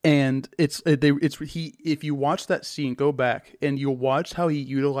 And if you watch that scene, go back and you'll watch how he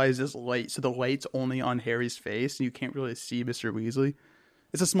utilizes light. So the light's only on Harry's face, and you can't really see Mr. Weasley.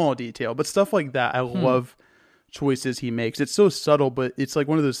 It's a small detail, but stuff like that, I love choices he makes. It's so subtle, but it's like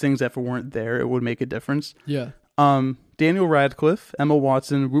one of those things that if it weren't there, it would make a difference. Yeah. Daniel Radcliffe, Emma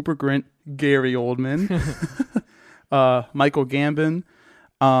Watson, Rupert Grint, Gary Oldman, Michael Gambon,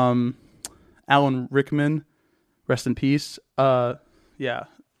 Alan Rickman, rest in peace. Yeah.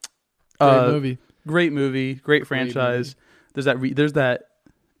 Great movie. Great franchise. There's that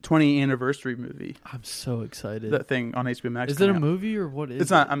 20th anniversary movie. I'm so excited. That thing on HBO Max. Is it a movie or what is it?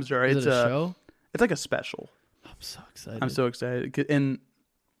 It's not. I'm sorry. Is it a show? It's like a special. I'm so excited. I'm so excited. And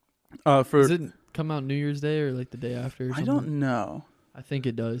does it come out New Year's Day or like the day after? Or something? I don't know. I think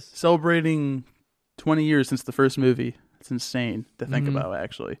it does. Celebrating 20 years since the first movie. It's insane to think about,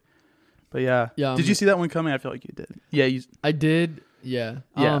 actually. But yeah. Did you see that one coming? I feel like you did. Yeah, I did. Yeah.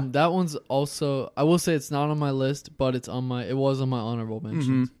 Yeah. That one's also, I will say it's not on my list, but it was on my honorable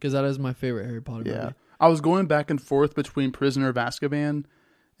mentions because that is my favorite Harry Potter movie. I was going back and forth between Prisoner of Azkaban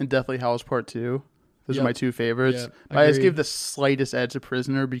and Deathly Hallows Part 2. Those are my two favorites. But I just gave the slightest edge to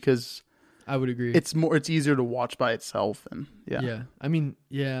Prisoner because I would agree. It's easier to watch by itself, and yeah. I mean,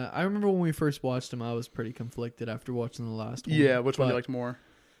 I remember when we first watched them, I was pretty conflicted after watting the last one. Yeah, which one do you liked more?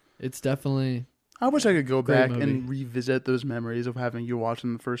 It's definitely. I wish I could go back and revisit those memories of having you watch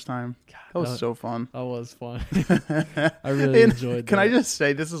them the first time. God, that was so fun. That was fun. I really enjoyed that. Can I just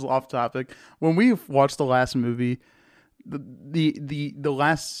say, this is off topic. When we watched the last movie, the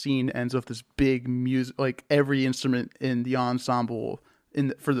last scene ends with this big music, like every instrument in the ensemble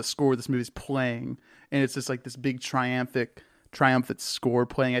for the score of this movie is playing, and it's just like this big triumphant score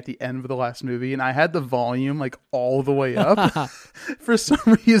playing at the end of the last movie, and I had the volume like all the way up. For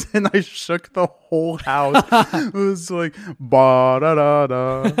some reason I shook the whole house. It was like ba da da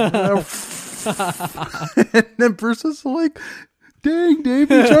da. And then Bruce was like, dang, Dave,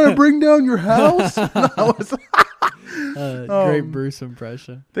 you trying to bring down your house? Great Bruce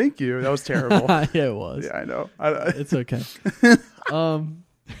impression. Thank you. That was terrible. Yeah, it was. Yeah, I know. It's okay.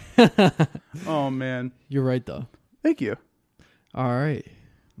 Oh man, you're right though. Thank you. All right.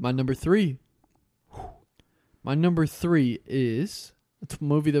 My number 3. My number 3 is a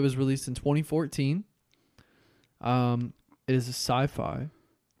movie that was released in 2014. It is a sci-fi.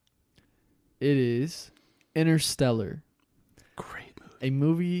 It is Interstellar. Great movie. A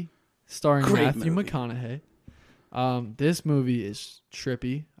movie starring Matthew McConaughey. This movie is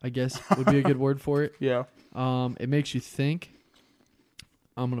trippy, I guess would be a good word for it. Yeah. It makes you think.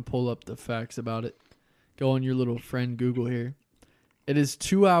 I'm going to pull up the facts about it. Go on your little friend Google here. It is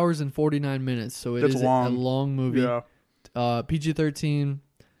 2 hours and 49 minutes, so it is long. A long movie. Yeah. PG-13,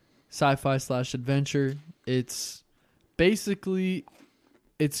 sci-fi / adventure. It's basically,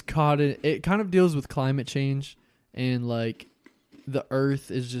 it kind of deals with climate change and like the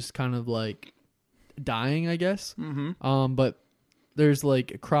Earth is just kind of like dying, I guess. Mm-hmm. But there's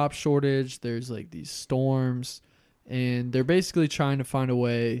like a crop shortage. There's like these storms, and they're basically trying to find a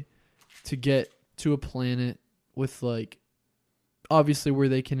way to get to a planet with like, obviously where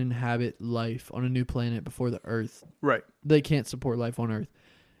they can inhabit life on a new planet before the Earth. Right. They can't support life on Earth.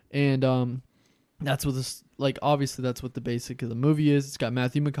 And that's what this, like, obviously that's what the basic of the movie is. It's got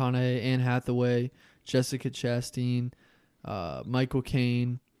Matthew McConaughey, Anne Hathaway, Jessica Chastain, Michael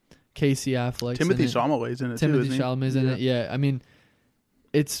Caine, Casey Affleck. Timothy Chalamet's in it Timothy Chalamet's in it. Yeah. I mean,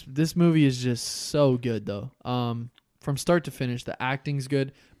 this movie is just so good though. From start to finish, the acting's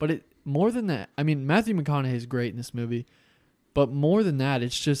good, but more than that, I mean, Matthew McConaughey is great in this movie. But more than that,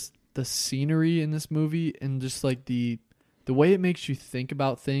 it's just the scenery in this movie and just like the way it makes you think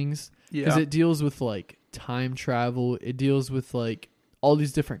about things. Because it deals with like time travel. It deals with like all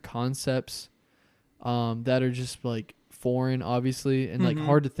these different concepts that are just like foreign, obviously, and like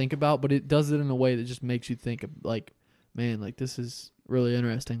hard to think about. But it does it in a way that just makes you think of like, man, like this is really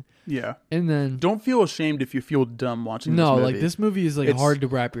interesting. Yeah. And then don't feel ashamed if you feel dumb watching this movie. No, like this movie is like hard to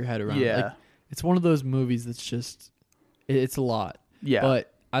wrap your head around. Yeah. Like, it's one of those movies that's just... It's a lot. Yeah.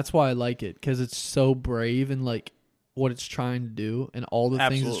 But that's why I like it, because it's so brave and like what it's trying to do and all the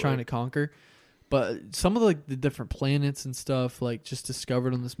things it's trying to conquer. But some of like the different planets and stuff like just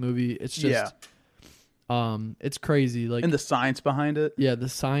discovered in this movie, it's just it's crazy. Like, and the science behind it. Yeah, the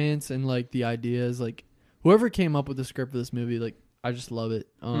science and like the ideas, like whoever came up with the script for this movie, like I just love it.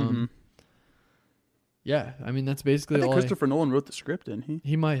 Yeah, I mean that's basically I think Christopher Nolan wrote the script, didn't he?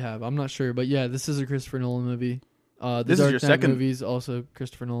 He might have. I'm not sure, but yeah, this is a Christopher Nolan movie. This is your second movie's also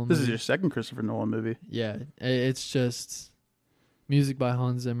Christopher Nolan movie. Is your second Christopher Nolan movie. Yeah, it's just music by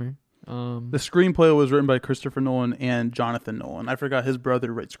Hans Zimmer. The screenplay was written by Christopher Nolan and Jonathan Nolan. I forgot his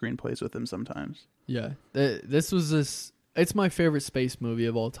brother writes screenplays with him sometimes. Yeah, it's my favorite space movie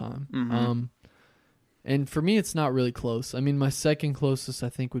of all time. Mm-hmm. And for me, it's not really close. I mean, my second closest, I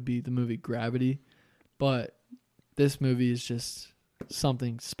think, would be the movie Gravity. But this movie is just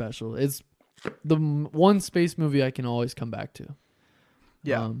something special. It's the one space movie I can always come back to.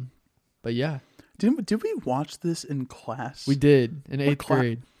 Yeah. But yeah. Did we watch this in class? We did, in 8th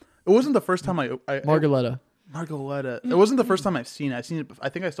grade. It wasn't the first time Margoletta. It wasn't the first time I've seen it. I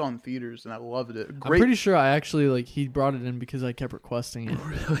think I saw it in theaters and I loved it. Great. I'm pretty sure I actually, he brought it in because I kept requesting it.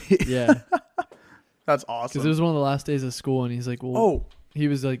 Really? Yeah. That's awesome. Because it was one of the last days of school, and he's like, well, he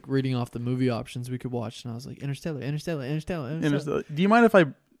was reading off the movie options we could watch, and I was like, Interstellar. Do you mind if I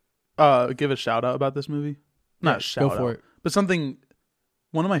give a shout out about this movie? Not a shout out. Go for it. But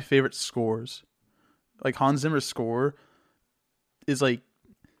one of my favorite scores, like Hans Zimmer's score, is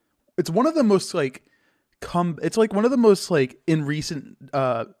it's one of the most one of the most in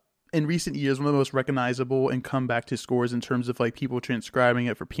recent years, one of the most recognizable and comeback to scores in terms of people transcribing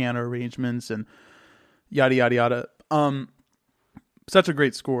it for piano arrangements and yada yada yada. Such a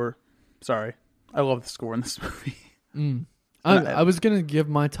great score. Sorry, I love the score in this movie. I was gonna give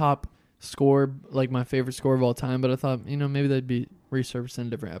my top score, my favorite score of all time, but I thought maybe that'd be resurfaced in a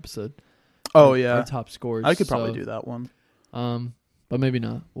different episode. Oh yeah, our top scores. I could probably do that one. But maybe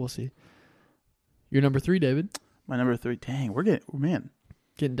not. We'll see. Your number 3, David. My number 3. Dang, we're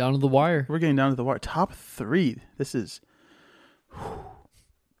getting down to the wire. We're getting down to the wire. Top 3. This is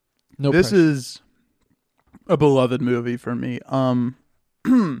pressure. Is a beloved movie for me.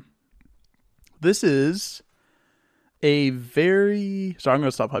 This is a very... Sorry, I'm going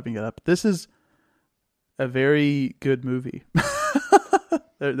to stop hyping it up. This is a very good movie.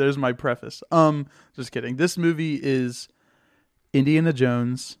 There's my preface. Just kidding. This movie is Indiana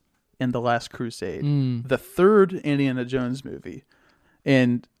Jones and the Last Crusade, the third Indiana Jones movie.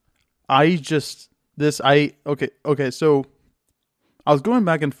 And so I was going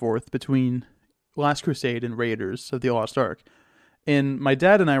back and forth between Last Crusade and Raiders of the Lost Ark. And my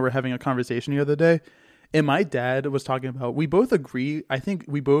dad and I were having a conversation the other day, and my dad was talking about, we both agree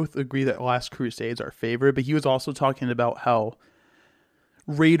that Last Crusade's our favorite, but he was also talking about how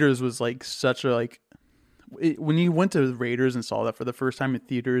Raiders was such a when you went to Raiders and saw that for the first time in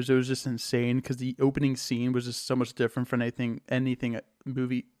theaters, it was just insane because the opening scene was just so much different from anything a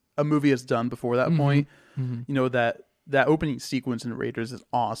movie has done before that point. Mm-hmm. That opening sequence in Raiders is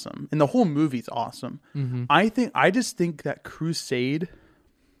awesome, and the whole movie's awesome. Mm-hmm. I just think that Crusade,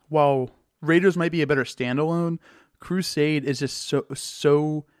 while Raiders might be a better standalone, Crusade is just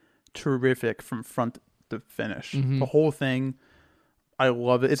so terrific from front to finish. Mm-hmm. The whole thing, I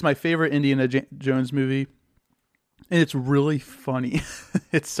love it. It's my favorite Indiana Jones movie. And it's really funny.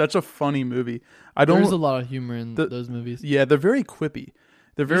 It's such a funny movie. There's a lot of humor in those movies. Yeah, they're very quippy.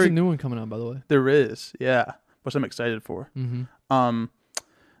 There's a new one coming out, by the way. There is, yeah, which I'm excited for. Mm-hmm.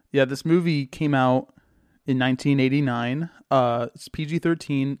 Yeah, this movie came out in 1989. It's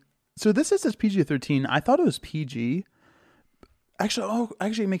PG-13. So this says PG-13. I thought it was PG. Actually,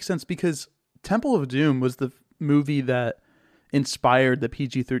 it makes sense because Temple of Doom was the movie that inspired the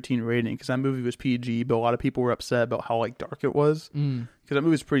PG-13 rating, because that movie was PG, but a lot of people were upset about how dark it was, because that movie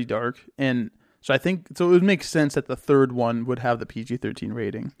was pretty dark. And so it would make sense that the third one would have the PG-13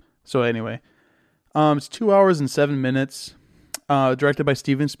 rating. So anyway, it's 2 hours and 7 minutes, directed by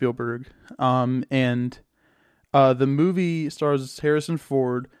Steven Spielberg, and the movie stars Harrison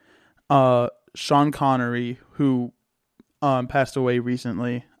Ford, Sean Connery, who passed away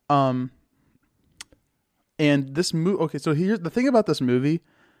recently. And this movie, okay, so here's the thing about this movie.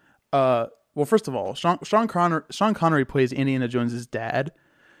 Well, first of all, Sean Connery plays Indiana Jones' dad.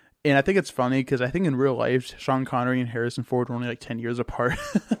 And I think it's funny because I think in real life, Sean Connery and Harrison Ford were only 10 years apart.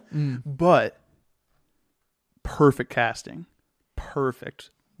 But perfect casting.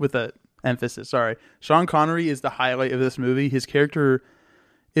 Perfect. With an emphasis, sorry. Sean Connery is the highlight of this movie. His character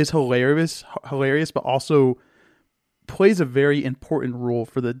is hilarious, but also plays a very important role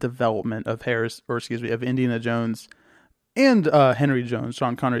for the development of of Indiana Jones and Henry Jones,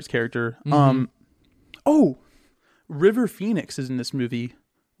 Sean Connery's character. Mm-hmm. River Phoenix is in this movie,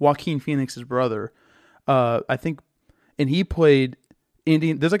 Joaquin Phoenix's brother. I think, and he played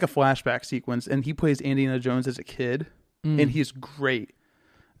there's a flashback sequence, and he plays Indiana Jones as a kid, and he's great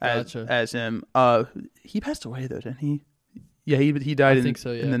as him. He passed away though, didn't he? Yeah, he died in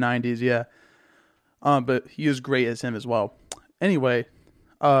the 90s, yeah. But he is great as him as well. Anyway,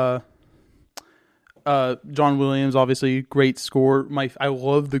 John Williams, obviously, great score. I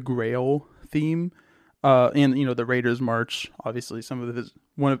love the Grail theme, and the Raiders March. Obviously,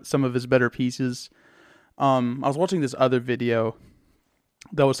 some of his better pieces. I was watching this other video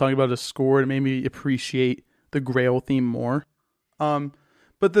that was talking about a score and it made me appreciate the Grail theme more.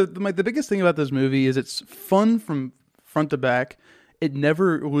 But the biggest thing about this movie is it's fun from front to back. It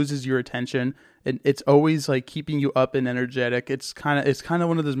never loses your attention. It's always like keeping you up and energetic. It's kind of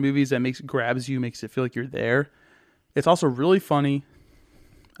one of those movies that grabs you, makes it feel like you're there. It's also really funny.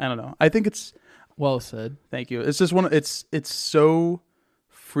 I don't know. I think it's well said. Thank you. It's just it's so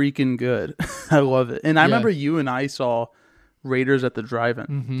freaking good. I love it. And I remember you and I saw Raiders at the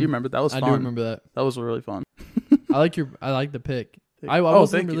Drive-In. Do you remember that? Was fun. I do remember that. That was really fun. I like the pick. I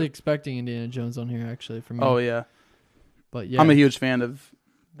wasn't really expecting Indiana Jones on here actually for me. Oh yeah. But yeah. I'm a huge fan of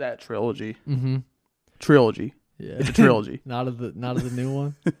that trilogy. Mm-hmm. Trilogy. Yeah. It's a trilogy. not of the new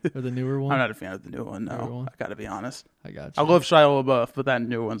one or the newer one. I'm not a fan of the new one. No, I gotta be honest. I got you. I love Shia LaBeouf, but that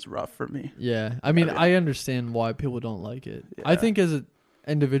new one's rough for me. Yeah, I mean, I understand why people don't like it. Yeah. I think as an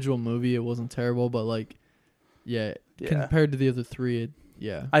individual movie, it wasn't terrible, but like, compared to the other three,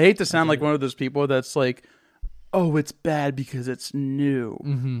 I hate to sound like one of those people that's like, oh, it's bad because it's new.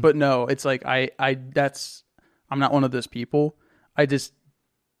 Mm-hmm. But no, it's like I'm not one of those people. I just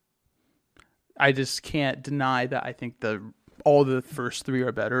can't deny that I think all the first three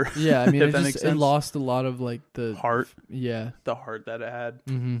are better. Yeah, I mean, it lost a lot of like the heart. Yeah, the heart that it had.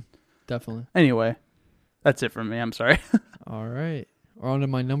 Mm-hmm. Definitely. Anyway, that's it from me. I'm sorry. All right, we're on to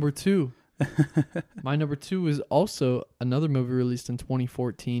my number 2. My number 2 is also another movie released in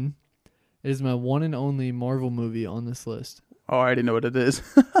 2014. It is my one and only Marvel movie on this list. Oh, I already know what it is.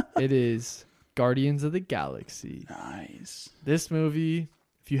 It is Guardians of the Galaxy. Nice. This movie,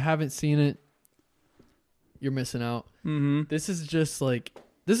 if you haven't seen it, you're missing out. Mm-hmm. This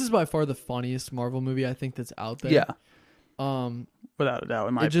is by far the funniest Marvel movie I think that's out there. Yeah. Without a doubt,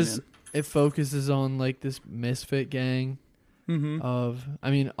 in my opinion. It focuses on like this misfit gang of, I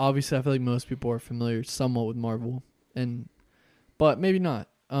mean, obviously I feel like most people are familiar somewhat with Marvel, but maybe not.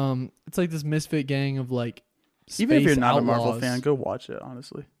 It's like this misfit gang of like space even if you're not outlaws. a Marvel fan, go watch it,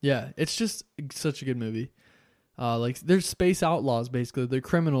 honestly. Yeah, it's just such a good movie. Like they're space outlaws basically. They're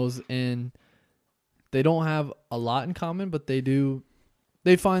criminals and they don't have a lot in common, but they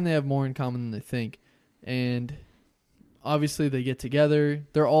find they have more in common than they think. And obviously they get together.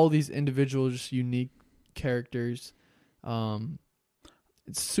 They're all these individual, just unique characters.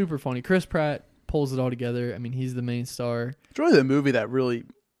 It's super funny. Chris Pratt pulls it all together. I mean, he's the main star. It's really the movie that really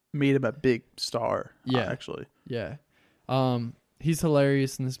made him a big star. Yeah. Actually. Yeah. He's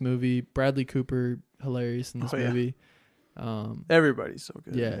hilarious in this movie. Bradley Cooper, hilarious in this movie. Everybody's so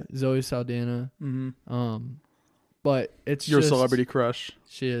good. Yeah. Zoe Saldana. Mm-hmm. But it's your celebrity crush.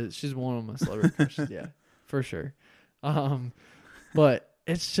 She is. She's one of my celebrity crushes. Yeah, for sure. But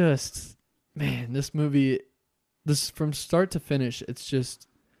it's just, man, this movie, from start to finish, it's just,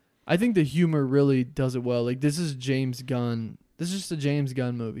 I think the humor really does it well. Like this is James Gunn. This is just a James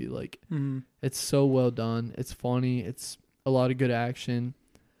Gunn movie. Like it's so well done. It's funny. It's a lot of good action.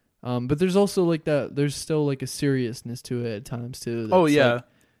 But there's also like that. There's still like a seriousness to it at times too. Oh yeah.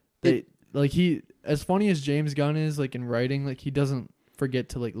 As funny as James Gunn is, like in writing, like he doesn't forget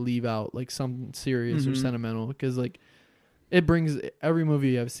to like leave out like something serious or sentimental, because like it brings every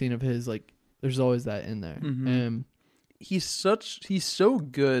movie I've seen of his, like there's always that in there. And he's so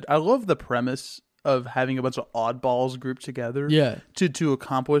good. I love the premise of having a bunch of oddballs grouped together. Yeah. To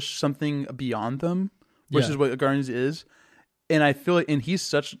accomplish something beyond them, which is what Guardians is. And I feel like, and he's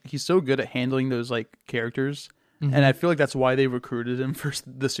so good at handling those like characters. And I feel like that's why they recruited him for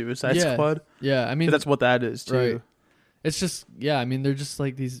the Suicide Squad. Yeah, I mean, that's what that is too. Right. It's just, I mean, they're just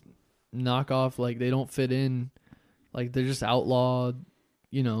like these knockoff, like they don't fit in, like they're just outlawed,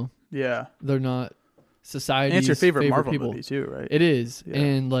 you know. Yeah. They're not society's and it's your favorite Marvel people. movie too, right? It is. Yeah.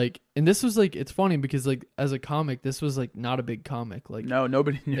 And this was like, it's funny because like as a comic, this was like not a big comic. Like no,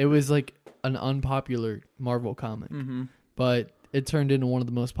 nobody knew. It was like an unpopular Marvel comic. But it turned into one of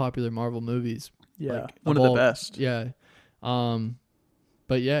the most popular Marvel movies. Yeah, like, one of the best. Yeah.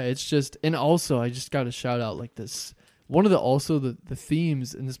 But yeah, it's just, and also I just got to shout out like this. One of the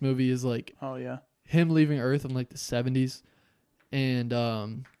themes in this movie is like, oh yeah, him leaving Earth in like the 70s. And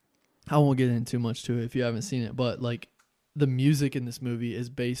I won't get into too much to it if you haven't seen it, but like the music in this movie is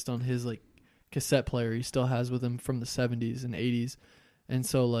based on his like cassette player he still has with him from the 70s and 80s. And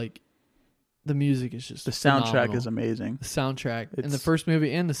so like the music is just the soundtrack phenomenal. is amazing. The soundtrack in the first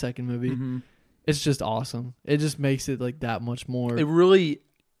movie and the second movie, it's just awesome. It just makes it like that much more.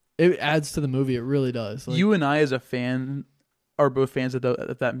 It adds to the movie. It really does. Like, you and I, as a fan, are both fans of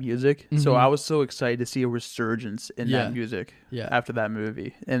that music. So I was so excited to see a resurgence in that music after that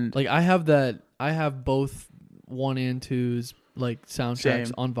movie. And like I have both 1 and 2's like soundtracks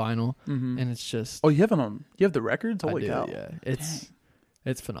Same. on vinyl, Mm-hmm. and it's just Oh, you have it on? You have the records? I Holy do, cow! yeah,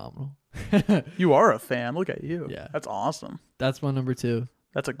 it's phenomenal. You are a fan. Look at you. Yeah. That's awesome. That's my number 2.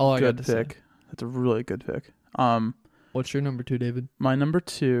 That's a All I got good to say. pick. That's a really good pick. What's your number 2, David? My number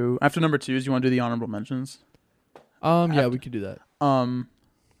 2. After number 2 is you want to do the honorable mentions. Yeah, we could do that.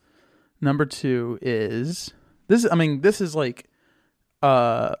 Number 2 is this. I mean, this is like,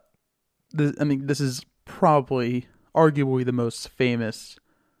 this is probably arguably the most famous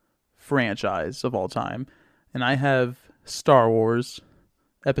franchise of all time, and I have Star Wars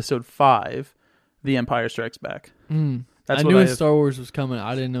Episode 5, The Empire Strikes Back. I knew Star Wars was coming.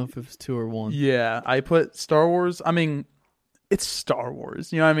 I didn't know if it was 2 or 1. Yeah, I put Star Wars. I mean, it's Star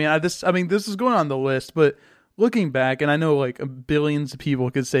Wars. You know what I mean? This is going on the list, but looking back, and I know like billions of people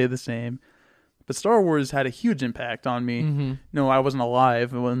could say the same, but Star Wars had a huge impact on me. Mm-hmm. No, I wasn't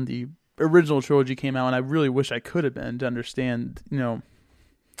alive when the original trilogy came out, and I really wish I could have been to understand,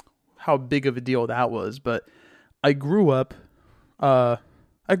 how big of a deal that was. But I grew up as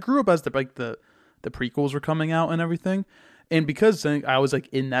the prequels were coming out and everything. And because I was like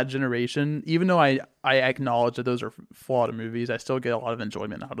in that generation, even though I acknowledge that those are flawed movies, I still get a lot of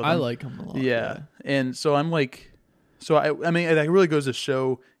enjoyment out of them. I like them a lot. Yeah. And so I'm like, I mean, that really goes to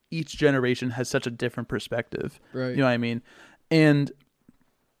show each generation has such a different perspective. Right. You know what I mean? And,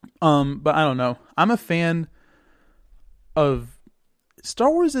 but I don't know. I'm a fan of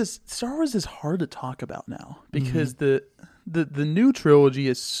Star Wars is hard to talk about now because the new trilogy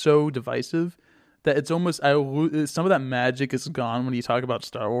is so divisive that it's almost some of that magic is gone when you talk about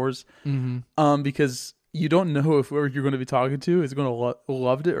Star Wars. Mm-hmm. Because you don't know if whoever you're going to be talking to is going to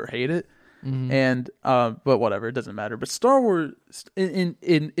love it or hate it. Mm-hmm. And but whatever, it doesn't matter. But Star Wars in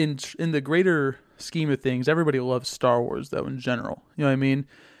the greater scheme of things, everybody loves Star Wars though in general. You know what I mean?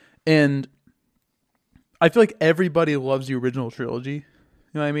 And I feel like everybody loves the original trilogy.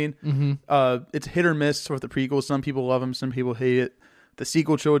 You know what I mean? Mm-hmm. It's hit or miss with the prequels. Some people love them, some people hate it. The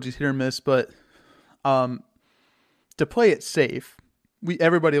sequel trilogy is hit or miss, but to play it safe,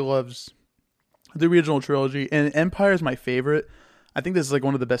 everybody loves the original trilogy, and Empire is my favorite. I think this is like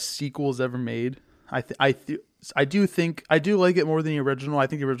one of the best sequels ever made. I do like it more than the original. I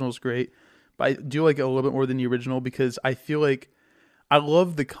think the original is great, but I do like it a little bit more than the original because I feel like I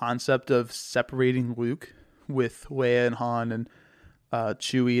love the concept of separating Luke with Leia and Han and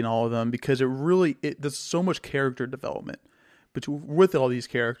Chewie and all of them, because there's so much character development with all these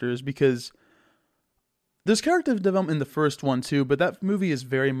characters, because there's character development in the first one too, but that movie is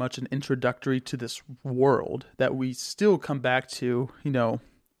very much an introductory to this world that we still come back to,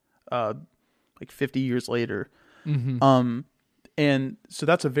 like 50 years later. Mm-hmm. And so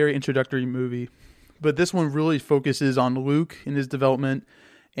that's a very introductory movie, but this one really focuses on Luke and his development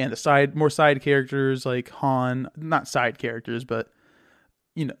and more side characters like Han, not side characters, but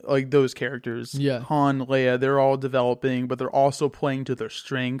like those characters. Yeah. Han, Leia, they're all developing, but they're also playing to their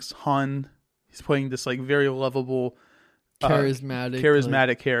strengths. Han, he's playing this like very lovable,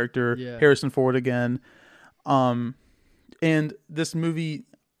 charismatic character. Yeah. Harrison Ford again. And this movie,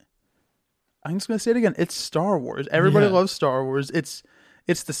 I'm just gonna say it again. It's Star Wars. Everybody loves Star Wars. It's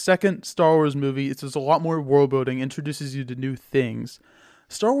the second Star Wars movie. There's a lot more world building. Introduces you to new things.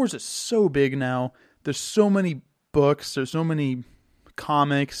 Star Wars is so big now. There's so many books. There's so many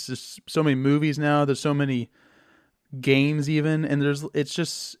comics. There's so many movies now. There's so many games even, and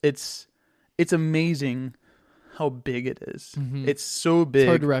it's amazing how big it is. Mm-hmm. It's so big. It's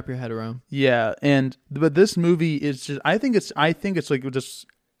hard to wrap your head around. Yeah, but this movie is just. I think it's like just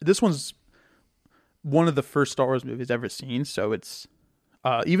this one's one of the first Star Wars movies I've ever seen. So it's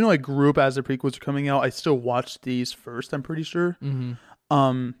even though I grew up as the prequels were coming out, I still watched these first. I'm pretty sure. Mm-hmm.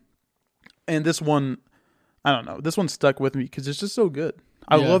 And this one, I don't know. This one stuck with me because it's just so good.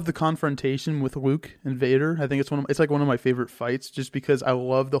 I love the confrontation with Luke and Vader. I think it's like one of my favorite fights, just because I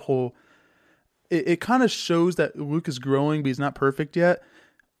love the whole. It kind of shows that Luke is growing, but he's not perfect yet.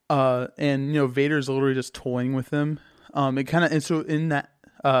 And Vader's literally just toying with him. And so in that,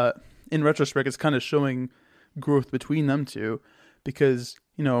 in retrospect, it's kind of showing growth between them two, because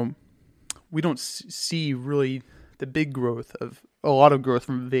we don't see really the big growth of a lot of growth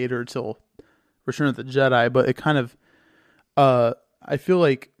from Vader till Return of the Jedi, but it kind of, I feel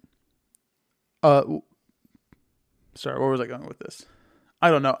like, sorry, where was I going with this? I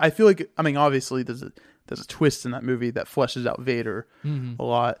don't know. I feel like, obviously there's a twist in that movie that fleshes out Vader a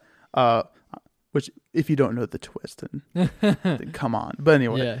lot, which if you don't know the twist, then come on. But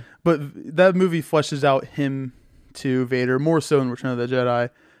anyway, but that movie fleshes out him to Vader more so in Return of the Jedi.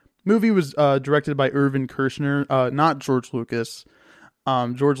 Movie was directed by Irvin Kershner, not George Lucas.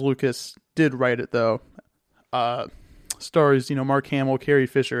 George Lucas did write it though. Stars, Mark Hamill, Carrie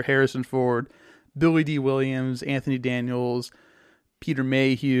Fisher, Harrison Ford, Billy D. Williams, Anthony Daniels, Peter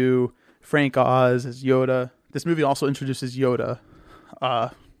Mayhew, Frank Oz as Yoda. This movie also introduces Yoda.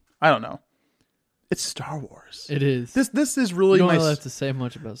 I don't know. It's Star Wars. It is. This is really you don't really have to say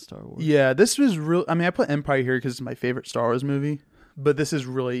much about Star Wars. Yeah, this was real. I mean, I put Empire here because it's my favorite Star Wars movie, but this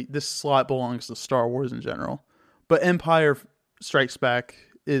slot belongs to Star Wars in general. But Empire Strikes Back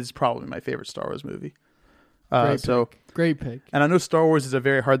is probably my favorite Star Wars movie. Great pick. And I know Star Wars is a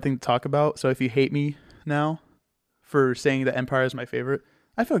very hard thing to talk about, so if you hate me now for saying that Empire is my favorite,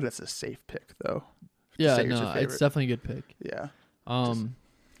 I feel like that's a safe pick, though. Yeah, no, it's definitely a good pick. Yeah.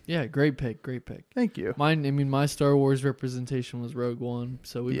 Yeah, great pick. Thank you. My Star Wars representation was Rogue One,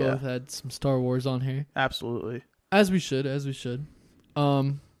 so we both had some Star Wars on here. Absolutely. As we should. Okay,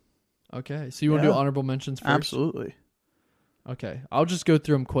 so you want to do honorable mentions first? Absolutely. Okay, I'll just go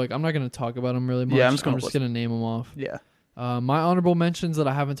through them quick. I'm not going to talk about them really much. Yeah, I'm just going to name them off. Yeah. My honorable mentions that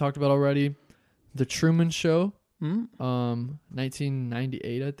I haven't talked about already: The Truman Show,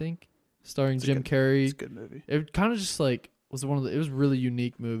 1998, I think, starring Jim Carrey. It's a good movie. It kind of just like was it was a really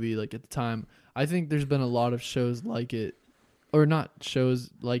unique movie like at the time. I think there's been a lot of shows like it, or not shows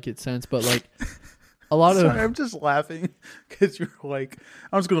like it since, but like a lot of. I'm just laughing because you're like,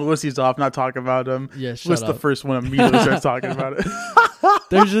 I'm just going to list these off, not talk about them. Yeah, shut list up. the first one, immediately start talking about it.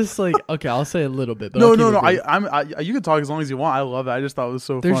 There's just like, okay, I'll say a little bit. But No. You can talk as long as you want. I love it. I just thought it was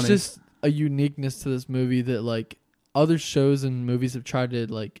so funny. There's just a uniqueness to this movie that like other shows and movies have tried to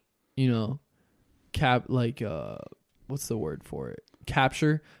like, what's the word for it?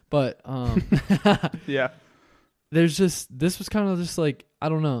 Capture. But yeah. There's just this was kind of just like, I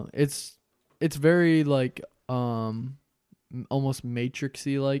don't know. It's very like almost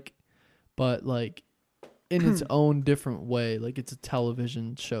Matrixy like, but like in its own different way. Like it's a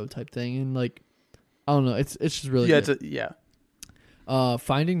television show type thing, and like I don't know. It's just really good.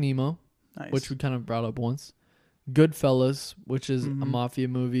 Finding Nemo, nice. which we kind of brought up once. Goodfellas, which is a mafia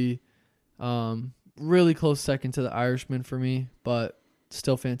movie. Really close second to The Irishman for me, but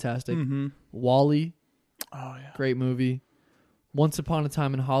still fantastic. WALL-E, oh yeah, great movie. Once Upon a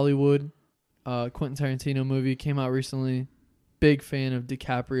Time in Hollywood, Quentin Tarantino movie, came out recently. Big fan of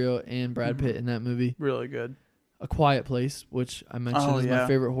DiCaprio and Brad Pitt in that movie. Really good. A Quiet Place, which I mentioned is my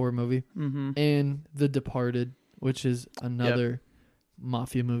favorite horror movie. And The Departed, which is another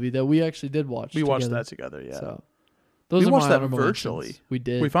mafia movie that we actually did watch. We watched that together, yeah. So those we are watched my that virtually. Mentions. We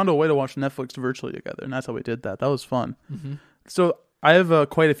did. We found a way to watch Netflix virtually together, and that's how we did that. That was fun. So I have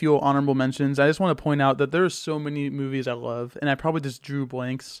quite a few honorable mentions. I just want to point out that there are so many movies I love, and I probably just drew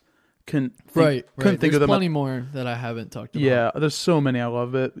blanks. Couldn't think There's of them. Plenty more that I haven't talked about. Yeah, there's so many I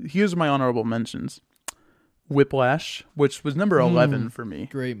love it. Here's my honorable mentions. Whiplash, which was number 11 for me.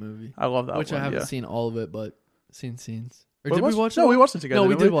 Great movie. I love that which one. I haven't seen all of it, but seen scenes. Or Well, did we watch it? No, we watched it together. No,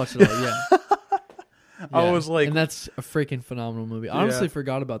 we did watch it all, yeah. I was like, and that's a freaking phenomenal movie. I honestly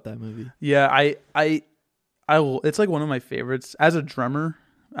forgot about that movie. Yeah, I it's like one of my favorites. As a drummer,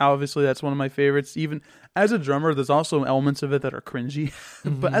 obviously that's one of my favorites. Even as a drummer, there's also elements of it that are cringy.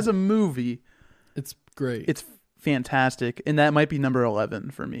 But as a movie, it's great. It's fantastic. And that might be number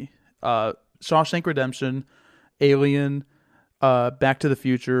 11 for me. Shawshank Redemption, Alien, Back to the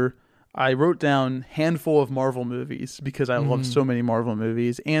Future. I wrote down handful of Marvel movies because I love so many Marvel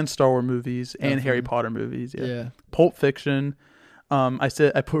movies and Star Wars movies and Harry Potter movies. Yeah. Pulp Fiction. I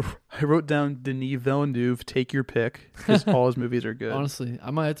wrote down Denis Villeneuve. Take your pick because all his movies are good. Honestly,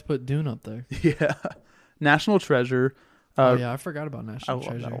 I might have to put Dune up there. Yeah. National Treasure. I forgot about National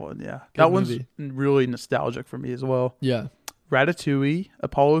Treasure. I love that one. Yeah, good that movie. One's really nostalgic for me as well. Yeah. Ratatouille,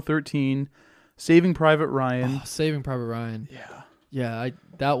 Apollo 13, Saving Private Ryan. Oh, Saving Private Ryan. Yeah. Yeah,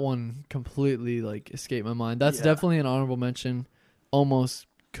 that one completely like escaped my mind. That's definitely an honorable mention. Almost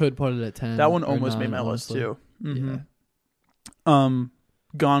could put it at 10. That one almost made my list too. Yeah.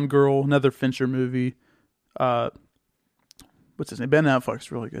 Gone Girl, another Fincher movie. What's his name? Ben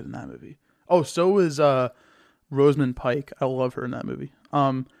Affleck's really good in that movie. Oh, so is Rosamund Pike. I love her in that movie.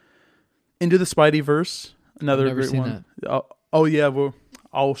 Into the Spideyverse, another great one. Oh yeah, well,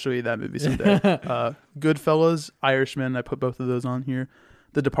 I'll show you that movie someday. Goodfellas, Irishman. I put both of those on here.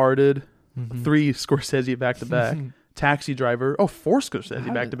 The Departed, 3 Scorsese back to back. Taxi Driver. Oh, 4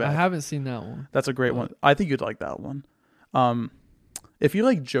 Scorsese back to back. I haven't seen that one. That's a great one. I think you'd like that one. If you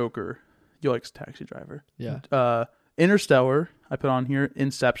like Joker, you like Taxi Driver. Yeah. Interstellar, I put on here.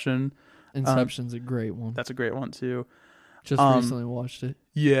 Inception. Inception's a great one. That's a great one too. Just recently watched it.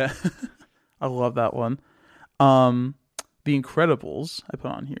 Yeah. I love that one. The Incredibles, I put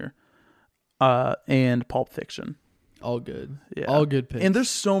on here. And Pulp Fiction. All good. Yeah. All good picks. And there's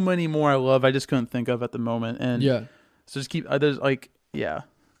so many more I love I just couldn't think of at the moment. And yeah. So just keep there's like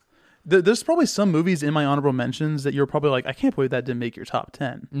there's probably some movies in my honorable mentions that you're probably like, I can't believe that didn't make your top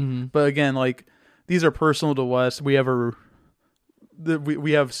 10. Mm-hmm. But again, like these are personal to us. We have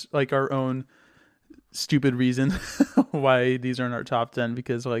we have like our own stupid reason why these are in our top 10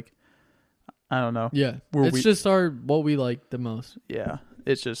 because like I don't know. Yeah, it's just what we like the most. Yeah,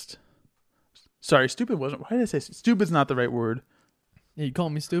 it's just sorry, stupid wasn't. Why did I say stupid's not the right word? Yeah, you call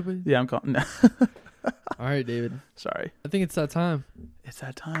me stupid? Yeah, I'm calling. All right, David. Sorry. I think it's that time. It's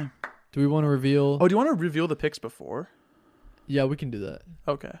that time. Do we want to reveal? Oh, do you want to reveal the picks before? Yeah, we can do that.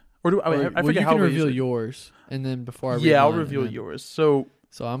 Okay. Or do I well, forget you how can we reveal usually... yours, and then before I read I'll mine, reveal yours. So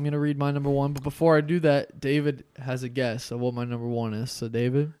I'm gonna read my number one, but before I do that, David has a guess of what my number one is. So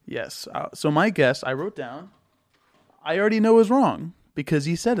David. Yes. So my guess I wrote down. I already know is wrong because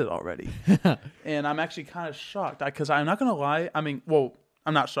he said it already, and I'm actually kind of shocked because I'm not gonna lie. I mean, well,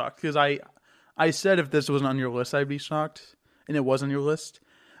 I'm not shocked because I said if this wasn't on your list, I'd be shocked, and it was on your list.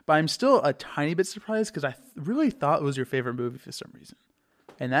 But I'm still a tiny bit surprised because I really thought it was your favorite movie for some reason,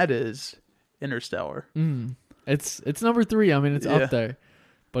 and that is Interstellar. It's number 3. I mean, it's up there,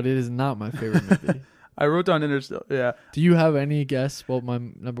 but it is not my favorite movie. I wrote down Interstellar. Yeah. Do you have any guess what my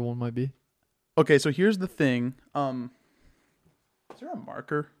number one might be? Okay, so here's the thing. Is there a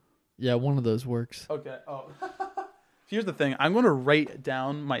marker? Yeah, one of those works. Okay. Oh. Here's the thing. I'm going to write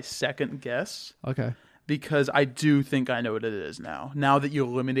down my second guess. Okay. Because I do think I know what it is now. Now that you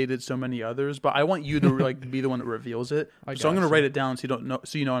eliminated so many others, but I want you to like be the one that reveals it. So I'm going to write it down so you don't know.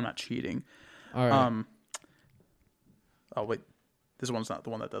 So you know I'm not cheating. All right. Oh wait, this one's not the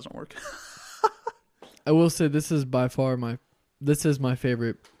one that doesn't work. I will say this is by far my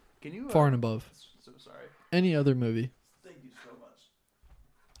favorite. Can you far and above? So sorry. Any other movie? Thank you so much.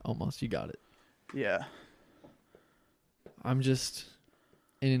 Almost, you got it. Yeah. I'm just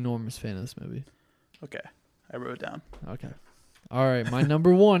an enormous fan of this movie. Okay, I wrote it down. Okay. All right, my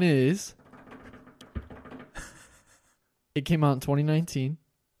number one is. It came out in 2019.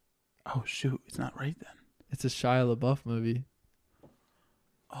 Oh shoot, it's not right then. It's a Shia LaBeouf movie.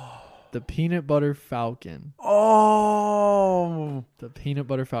 Oh. The Peanut Butter Falcon. Oh. The Peanut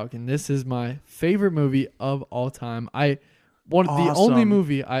Butter Falcon. This is my favorite movie of all time. The only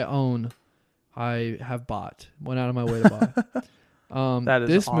movie I own, I have bought. Went out of my way to buy. That is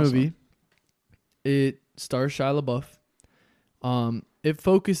this awesome. movie. It stars Shia LaBeouf. It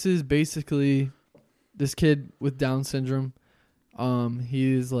focuses basically this kid with Down syndrome.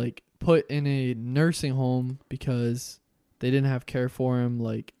 He is like put in a nursing home because they didn't have care for him.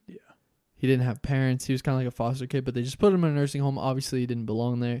 Like, he didn't have parents. He was kind of like a foster kid, but they just put him in a nursing home. Obviously, he didn't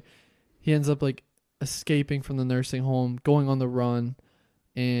belong there. He ends up like escaping from the nursing home, going on the run,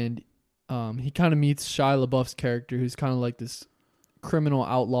 and he kind of meets Shia LaBeouf's character, who's kind of like this criminal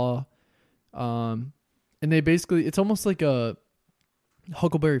outlaw. And they basically, it's almost like a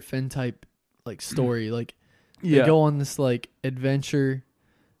Huckleberry Finn type like story. Like they go on this like adventure,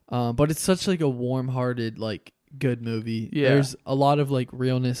 but it's such like a warm-hearted like good movie. Yeah. There's a lot of like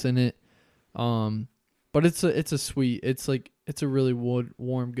realness in it. But it's a sweet. It's a really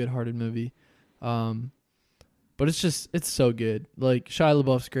warm, good-hearted movie. But it's so good. Like Shia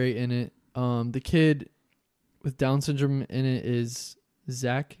LaBeouf's great in it. The kid with Down syndrome in it is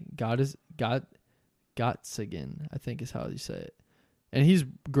Zach Gottsagen, I think is how you say it. And he's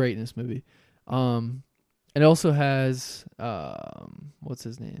great in this movie. It also has what's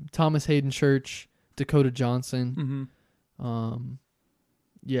his name? Thomas Hayden Church, Dakota Johnson. Mm-hmm.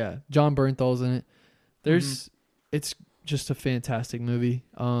 Yeah, John Bernthal's in it. It's just a fantastic movie.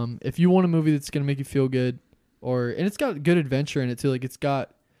 If you want a movie that's gonna make you feel good, and it's got good adventure in it too. Like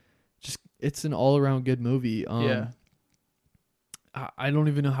it's an all around good movie. I don't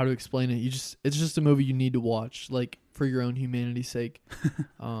even know how to explain it. It's just a movie you need to watch, like for your own humanity's sake.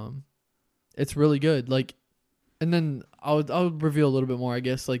 It's really good. Like, and then I'll reveal a little bit more. I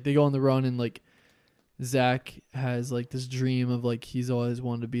guess like they go on the run and like Zach has like this dream of like he's always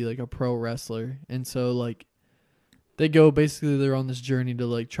wanted to be like a pro wrestler, and so like they're on this journey to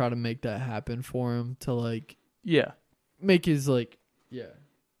like try to make that happen for him to like make his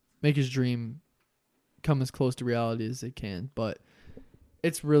dream come as close to reality as it can. But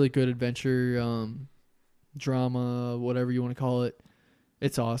it's really good adventure, drama, whatever you want to call it.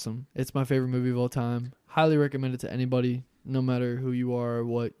 It's awesome. It's my favorite movie of all time. Highly recommend it to anybody, no matter who you are or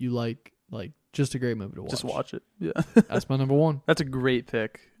what you like. Like, just a great movie to watch. Just watch it. Yeah. That's my number one. That's a great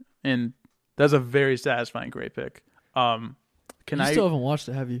pick. And that's a very satisfying great pick. You still haven't watched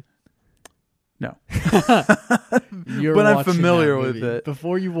it, have you? No. But I'm familiar with it.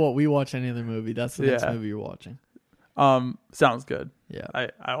 Before we watch any other movie, that's the next movie you're watching. Sounds good. Yeah.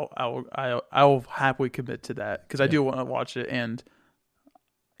 I'll happily commit to that because I do want to watch it, and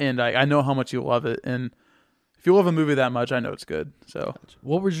I know how much you love it, and if you love a movie that much, I know it's good. So,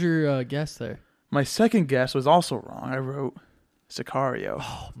 what was your guess there? my second guess was also wrong. I wrote Sicario.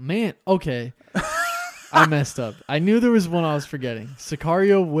 Oh man, okay. I messed up. I knew there was one I was forgetting.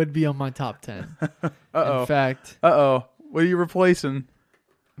 Sicario would be on my top 10. In fact, what are you replacing?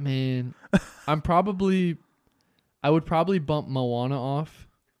 man, I would probably bump Moana off,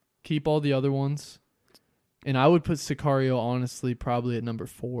 keep all the other ones, and I would put Sicario honestly probably at number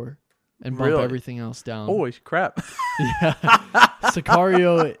 4 and bump Really? everything else down. Holy crap. Yeah.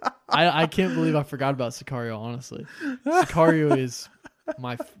 Sicario, I can't believe I forgot about Sicario, honestly. Sicario is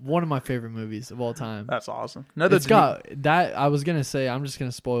one of my favorite movies of all time. That's awesome. It's got that. I was gonna say, I'm just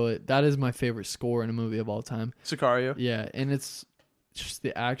gonna spoil it. That is my favorite score in a movie of all time. Sicario. Yeah, and it's just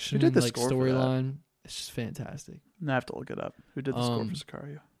the action Who did and the like score for that? storyline. It's just fantastic. I have to look it up. Who did the score for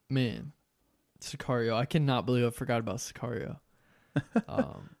Sicario? Man, Sicario. I cannot believe I forgot about Sicario.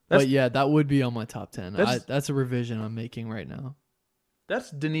 But yeah, that would be on my top 10. That's a revision I'm making right now.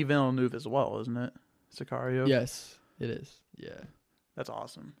 That's Denis Villeneuve as well, isn't it? Sicario. Yes, it is. Yeah. That's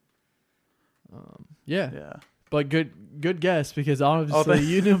awesome. Yeah. Yeah. But good guess because obviously thank-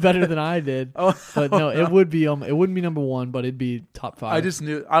 you knew better than I did. But no, it would be it wouldn't be number 1, but it'd be top 5. I just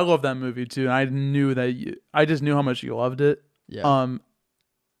knew I love that movie too, and I knew that I just knew how much you loved it. Yeah.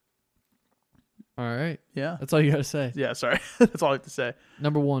 All right. Yeah. That's all you got to say. Yeah, sorry. That's all I have to say.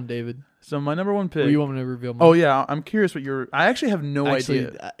 Number 1, David. So my number 1 pick. Or you want me to reveal mine? Oh yeah, I'm curious what I actually have no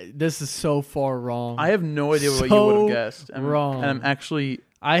idea. This is so far wrong. I have no idea what you would have guessed. Wrong. And I'm actually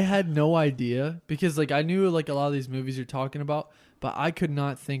I had no idea because like I knew like a lot of these movies you're talking about, but I could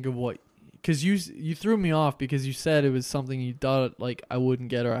not think of what because you threw me off because you said it was something you thought like I wouldn't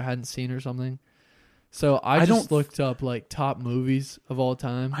get or I hadn't seen or something. So I just looked up like top movies of all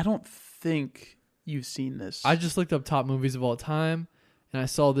time. I don't think you've seen this. I just looked up top movies of all time, and I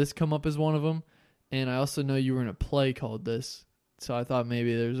saw this come up as one of them. And I also know you were in a play called this, so I thought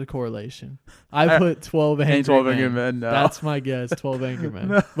maybe there's a correlation. I put 12 Angry Men. No. That's my guess, 12 Angry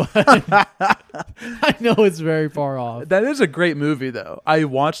Men. But I know it's very far off. That is a great movie, though. I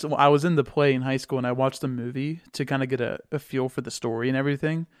was in the play in high school, and I watched the movie to kind of get a feel for the story and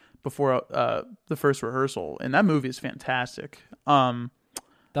everything before the first rehearsal. And that movie is fantastic. That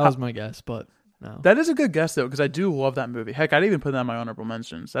was my guess, but no. That is a good guess, though, because I do love that movie. Heck, I'd even put that in my honorable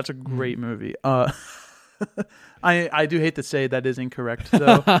mentions. That's a great movie. I do hate to say that is incorrect,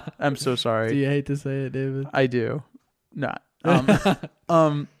 though. I'm so sorry. Do you hate to say it, David? I do. Not. My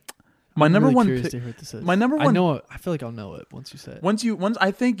I'm number really one curious pick. to hear what this is. My number one. I know it. I feel like I'll know it once you say it. Once I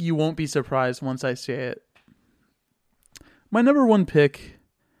think you won't be surprised once I say it. My number 1 pick.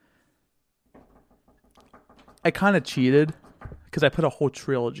 I kind of cheated because I put a whole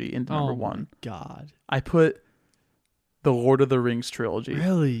trilogy into number 1. Oh my God. I put the Lord of the Rings trilogy.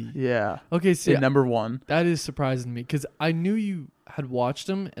 Really? Yeah. Okay, see, In number 1. that is surprising to me because I knew you had watched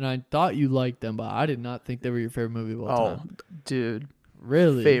them and I thought you liked them, but I did not think they were your favorite movie of all time. Dude.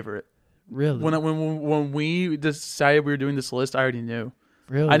 Really? Favorite. Really? When we decided we were doing this list, I already knew.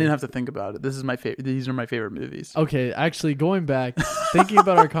 Really? I didn't have to think about it. This is my favorite. These are my favorite movies. Okay, actually, going back, thinking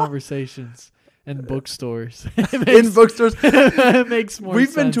about our conversations in bookstores. In bookstores. It makes more We've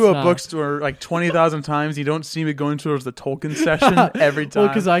sense been to a now. bookstore like 20,000 times. You don't see me going towards the Tolkien section every time. Well,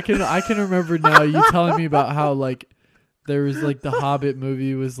 because I can remember now you telling me about how like there was like the Hobbit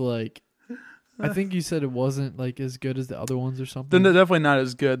movie was like I think you said it wasn't like as good as the other ones or something. They're definitely not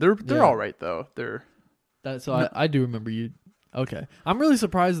as good. They're Yeah. all right though. I do remember you. Okay, I'm really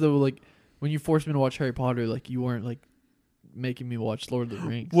surprised though. Like when you forced me to watch Harry Potter, like you weren't like making me watch Lord of the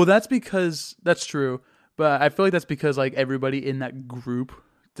Rings. Well, that's because that's true, but I feel like that's because like everybody in that group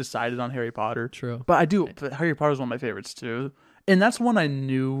decided on Harry Potter. True. But but Harry Potter is one of my favorites too, and that's one I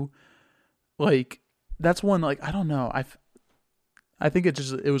knew. Like that's one like I don't know. I think it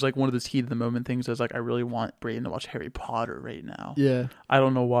was like one of those heat of the moment things. I was like, I really want Brayden to watch Harry Potter right now. Yeah. I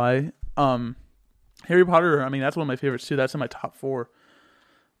don't know why. Harry Potter, I mean, that's one of my favorites too. That's in my top 4.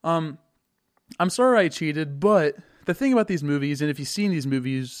 I'm sorry I cheated, but the thing about these movies, and if you've seen these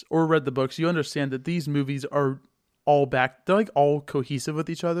movies or read the books, you understand that these movies are they're like all cohesive with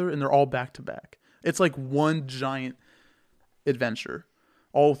each other and they're all back to back. It's like one giant adventure.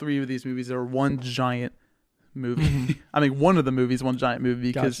 All 3 of these movies are one giant movie. I mean, one of the movies, one giant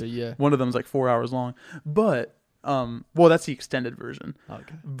movie because one of them is like 4 hours long. But, well, that's the extended version.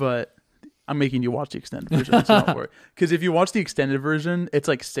 Okay. But I'm making you watch the extended version, so don't worry. Because if you watch the extended version, it's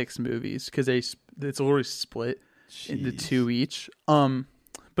like 6 movies because it's already split into 2 each. But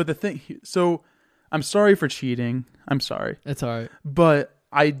the thing, so I'm sorry for cheating. I'm sorry. It's all right. But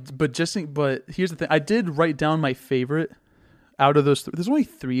here's the thing. I did write down my favorite out of those. There's only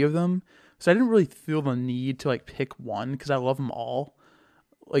 3 of them, so I didn't really feel the need to like pick one because I love them all.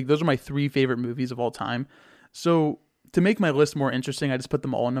 Like those are my 3 favorite movies of all time. So to make my list more interesting, I just put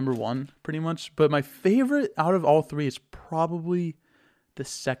them all in number 1 pretty much. But my favorite out of all 3 is probably the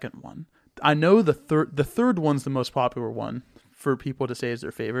second one. I know the third one's the most popular one for people to say is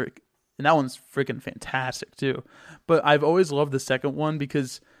their favorite. And that one's freaking fantastic too. But I've always loved the second one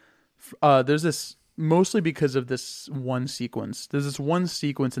because there's this, mostly because of this one sequence. There's this one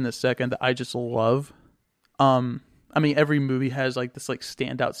sequence in the second that I just love. I mean, every movie has like this like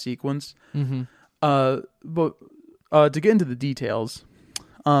standout sequence. Mm-hmm. But to get into the details,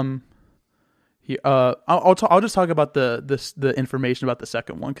 I'll just talk about the information about the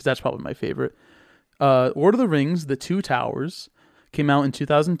second one because that's probably my favorite. Lord of the Rings: The Two Towers came out in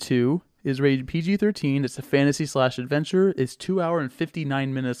 2002. Is rated PG-13. It's a fantasy / adventure. It's 2 hours and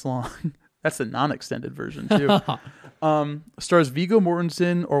 59 minutes long. That's the non-extended version too. Stars Viggo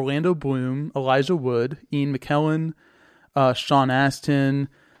Mortensen, Orlando Bloom, Elijah Wood, Ian McKellen, Sean Astin,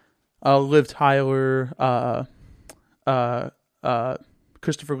 Liv Tyler,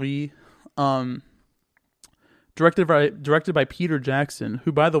 Christopher Lee. Directed by Peter Jackson,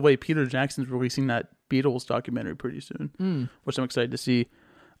 who, by the way, Peter Jackson's releasing that Beatles documentary pretty soon, which I'm excited to see.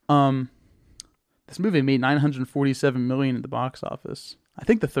 This movie made $947 million in the box office. I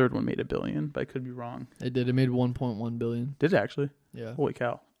think the third one made $1 billion, but I could be wrong. It did. It made 1.1 billion. Did it actually? Yeah. Holy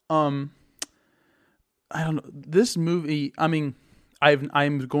cow. I don't know. This movie. I mean,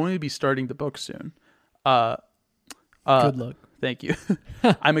 I'm going to be starting the book soon. Good luck. Thank you.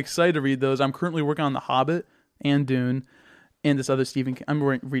 I'm excited to read those. I'm currently working on The Hobbit and Dune and this other Stephen King. I'm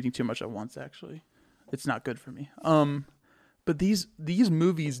reading too much at once, actually. It's not good for me. But these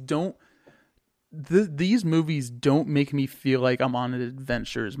movies don't these movies don't make me feel like I'm on an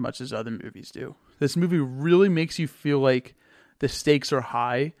adventure as much as other movies do. This movie really makes you feel like the stakes are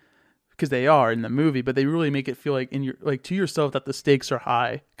high, because they are in the movie, but they really make it feel like to yourself that the stakes are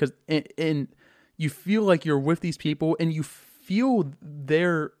high, because and you feel like you're with these people and you feel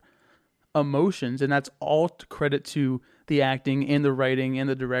their emotions, and that's all to credit to the acting and the writing and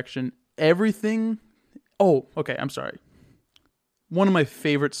the direction. Everything. Oh, okay. I'm sorry. One of my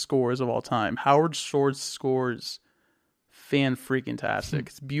favorite scores of all time. Howard Shore's scores, fan-freaking-tastic.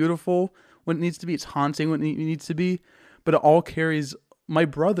 It's beautiful when it needs to be. It's haunting when it needs to be. But it all carries. My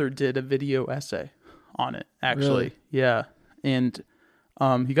brother did a video essay on it, actually. Really? Yeah. And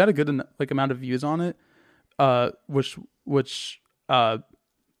he got a good amount of views on it, which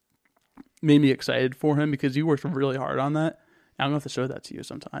made me excited for him because he worked really hard on that. I'm going to have to show that to you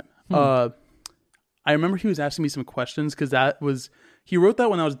sometime. I remember he was asking me some questions because he wrote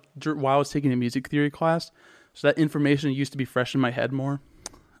that while I was taking a music theory class. So that information used to be fresh in my head more.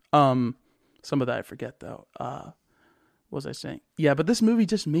 Some of that I forget though. What was I saying? Yeah, but this movie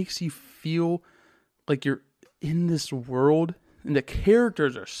just makes you feel like you're in this world, and the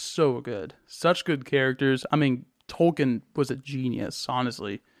characters are so good. Such good characters. I mean, Tolkien was a genius,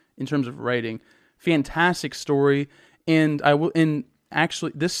 honestly, in terms of writing. Fantastic story. And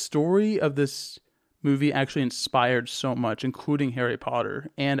actually this story of this movie actually inspired so much, including Harry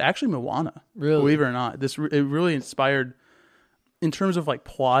Potter and actually Moana. Really? Believe it or not, it really inspired in terms of like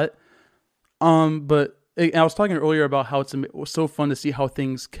plot. But I was talking earlier about how it's so fun to see how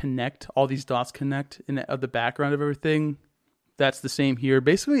things connect, all these dots connect in the background of everything. That's the same here.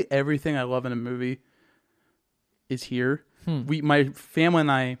 Basically, everything I love in a movie is here. My family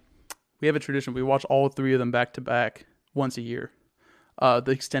and I, we have a tradition. We watch all 3 of them back to back once a year.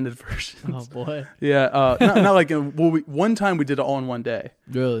 The extended versions. Oh boy. Yeah. Not like one time we did it all in one day.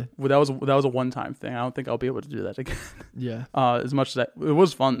 Really? Well, that was a one-time thing. I don't think I'll be able to do that again. Yeah. As much as it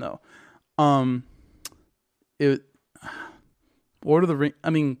was fun though. Lord of the Rings.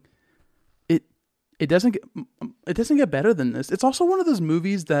 I mean, it doesn't get better than this. It's also one of those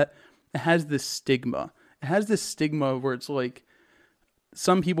movies that has this stigma. It has this stigma where it's like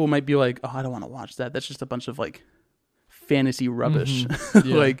some people might be like, "Oh, I don't want to watch that. That's just a bunch of like fantasy rubbish."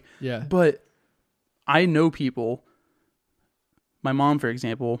 Yeah. Yeah. But I know people, my mom, for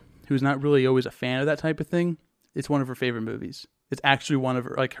example, who's not really always a fan of that type of thing. It's one of her favorite movies. It's actually one of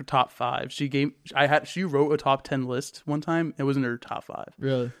her top 5. She wrote a top 10 list one time. It was in her top 5.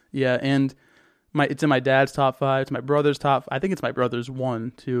 Really? Yeah. And it's in my dad's top 5. It's my brother's top. I think it's my brother's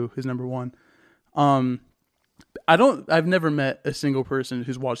 1 too. His number 1. I've never met a single person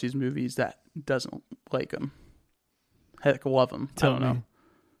who's watched these movies that doesn't like them. Heck, love them. I don't know.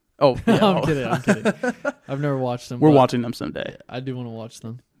 Oh, yeah. I'm kidding. I've never watched them. We're watching them someday. I do want to watch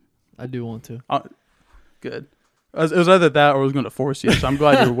them. I do want to. Good. It was either that or I was going to force you, so I'm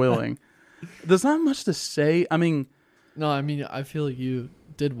glad you're willing. There's not much to say. I mean... No, I mean, I feel like you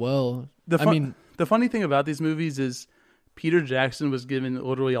did well. The funny thing about these movies is Peter Jackson was given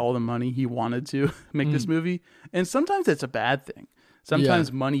literally all the money he wanted to make this movie. And sometimes it's a bad thing.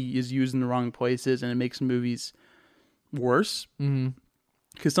 Sometimes money is used in the wrong places and it makes movies worse.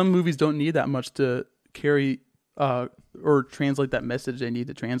 Because some movies don't need that much to carry or translate that message they need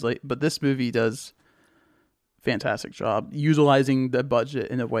to translate. But this movie does a fantastic job utilizing the budget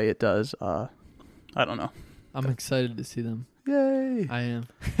in a way it does. I don't know. I'm excited to see them. Yay. I am.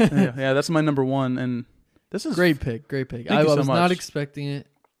 yeah, that's my number one. And this is great pick. I was was not expecting it,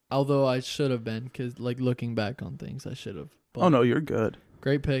 although I should have been, because like looking back on things, I should have. Oh, no, you're good.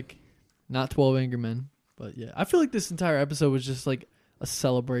 Great pick. Not 12 Angry Men, but yeah. I feel like this entire episode was just like a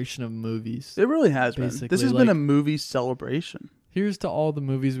celebration of movies. It really has been. Basically, This has been a movie celebration. Here's to all the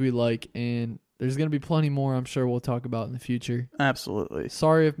movies we like, and there's going to be plenty more I'm sure we'll talk about in the future. Absolutely.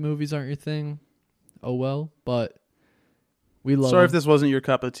 Sorry if movies aren't your thing. Oh well, but we love Sorry them. if this wasn't your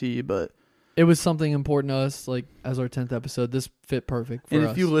cup of tea, but it was something important to us, like as our 10th episode. This fit perfect for us. and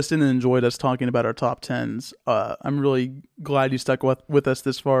if you listened and enjoyed us talking about our top 10s, I'm really glad you stuck with us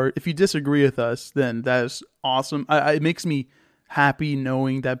this far. If you disagree with us, then that is awesome. It makes me happy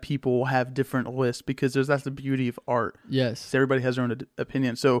knowing that people have different lists, because that's the beauty of art. Yes. Everybody has their own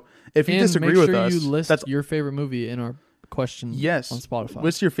opinion. So if you and disagree make sure with us, you list that's your favorite movie in our question on Spotify.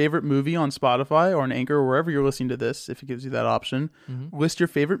 List your favorite movie on Spotify or on Anchor or wherever you're listening to this, if it gives you that option. List your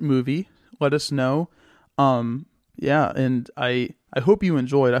favorite movie. Let us know. Yeah, and I hope you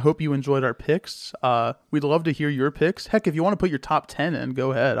enjoyed. I hope you enjoyed our picks. We'd love to hear your picks. Heck, if you want to put your top 10 in,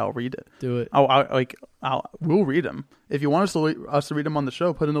 go ahead. I'll read it. Do it. We'll read them. If you want us to read them on the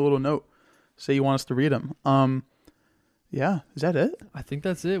show, put in a little note. Say you want us to read them. Yeah, is that it? I think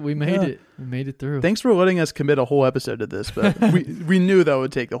that's it. We made it. We made it through. Thanks for letting us commit a whole episode to this, but we knew that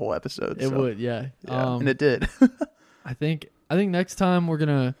would take the whole episode. It would, yeah. And it did. I think next time we're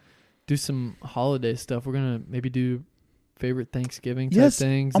gonna do some holiday stuff. We're gonna maybe do favorite Thanksgiving type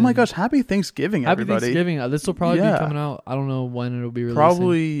things. Oh my gosh, happy Thanksgiving, everybody. Happy Thanksgiving. This will probably be coming out. I don't know when it'll be released.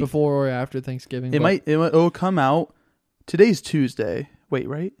 Probably before or after Thanksgiving. It'll come out. Today's Tuesday. Wait,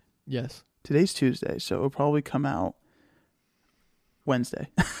 right? Yes. Today's Tuesday, so it'll probably come out Wednesday.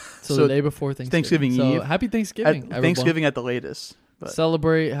 So the day before Thanksgiving. Eve. So happy Thanksgiving, everyone. Thanksgiving at the latest. But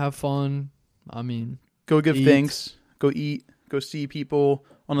celebrate, have fun. I mean, go give thanks. Go eat. Go see people.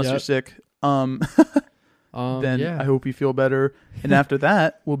 Unless you're sick. Then I hope you feel better. And after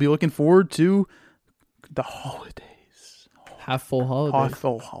that, we'll be looking forward to the holidays. Half full holidays. Half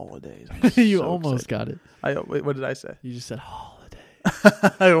full holidays. You so almost excited. got it. Wait, what did I say? You just said holiday.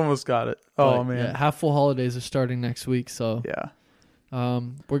 I almost got it. Oh, but, man. Yeah, half full holidays are starting next week. So yeah.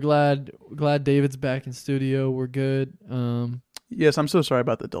 We're glad David's back in studio. We're good. Yes, I'm so sorry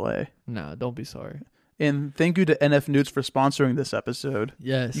about the delay. Nah, don't be sorry. And thank you to NF Newts for sponsoring this episode.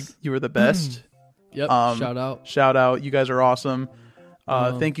 Yes. You were the best. Yep. Shout out. You guys are awesome.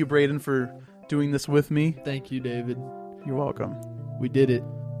 Thank you, Braden, for doing this with me. Thank you, David. You're welcome. We did it.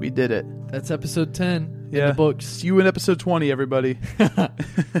 We did it. That's episode 10 in the books. See you in episode 20, everybody.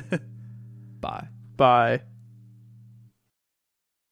 Bye. Bye.